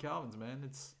gotta have my Calvins, man.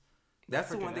 That's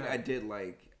the one thing I did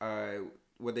like.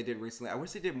 What they did recently. I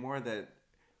wish they did more of that.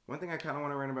 One thing I kind of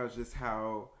want to rant about is just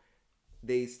how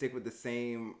they stick with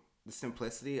the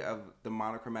simplicity of the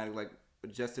monochromatic, like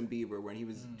Justin Bieber when he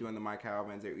was doing the Mike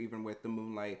Calvins, or even with the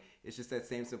Moonlight. It's just that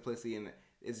same simplicity, and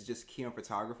it's just key on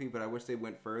photography. But I wish they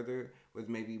went further with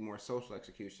maybe more social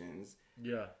executions.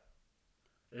 Yeah,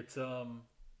 it's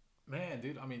man,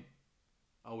 dude. I mean,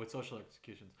 with social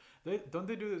executions, don't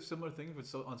they do similar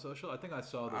things on social? I think I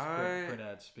saw those print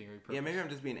ads being repurposed. Yeah, maybe I'm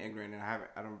just being ignorant, and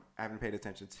I haven't paid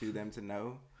attention to them to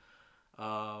know.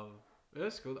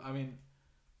 It's cool. I mean,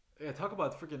 yeah, talk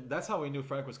about freaking. That's how we knew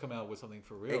Frank was coming out with something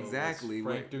for real. Exactly.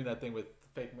 Frank doing that thing with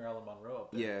fake Marilyn Monroe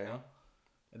up there. Yeah. You know?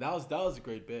 And that was a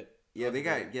great bit. Yeah, they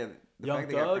got Young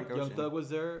Thug. Young Thug was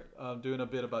there doing a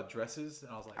bit about dresses,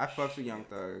 and I was like, I fucked with Young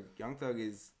Thug. Young Thug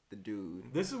is the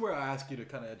dude. This is where I ask you to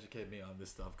kind of educate me on this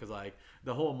stuff, because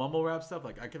the whole mumble rap stuff,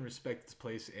 I can respect its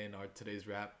place in today's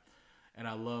rap, and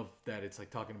I love that it's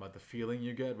talking about the feeling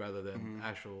you get rather than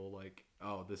actual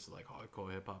this is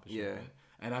hardcore hip hop and shit. Yeah.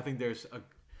 And I think there's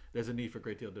a need for a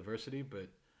great deal of diversity, but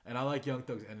And I like Young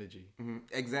Thug's energy. Mm-hmm.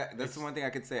 Exactly. That's the one thing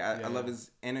I could say. I love his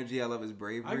energy. I love his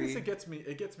bravery. I guess it gets me.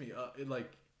 It gets me up.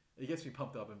 It gets me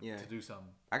pumped up to do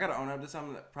something. I gotta own up to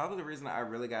something. Probably the reason I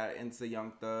really got into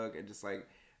Young Thug and just like,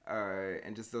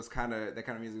 and just that kind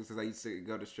of music because I used to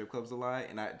go to strip clubs a lot,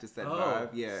 and I just that vibe.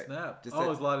 Yeah. Snap. Just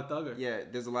there's a lot of Thugger. Yeah.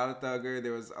 There's a lot of Thugger.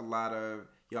 There was a lot of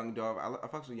Young Dolph. I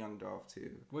fucks with Young Dolph too.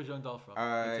 Where's Young Dolph from?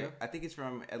 I think he's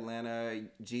from Atlanta.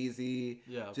 Jeezy.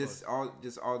 Yeah. Just all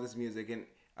this music and.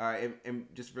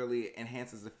 It just really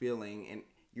enhances the feeling, and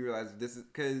you realize this is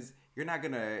because you're not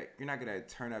gonna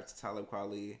turn up to Talib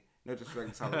Kweli. No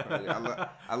disrespect to Talib Kweli.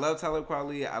 I love Talib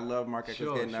Kweli. I love Mark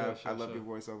Echo's Getting Up. I love your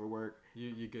voiceover work.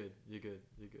 You good.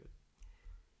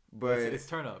 But it's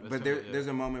turn up. There's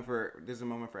a moment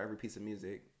for every piece of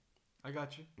music. I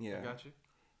got you. Yeah. I got you.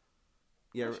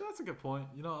 Yeah. Actually, that's a good point.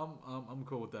 You know, I'm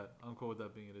cool with that. I'm cool with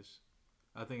that being it is.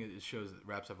 I think it shows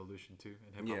rap's evolution too,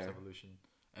 and hip hop's evolution.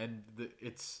 And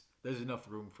there's enough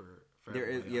room for there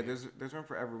everybody. Is there's room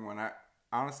for everyone. I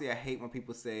honestly hate when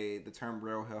people say the term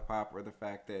real hip hop or the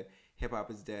fact that hip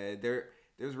hop is dead.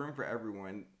 There's room for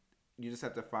everyone. You just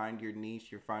have to find your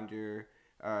niche. Find your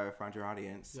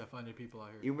audience. Yeah, find your people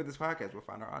out here. Even with this podcast, we'll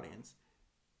find our audience.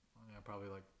 Yeah, probably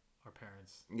like our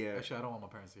parents. Yeah. Actually, I don't want my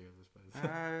parents to hear this, but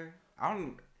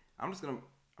I'm just gonna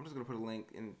put a link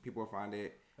and people will find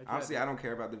it. Honestly, I don't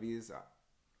care about the views.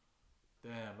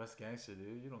 Damn, that's gangster,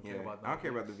 dude. You don't care about. I don't care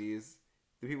about the views.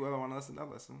 The people that want to listen, they'll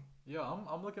listen. Yeah,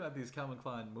 I'm looking at these Calvin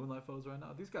Klein Moonlight photos right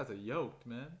now. These guys are yoked,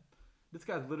 man. This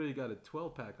guy's literally got a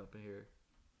 12-pack up in here.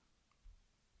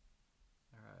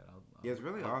 All right, it's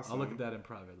really awesome. I'll look at that in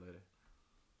private later.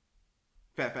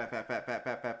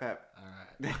 Fat. All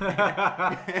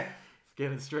right.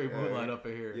 Getting straight Moonlight up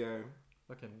in here. Yeah.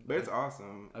 Fucking. But it's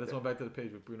awesome. I just went back to the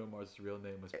page with Bruno Mars' real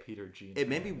name was Peter Gene. It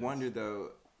made me wonder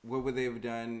though, what would they have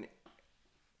done?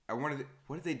 What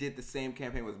if they did the same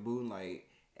campaign with Moonlight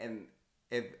and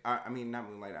not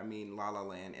Moonlight, I mean La La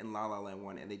Land and La La Land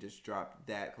 1 and they just dropped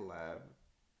that collab.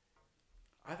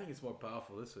 I think it's more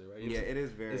powerful this way, right? It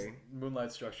is very. It's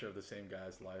Moonlight structure of the same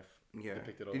guy's life. Yeah.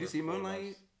 Depicted over Did you see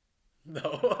Moonlight? No.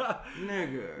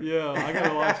 Nigga. Yeah, I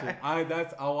gotta watch it.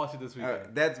 I'll watch it this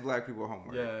weekend. That's black people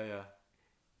homework. Yeah.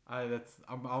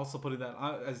 I'm also putting that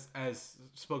as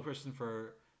spokesperson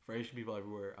for Asian people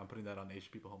everywhere. I'm putting that on Asian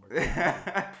people homework.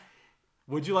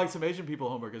 Would you like some Asian people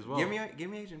homework as well? Give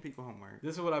me Asian people homework.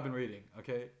 This is what I've been reading.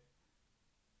 Okay.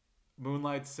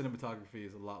 Moonlight's cinematography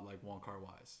is a lot like Wong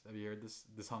Kar-wai's. Have you heard this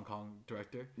Hong Kong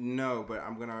director? No, but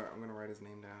I'm gonna write his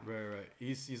name down. Right.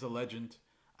 He's a legend.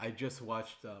 I just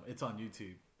watched. It's on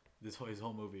YouTube. His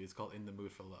whole movie. It's called In the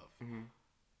Mood for Love. Mm-hmm.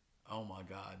 Oh my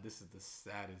God, this is the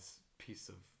saddest piece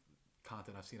of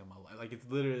content I've seen in my life. Like it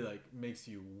literally like makes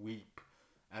you weep.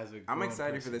 I'm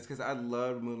excited for this because I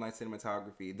love Moonlight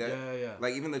cinematography. Yeah.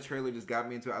 Like even the trailer just got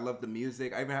me into it. I love the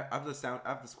music. I have the sound. I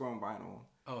have the score on vinyl.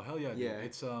 Oh hell yeah! Dude. Yeah,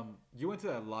 it's You went to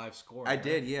that live score. I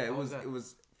did. Yeah, it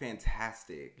was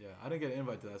fantastic. Yeah, I didn't get an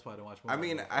invite to that. That's why I didn't watch.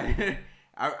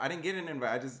 I didn't get an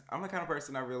invite. I'm the kind of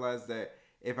person I realized that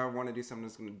if I want to do something, I'm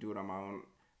just gonna do it on my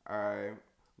own.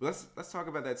 Let's talk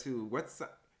about that too.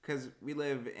 Because we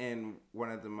live in one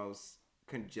of the most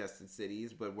congested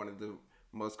cities, but one of the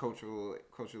most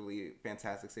culturally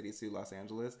fantastic cities too, Los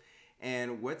Angeles.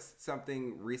 And what's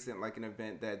something recent, like an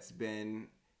event that's been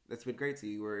great to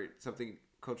you, or something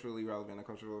a culturally relevant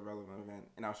event?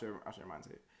 And I'll share mine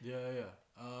too. Yeah.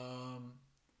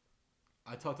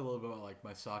 I talked a little bit about like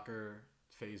my soccer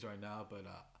phase right now, but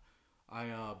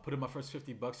I put in my first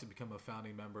 $50 to become a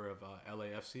founding member of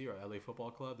LAFC or LA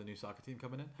Football Club, the new soccer team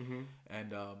coming in. Mm-hmm.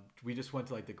 And we just went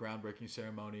to like the groundbreaking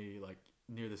ceremony, like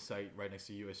near the site right next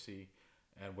to USC,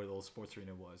 and where the little sports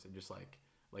arena was, and just like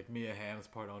Mia Hamm's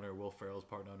part owner, Will Ferrell's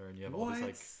part owner, and you have all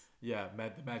this the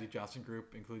Magic Johnson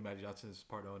group, including Magic Johnson's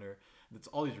part owner. It's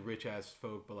all these rich ass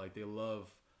folk, but like they love.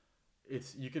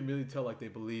 You can really tell like they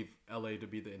believe LA to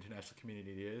be the international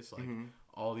community it is. Like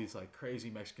all these like crazy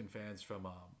Mexican fans from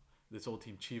this old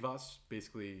team Chivas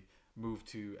basically moved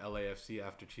to LAFC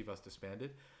after Chivas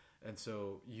disbanded, and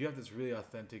so you have this really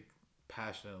authentic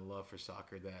passion and love for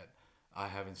soccer that I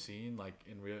haven't seen like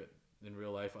in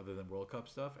real life other than World Cup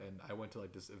stuff. And I went to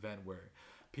like this event where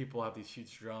people have these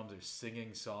huge drums, they're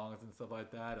singing songs and stuff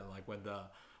like that, and like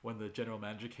when the general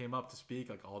manager came up to speak,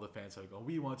 like all the fans started going,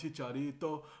 we want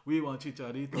Chicharito.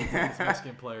 It's like this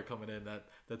Mexican player coming in that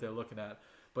they're looking at.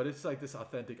 But it's like this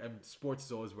authentic, sports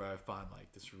is always where I find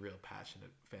like this real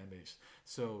passionate fan base.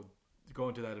 So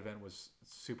going to that event was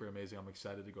super amazing. I'm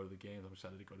excited to go to the games. I'm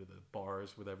excited to go to the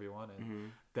bars with everyone.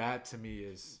 And that to me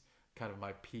is kind of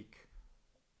my peak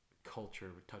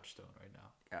culture touchstone right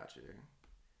now. Gotcha.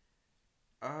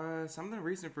 Something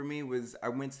recent for me was I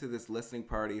went to this listening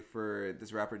party for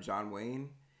this rapper John Wayne.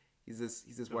 He's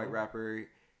this white rapper.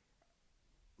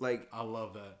 Like, I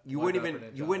love that. You wouldn't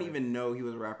even know he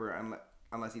was a rapper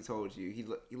unless he told you.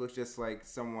 He looks just like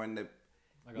someone that.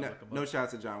 No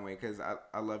shots at John Wayne because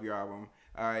I love your album.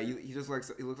 He looks like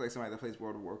somebody that plays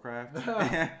World of Warcraft.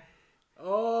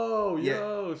 Oh, yeah.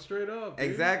 Yo, straight up. Dude.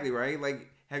 Exactly, right?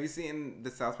 Like, have you seen the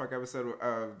South Park episode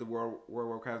of the World of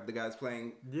Warcraft? The guy's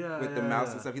playing with the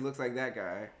mouse and stuff. He looks like that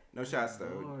guy. No shots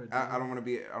though. Lord, I don't want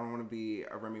to be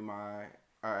a Remy Ma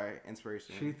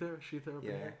inspiration. She-ther.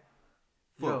 Yeah.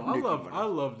 Yo, I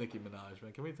love Nicki Minaj,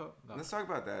 man. Can we talk? No. Let's talk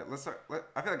about that.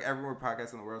 I feel like every more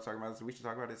podcast in the world is talking about this, so we should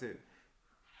talk about it too.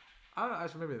 I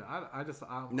think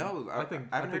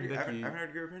Nicki. I haven't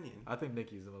heard your opinion. I think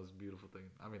Nicki's the most beautiful thing.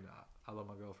 I mean, I love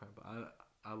my girlfriend, but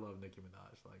I love Nicki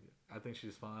Minaj. Like, I think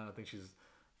she's fine. I think she's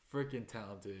freaking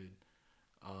talented.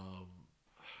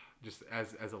 Just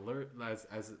as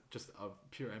just a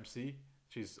pure MC,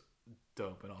 she's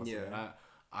dope and awesome. Yeah.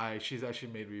 And she's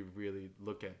actually made me really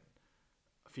look at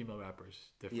female rappers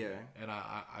differently. Yeah. And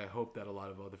I hope that a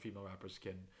lot of other female rappers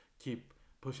can keep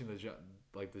pushing the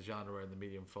genre and the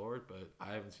medium forward, but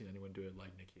I haven't seen anyone do it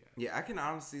like Nicki yet. Yeah, I can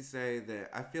honestly say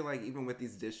that I feel like even with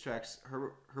these diss tracks,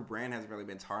 her brand hasn't really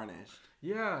been tarnished.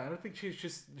 Yeah, and I think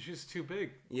she's too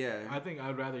big. Yeah. I think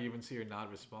I'd rather even see her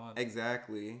not respond.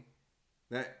 Exactly.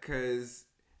 Because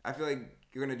I feel like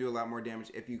you're going to do a lot more damage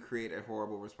if you create a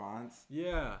horrible response.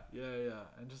 Yeah.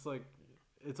 And just like,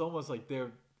 it's almost like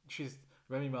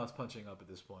Remy Ma's punching up at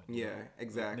this point. Yeah,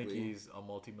 exactly. Like Nicki's a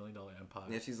multi-million-dollar empire.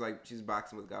 Yeah, she's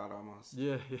boxing with God almost.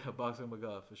 Yeah, boxing with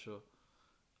God for sure.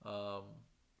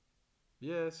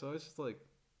 Yeah, so it's just like,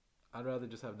 I'd rather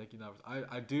just have Nicki not.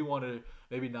 I do want to,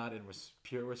 maybe not in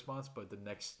pure response, but the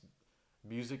next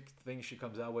music thing she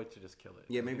comes out with to just kill it.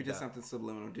 Yeah, maybe just something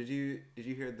subliminal. Did you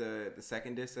hear the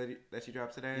second disc that she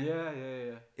dropped today?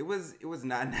 Yeah. It was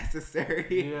not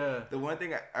necessary. Yeah. The one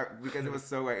thing because it was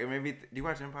so like, it made me. Do you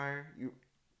watch Empire?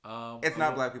 It's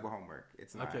not black people homework.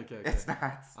 It's not. Okay. It's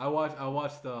not. I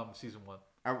watched season 1.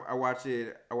 I watch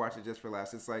it just for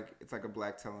laughs. It's like a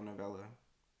black telenovela.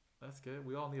 That's good.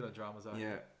 We all need our dramas out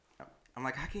here. Yeah. I'm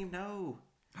like, Hakeem, no.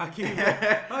 Hakeem, no.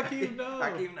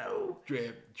 Hakeem, no.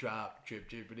 Drip, drop, drip,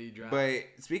 drippity, drop. But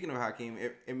speaking of Hakeem,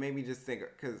 it made me just think,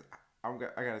 because I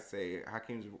gotta say,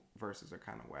 Hakeem's verses are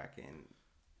kind of whack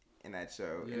in that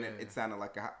show, and it sounded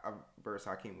like a verse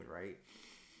Hakeem would write.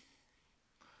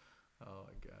 Oh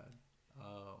my god.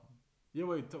 Yeah,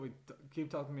 wait.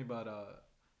 Keep talking to me about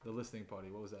the listening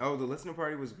party. What was that? Oh, the listening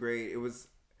party was great. It was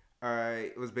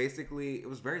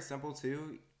very simple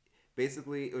too.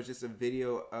 Basically, it was just a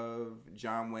video of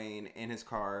John Wayne in his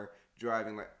car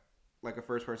driving, like a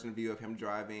first person view of him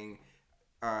driving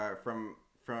from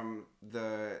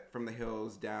the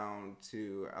hills down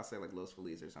to, I'll say, like Los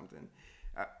Feliz or something.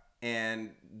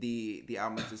 And the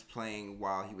album was just playing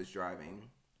while he was driving.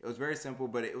 It was very simple,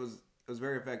 but it was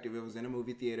very effective. It was in a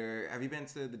movie theater. Have you been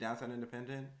to the Downtown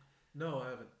Independent? No,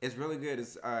 I haven't. It's really good.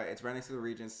 It's right next to the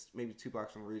Regent, maybe 2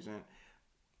 blocks from the Regent.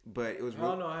 But it was really...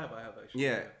 Oh, no, I have actually.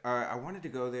 Yeah. I wanted to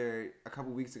go there a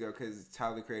couple weeks ago because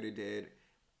Tyler, the Creator, did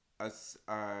a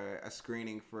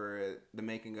screening for the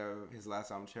making of his last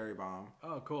album, Cherry Bomb.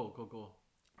 Oh, cool.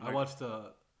 I watched...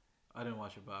 I didn't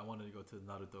watch it, but I wanted to go to the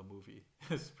Naruto movie.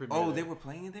 They were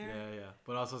playing it there? Yeah.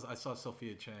 But also, I saw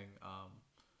Sophia Chang.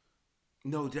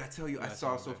 No, did I tell you? I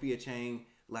saw Sophia Chang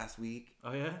last week.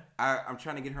 Oh, yeah? I'm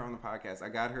trying to get her on the podcast. I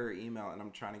got her email, and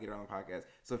I'm trying to get her on the podcast.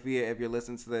 Sophia, if you're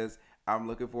listening to this, I'm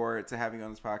looking forward to having you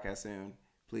on this podcast soon.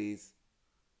 Please.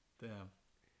 Damn.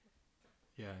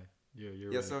 Yeah,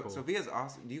 you're really cool. Sophia's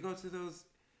awesome. Do you go to those?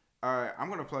 I'm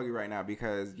going to plug you right now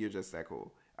because you're just that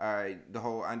cool. The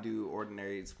whole Undo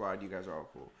Ordinary squad, you guys are all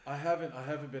cool. I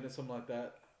haven't been to something like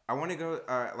that. I want to go,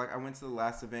 I went to the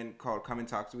last event called Come and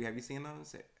Talk to Me. Have you seen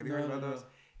those? Have you heard about those?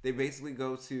 They basically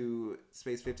go to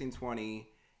Space 1520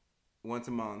 once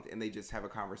a month and they just have a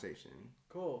conversation.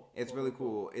 Cool. It's really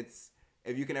cool. It's,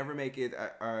 if you can ever make it,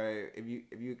 if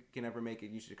you can ever make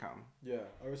it, you should come. Yeah,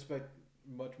 I respect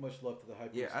much love to the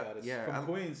hyper status. Yeah,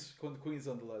 from Queens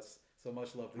nonetheless. So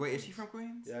much love. Wait, Queens. is she from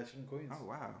Queens? Yeah, she's from Queens. Oh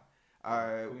wow.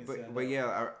 But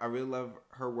yeah, I really love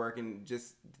her work and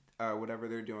just whatever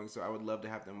they're doing. So I would love to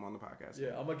have them on the podcast.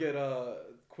 Yeah, I'm gonna get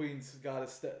Queen's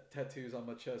goddess tattoos on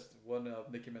my chest. One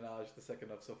of Nicki Minaj, the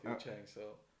second of Sophia Chang.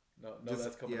 So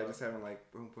that's coming up. Yeah, just having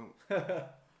like boom boom.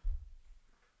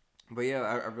 But yeah,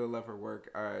 I really love her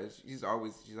work. She's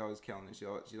always killing it.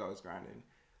 She's always grinding.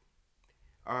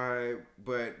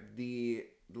 But the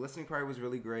listening party was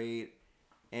really great,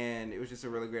 and it was just a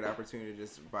really great opportunity to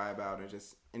just vibe out and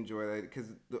just enjoy that.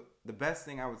 Because the best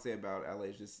thing I would say about LA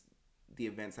is just the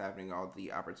events happening, all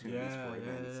the opportunities for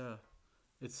events. Yeah.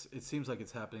 It seems like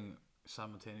it's happening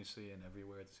simultaneously and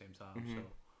everywhere at the same time. Mm-hmm.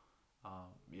 So,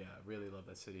 yeah, I really love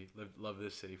that city. Love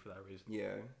this city for that reason.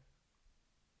 Yeah.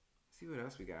 Let's see what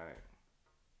else we got.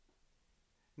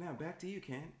 Now back to you,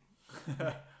 Kent.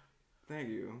 Thank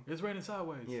you. It's raining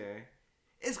sideways. Yeah.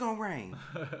 It's gonna rain.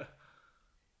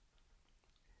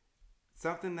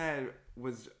 Something that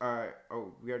was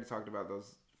we already talked about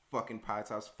those fucking pie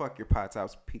tops. Fuck your pie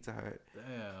tops, Pizza Hut.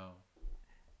 Damn.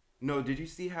 No, did you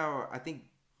see how I think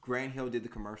Grant Hill did the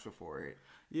commercial for it?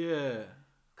 Yeah.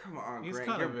 Come on, He's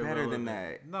Grant. You're better than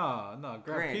that. No.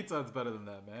 Grant Pizza Hut's better than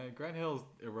that, man. Grant Hill's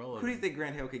irrelevant. Who do you think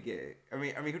Grant Hill could get? I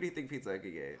mean, who do you think Pizza Hut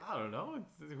could get? I don't know.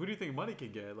 Who do you think money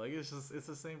could get? Like, it's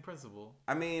the same principle.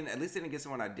 I mean, at least they didn't get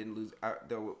someone I didn't lose.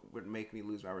 That would make me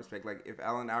lose my respect. Like, if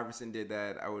Allen Iverson did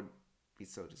that, I would be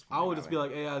so disappointed. I would just be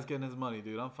like, AI's getting his money,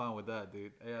 dude. I'm fine with that,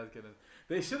 dude. AI's getting.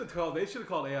 They should have called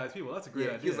AI's people. That's a great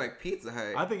idea. He was like Pizza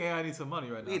Hut. I think AI needs some money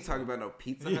right now. We ain't talking about no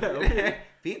pizza. Yeah, okay.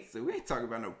 Pizza. We ain't talking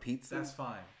about no pizza. That's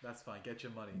fine. Get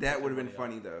your money. That would have been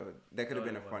funny though. That could have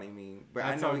been a funny meme.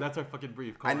 But that's our fucking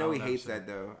brief. I know he hates that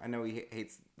though. I know he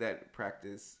hates that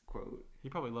practice quote. He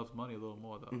probably loves money a little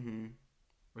more though. Mm-hmm.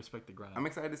 Respect the grind. I'm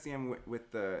excited to see him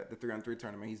with the 3-on-3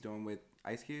 tournament he's doing with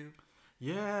Ice Cube.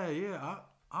 Yeah.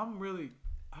 I'm really.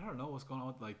 I don't know what's going on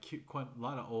with like quite a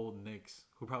lot of old Knicks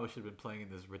who probably should have been playing in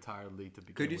this retired league to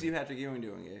begin with. Could you see Patrick Ewing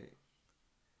doing it?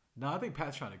 No, I think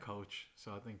Pat's trying to coach,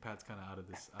 so I think Pat's kind of out of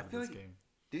this game.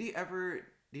 Did he ever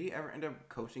end up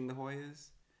coaching the Hoyas?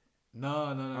 No.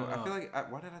 I feel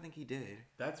like why did I think he did?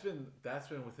 That's been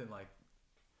within like,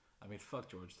 I mean, fuck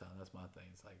Georgetown. That's my thing.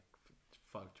 It's like,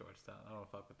 fuck Georgetown. I don't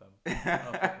fuck with them.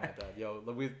 I don't fuck with that. Yo,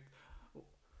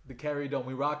 the Carry Dome,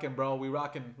 we rocking, bro. We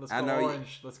rocking. Let's go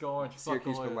orange. Let's go orange.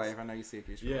 Syracuse for life. I know you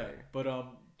Syracuse for life. Yeah, but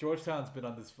Georgetown's been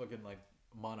on this fucking like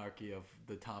monarchy of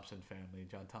the Thompson family.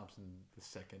 John Thompson the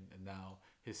second, and now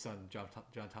his son John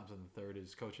Thompson the third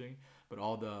is coaching. But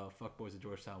all the fuckboys of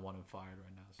Georgetown want him fired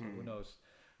right now. So who knows?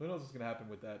 Who knows what's gonna happen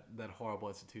with that horrible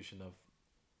institution of.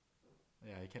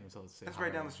 Yeah, you can't even tell it to say. That's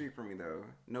right down the street from me though.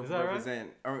 No, is that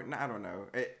represent right? Or no, I don't know.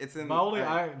 It's in.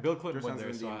 Bill Clinton went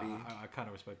there, so I kind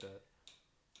of respect that.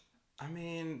 I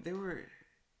mean, they were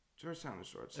Georgetown was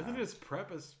Georgetown. Isn't it just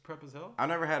prep as hell? I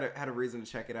never had a reason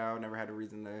to check it out. Never had a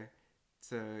reason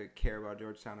to care about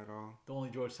Georgetown at all. The only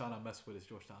Georgetown I mess with is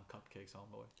Georgetown cupcakes on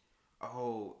the way.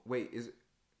 Oh wait, is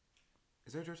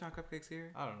there Georgetown cupcakes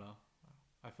here? I don't know.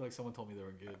 I feel like someone told me they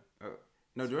were good.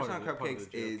 No, Georgetown cupcakes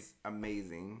is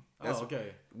amazing.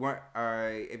 Okay.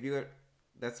 If you,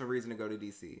 that's a reason to go to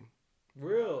DC.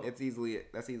 Real. That's easily a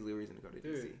reason to go to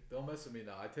DC. Don't mess with me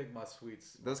now. I take my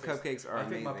sweets. Those cupcakes are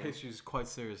amazing. I take my pastries quite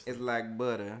seriously. It's like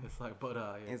butter.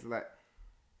 Yeah. It's like.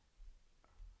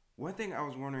 One thing I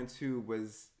was wondering too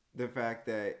was the fact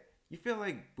that you feel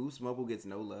like Boost Mobile gets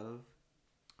no love.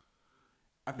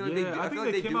 I feel like they do. I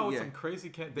think they came out with some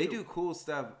crazy. They do cool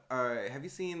stuff. Have you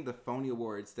seen the Phony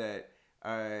Awards that?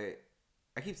 I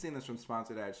keep seeing this from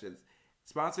sponsored ad shits.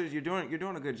 Sponsors, you're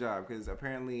doing a good job because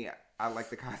apparently I like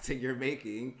the content you're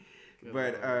making. Good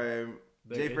but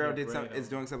Jay Farrell is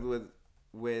doing something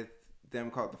with them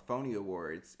called the Phony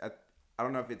Awards. I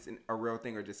don't know if it's a real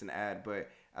thing or just an ad, but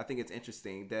I think it's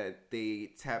interesting that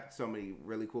they tapped so many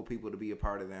really cool people to be a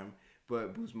part of them.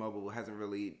 But Boost Mobile hasn't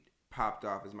really popped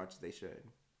off as much as they should.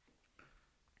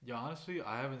 Yeah, honestly,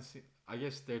 I haven't seen. I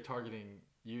guess they're targeting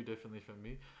you differently from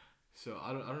me, so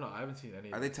I don't know. I haven't seen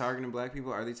any. Are they targeting black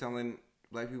people? Are they telling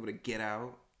black people to get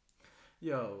out?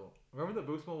 Yo, remember the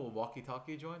Boost Mobile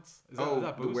walkie-talkie joints? Is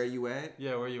that Boost? Where you at?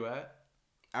 Yeah, where you at?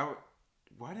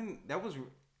 That was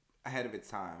ahead of its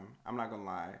time. I'm not gonna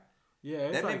lie. Yeah,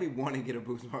 that made me want to get a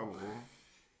Boost Mobile.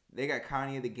 They got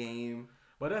Kanye the Game.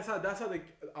 But that's how they.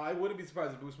 I wouldn't be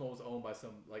surprised if Boost Mobile was owned by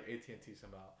some like AT&T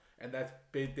somehow, and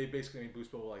they basically made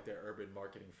Boost Mobile like their urban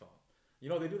marketing phone. You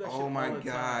know, they do that shit all the time. Oh my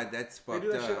God, that's fucked up. They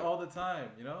do that shit all the time,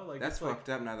 you know? Like that's fucked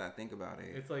up now that I think about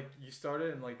it. It's like you start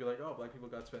it and like be like, oh, black people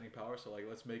got spending power, so like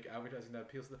let's make advertising that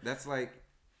appeals to them. That's like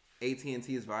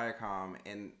AT&T's Viacom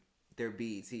and their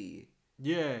BET.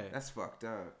 Yeah. That's fucked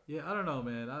up. Yeah, I don't know,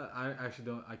 man. I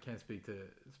actually I can't speak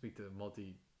to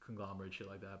multi-conglomerate shit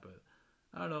like that, but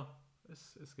I don't know.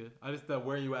 It's good. I just that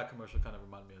Where You At commercial kind of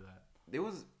reminded me of that.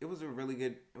 It was a really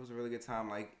good time.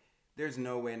 Like, there's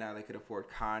no way now they could afford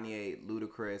Kanye,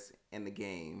 Ludacris, and The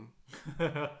Game.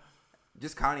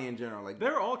 Just Kanye in general. Like, they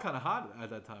were all kind of hot at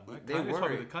that time, right?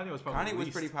 Kanye was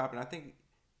pretty popping. I think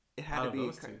it had to be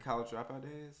College Dropout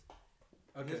days.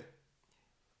 Okay.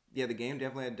 Yeah, The Game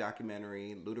definitely had a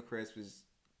documentary. Ludacris was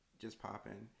just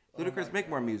popping. Ludacris, make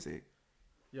more music.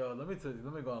 Yo, let me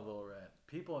go on a little rant.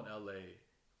 People in LA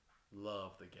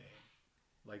love The Game.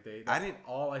 Like that's I didn't.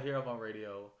 all I hear on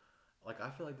radio. Like I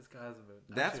feel like this guy hasn't been.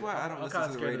 That's Actually, why I don't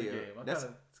listen to the radio. I'm That's.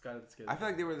 kind of scared. I feel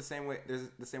like they were the same way. There's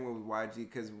the same way with YG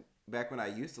because back when I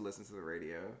used to listen to the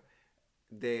radio,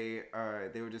 they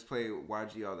would just play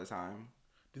YG all the time.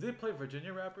 Do they play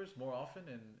Virginia rappers more often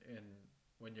in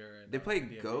when you're in? They play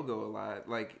DMV? go-go a lot.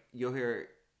 Like you'll hear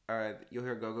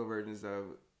go-go versions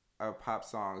of pop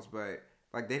songs, but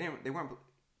like they weren't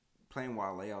playing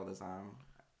Wale all the time.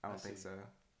 I don't think so.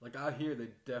 Like out here, they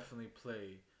definitely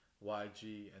play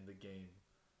YG and The Game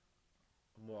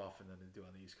more often than they do on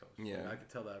the East Coast. Yeah, like, I can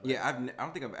tell that. Yeah, I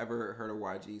don't think I've ever heard a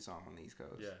YG song on the East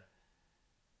Coast. Yeah.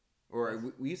 Or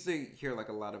we used to hear like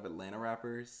a lot of Atlanta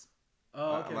rappers.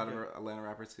 Oh, okay. A lot of Atlanta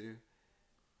rappers too.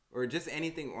 Or just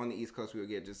anything on the East Coast we would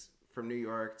get just from New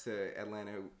York to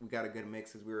Atlanta. We got a good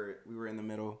mix because we were in the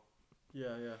middle.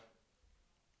 Yeah.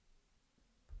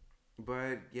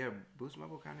 But yeah, Boost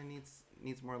Mobile kind of needs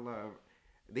more love.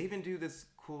 They even do this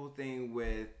cool thing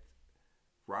with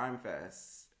Rhyme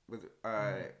Fest. With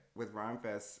Rhyme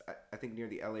Fest, I think near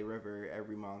the LA River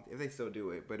every month. If they still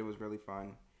do it, but it was really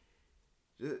fun.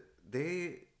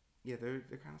 They're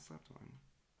kind of slept on.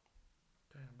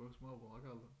 Damn, Boost Mobile. I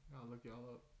gotta look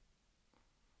y'all up.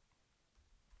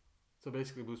 So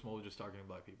basically, Boost Mobile just targeting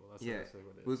black people. That's what it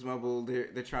is. Boost Mobile,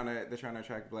 they're trying to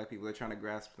attract black people. They're trying to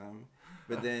grasp them,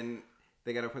 but then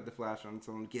they got to put the flash on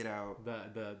them. Get out.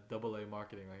 The AA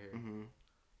marketing right here. Mm-hmm.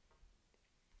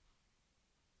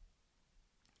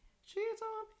 She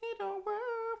told me don't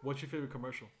worry. What's your favorite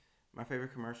commercial? My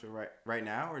favorite commercial right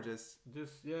now, or just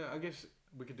yeah. I guess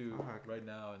we could do right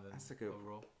now and then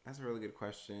overall. That's a really good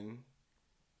question.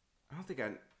 I don't think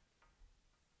I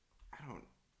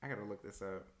gotta look this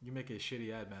up. You make a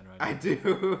shitty ad man right now. I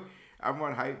do. I'm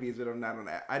on Hypebeast, but I'm not on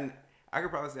ad. I could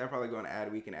probably say I probably go on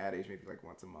Ad Week and Ad Age maybe like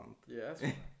once a month. Yeah, that's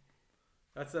fine.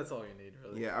 that's all you need,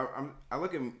 really. Yeah, I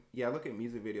look at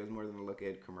music videos more than I look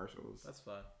at commercials. That's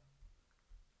fine.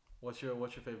 What's your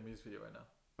favorite music video right now?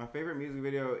 My favorite music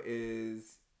video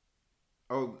is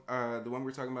the one we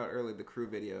were talking about earlier, the Crew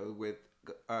video with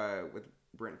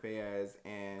Brent Faiyaz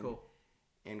and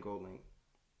Goldlink.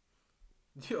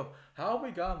 Yo, how have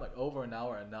we gone like over an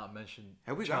hour and not mentioned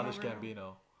Childish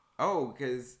Gambino? Oh,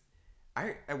 because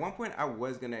at one point I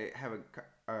was gonna have a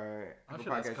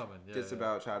podcast just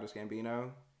about Childish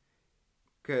Gambino,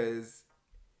 because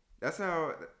that's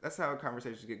how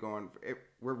conversations get going.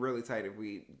 We're really tight if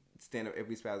we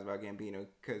spaz about Gambino,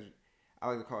 because I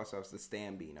like to call ourselves the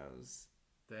Stambinos.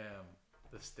 Damn,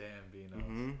 the Stambinos.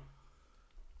 Mm-hmm.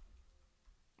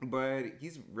 But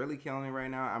he's really killing it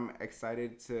right now. I'm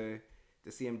excited to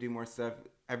see him do more stuff.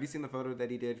 Have you seen the photo that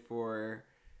he did for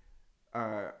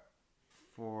Star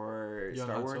Wars?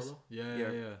 Solo?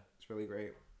 Yeah. It's really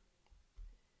great.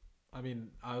 I mean,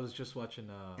 I was just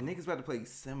watching. And niggas about to play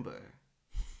Simba.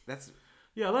 That's.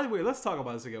 Yeah, let's talk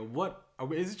about this again.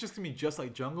 Is it just gonna be just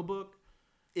like Jungle Book?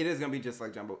 It is gonna be just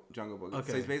like Jungle Book.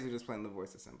 Okay. So he's basically just playing the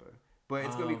voice of Simba, but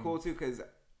it's gonna be cool too because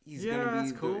he's gonna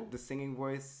be cool. the singing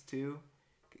voice too.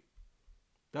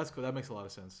 That's cool. That makes a lot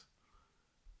of sense.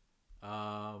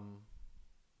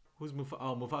 Who's Mufasa?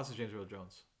 Oh, Mufasa's James Earl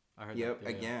Jones. I heard. Yep.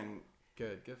 That. Yeah, again.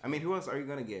 Good. I mean, who else are you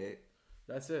gonna get?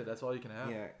 That's it. That's all you can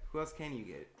have. Yeah. Who else can you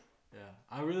get? Yeah,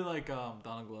 I really like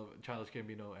Donald Glover, Childish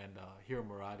Gambino, and Hiro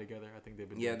Murai together. I think they've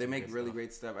been. Yeah, they make really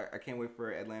great stuff. I can't wait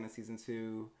for Atlanta season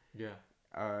 2. Yeah.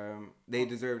 They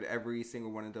deserved every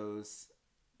single one of those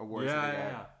awards.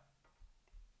 Yeah.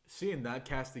 Seeing that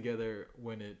cast together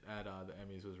when it at the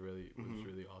Emmys was really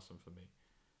awesome for me.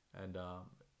 And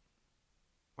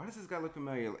why does this guy look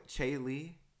familiar? Che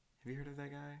Lee. Have you heard of that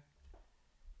guy?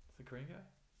 It's a Korean guy.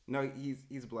 No,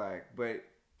 he's black, but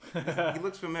he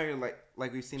looks familiar.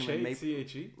 Like we've seen him in Mape.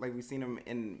 C-H-E? Like we've seen him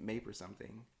in Mape or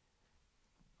something.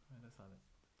 Man, that's not it.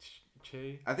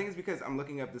 Che. I think it's because I'm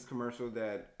looking up this commercial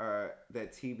that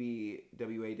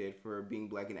TBWA did for being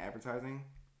black in advertising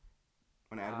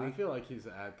on Ad Week. I feel like he's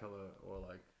an ad color or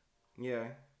like.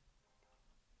 Yeah.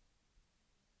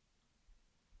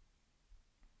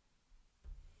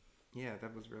 Yeah,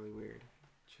 that was really weird.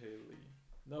 Che Lee.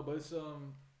 No, but it's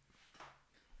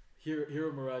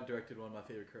Hiro Murai directed one of my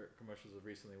favorite commercials of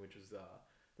recently, which was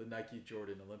the Nike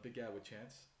Jordan Olympic ad with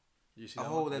Chance. You see that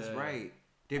Oh, one? that's right.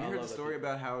 Have you heard the story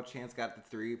about how Chance got the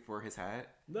 3 for his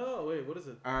hat? No, wait, what is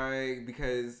it?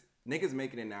 Because niggas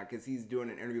making it now because he's doing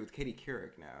an interview with Katie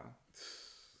Couric now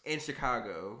in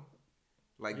Chicago.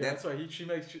 Like that's right. He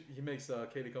makes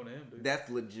Katie come to him, dude. That's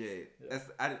legit. Yeah.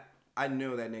 I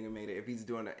know that nigga made it if he's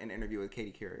doing an interview with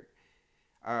Katie Couric.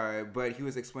 But he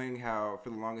was explaining how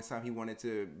for the longest time he wanted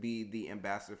to be the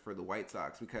ambassador for the White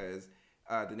Sox because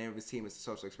the name of his team is the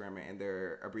Social Experiment, and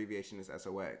their abbreviation is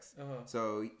SOX. Uh-huh.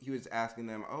 So he was asking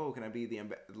them, "Oh, can I be the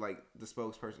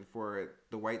spokesperson for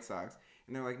the White Sox?"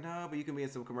 And they're like, "No, but you can be in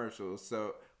some commercials."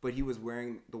 So, but he was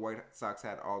wearing the White Sox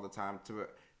hat all the time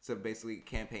to basically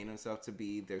campaign himself to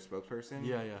be their spokesperson.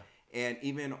 Yeah. And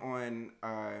even on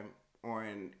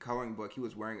Coloring Book, he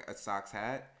was wearing a Sox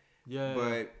hat. Yeah.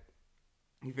 But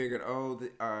he figured,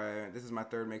 this is my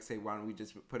third mixtape. Why don't we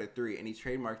just put a 3? And he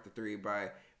trademarked the 3 by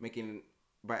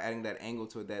adding that angle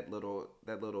to it, that little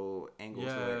angle to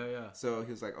it. Yeah. So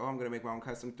he was like, I'm gonna make my own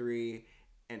custom 3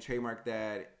 and trademark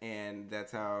that, and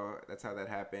that's how that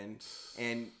happened.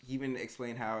 And he even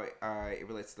explained how it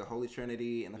relates to the Holy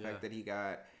Trinity and the fact that he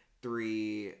got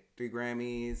three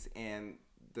Grammys and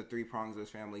the 3 prongs of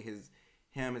his family: his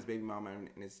baby mama,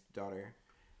 and his daughter.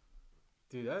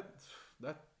 Dude, that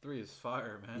 3 is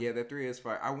fire, man. Yeah, that 3 is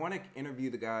fire. I want to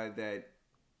interview the guy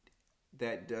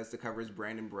that does the covers,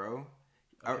 Brandon Bro.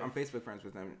 Okay. I'm Facebook friends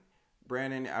with him.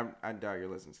 Brandon, I doubt you're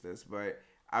listening to this, but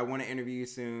I want to interview you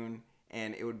soon,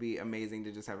 and it would be amazing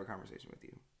to just have a conversation with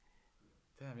you.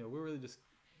 Damn, yo, we're really just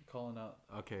calling out.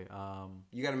 Okay,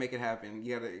 you got to make it happen.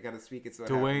 You got to speak it so it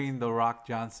Dwayne happens. The Rock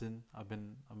Johnson.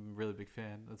 I'm a really big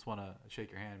fan. Let's want to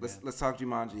shake your hand. Let's talk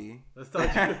Jumanji. Let's talk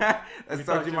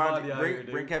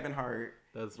Jumanji. Bring Kevin Hart.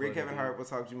 Bring Kevin Hart. We'll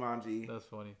talk Jumanji. That's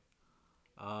funny.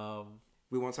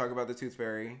 We won't talk about the Tooth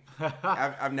Fairy.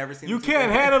 I've never seen. You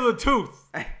can't handle the tooth.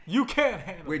 You can't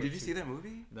handle. Wait, did you see that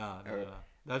movie? No.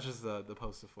 That's just the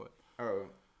poster for it.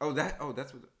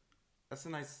 That's a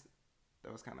nice.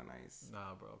 That was kind of nice.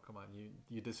 Nah, bro, come on.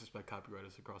 You disrespect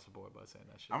copywriters across the board by saying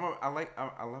that shit.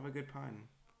 I love a good pun.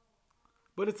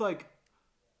 But it's like,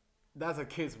 that's a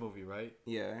kids movie, right?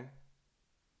 Yeah.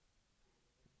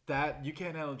 That You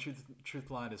Can't Handle the Truth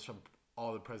line is from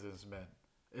All the President's Men.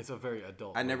 It's a very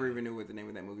adult movie. Never even knew what the name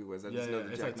of that movie was. I just know the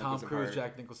it's Jack like Tom Nicholson Cruise, part.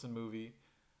 Jack Nicholson movie.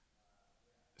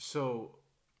 So,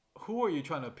 who are you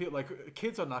trying to appeal? Like,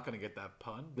 kids are not going to get that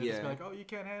pun. They're just like, oh, you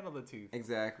can't handle the tooth.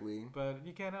 Exactly. But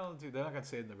you can't handle the tooth. They're not going to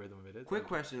say it in the rhythm of it. Quick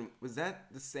question. Was that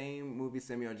the same movie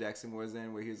Samuel Jackson was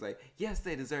in where he was like, yes,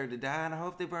 they deserve to die and I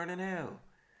hope they burn in hell?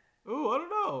 Ooh, I don't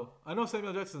know. I know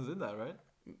Samuel Jackson's in that, right?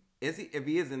 Is he? If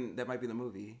he isn't, that might be the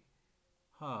movie.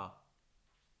 Huh.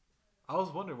 I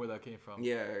was wondering where that came from.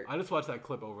 Yeah. I just watched that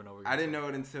clip over and over again. I didn't know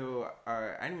it until...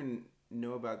 I didn't even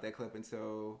know about that clip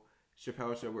until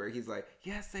Chappelle's show where he's like,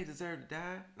 yes, they deserve to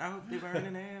die. I hope they burn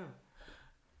in hell.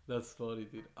 That's funny,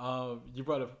 dude. You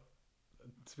brought up...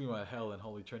 Speaking about hell and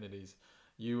Holy Trinities,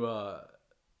 what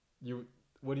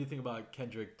do you think about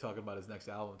Kendrick talking about his next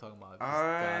album? Talking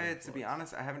about to be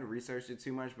honest, I haven't researched it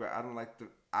too much, but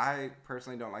I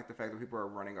personally don't like the fact that people are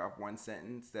running off one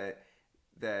sentence that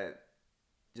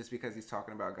just because he's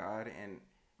talking about God. And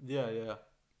yeah,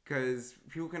 because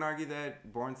people can argue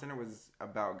that Born Sinner was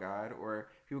about God, or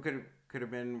people could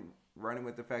have been running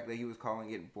with the fact that he was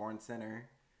calling it Born Sinner.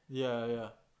 Yeah.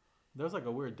 There's like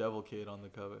a weird devil kid on the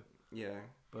cover. Yeah,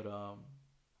 but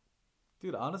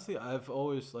dude, honestly, I've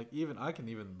always I can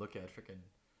even look at freaking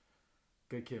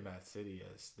Good Kid, Mad City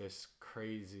as this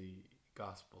crazy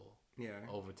gospel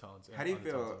overtones. How do you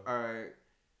feel?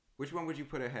 Which one would you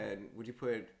put ahead? Would you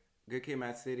put Good Kid,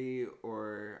 Mad City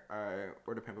or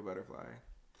To Pimp a Butterfly?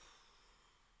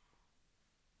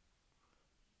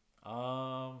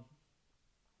 I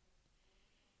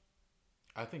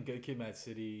think Good Kid, Mad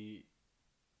City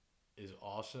is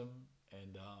awesome,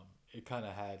 and it kind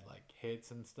of had like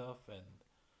hits and stuff,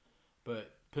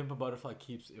 but Pimp a Butterfly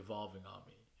keeps evolving on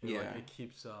me. It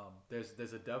keeps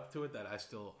there's a depth to it that I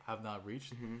still have not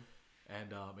reached,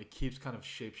 and it keeps kind of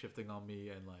shape shifting on me,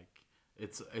 and like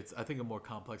it's I think a more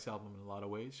complex album in a lot of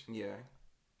ways. Yeah,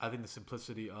 I think the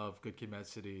simplicity of Good Kid, Mad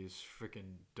City is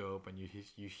freaking dope, and you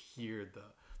hear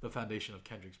the foundation of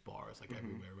Kendrick's bars like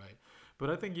everywhere, right? But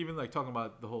I think even like talking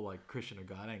about the whole like Christian or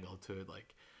God angle to it,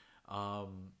 like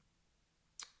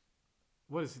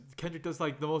what is it? Kendrick does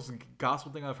like the most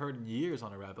gospel thing I've heard in years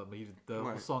on a rap album.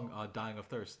 The song "Dying of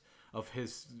Thirst" of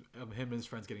him and his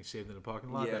friends getting saved in the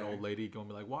parking lot. That old lady going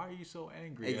be like, "Why are you so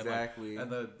angry?" Exactly.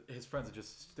 And his friends are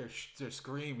just they're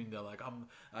screaming. They're like,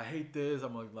 I hate this.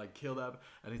 I'm gonna like kill that.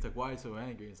 And he's like, "Why are you so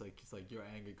angry?" He's like, "You're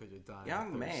angry because you're dying."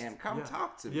 Young man, come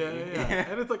talk to me. Yeah.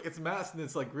 And it's like it's masked and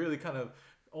it's like really kind of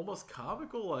almost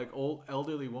comical, like old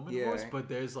elderly woman voice, but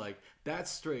there's like that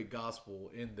straight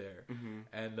gospel in there,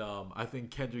 and I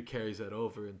think Kendrick carries that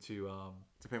over into To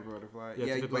Pimp a Butterfly. He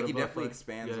definitely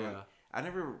expands on. I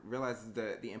never realized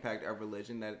the impact of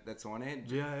religion that's on it.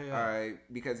 Yeah.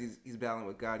 Because he's battling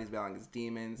with God, he's battling his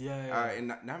demons. Yeah. And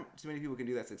not too many people can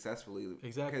do that successfully.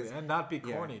 Exactly, and not be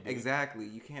corny. Dude. Exactly,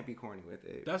 you can't be corny with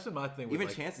it. That's what my thing was. Even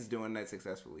like, Chance is doing that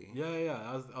successfully.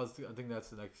 Yeah. I think that's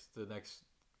the next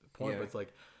point. But it's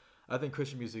like, I think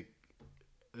Christian music.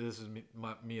 This is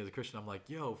me as a Christian. I'm like,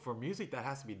 yo, for music that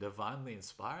has to be divinely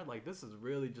inspired, like this is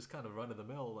really just kind of run of the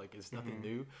mill. Like it's nothing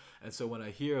new. And so when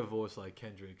I hear a voice like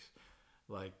Kendrick's,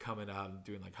 like coming out and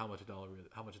doing like how much a dollar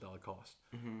cost,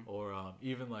 or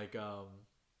even like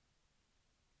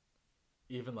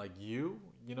you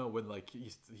know, when like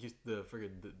he's the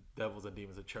friggin' the devils and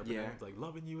demons interpreting, it's like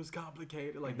loving you is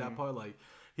complicated, like that part, like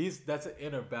that's an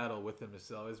inner battle within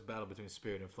himself. It's a battle between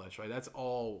spirit and flesh, right? That's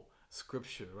all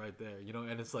scripture right there, you know.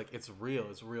 And it's like it's a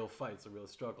real fight, it's a real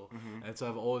struggle. And so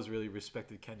I've always really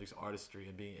respected Kendrick's artistry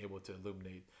and being able to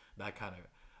illuminate that kind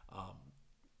of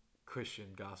Christian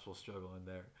gospel struggle in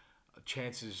there.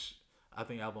 Chance's, I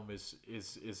think, album is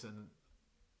a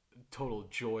total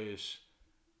joyous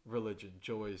religion,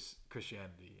 joyous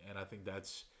Christianity, and I think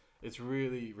it's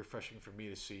really refreshing for me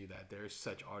to see that there's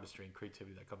such artistry and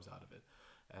creativity that comes out of it.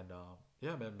 And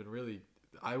yeah, man, been really,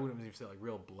 I wouldn't even say like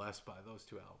real blessed by those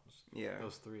two albums. Yeah,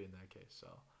 those three in that case. So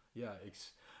yeah,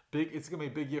 it's big. It's gonna be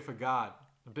a big year for God.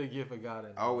 A big year for God.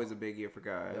 And always a big year for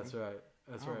God. That's right.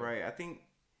 That's right. All right. I think.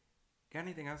 Got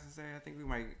anything else to say? I think we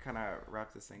might kind of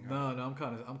wrap this thing up. No, I'm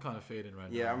kind of fading right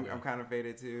now. Yeah, I'm kind of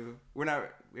faded too. We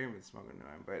haven't been smoking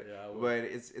none, but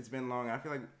it's been long. I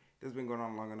feel like this has been going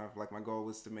on long enough. Like my goal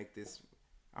was to make this.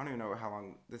 I don't even know how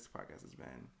long this podcast has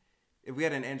been. If we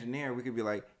had an engineer, we could be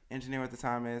like, engineer what the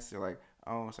time is. They're like,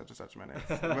 oh, such and such minutes.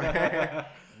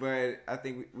 But I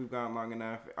think we've gone long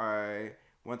enough.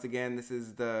 Once again, this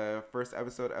is the first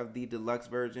episode of the deluxe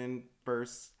version.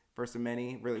 First of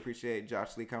many. Really appreciate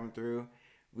Josh Lee coming through.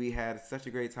 We had such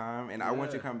a great time, and I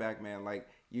want you to come back, man. Like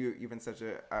you've been such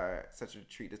a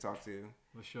treat to talk to.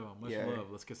 For sure, much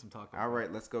love. Let's get some tacos. All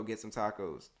right, let's go get some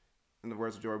tacos. In the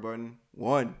words of Joe Budden,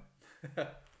 one.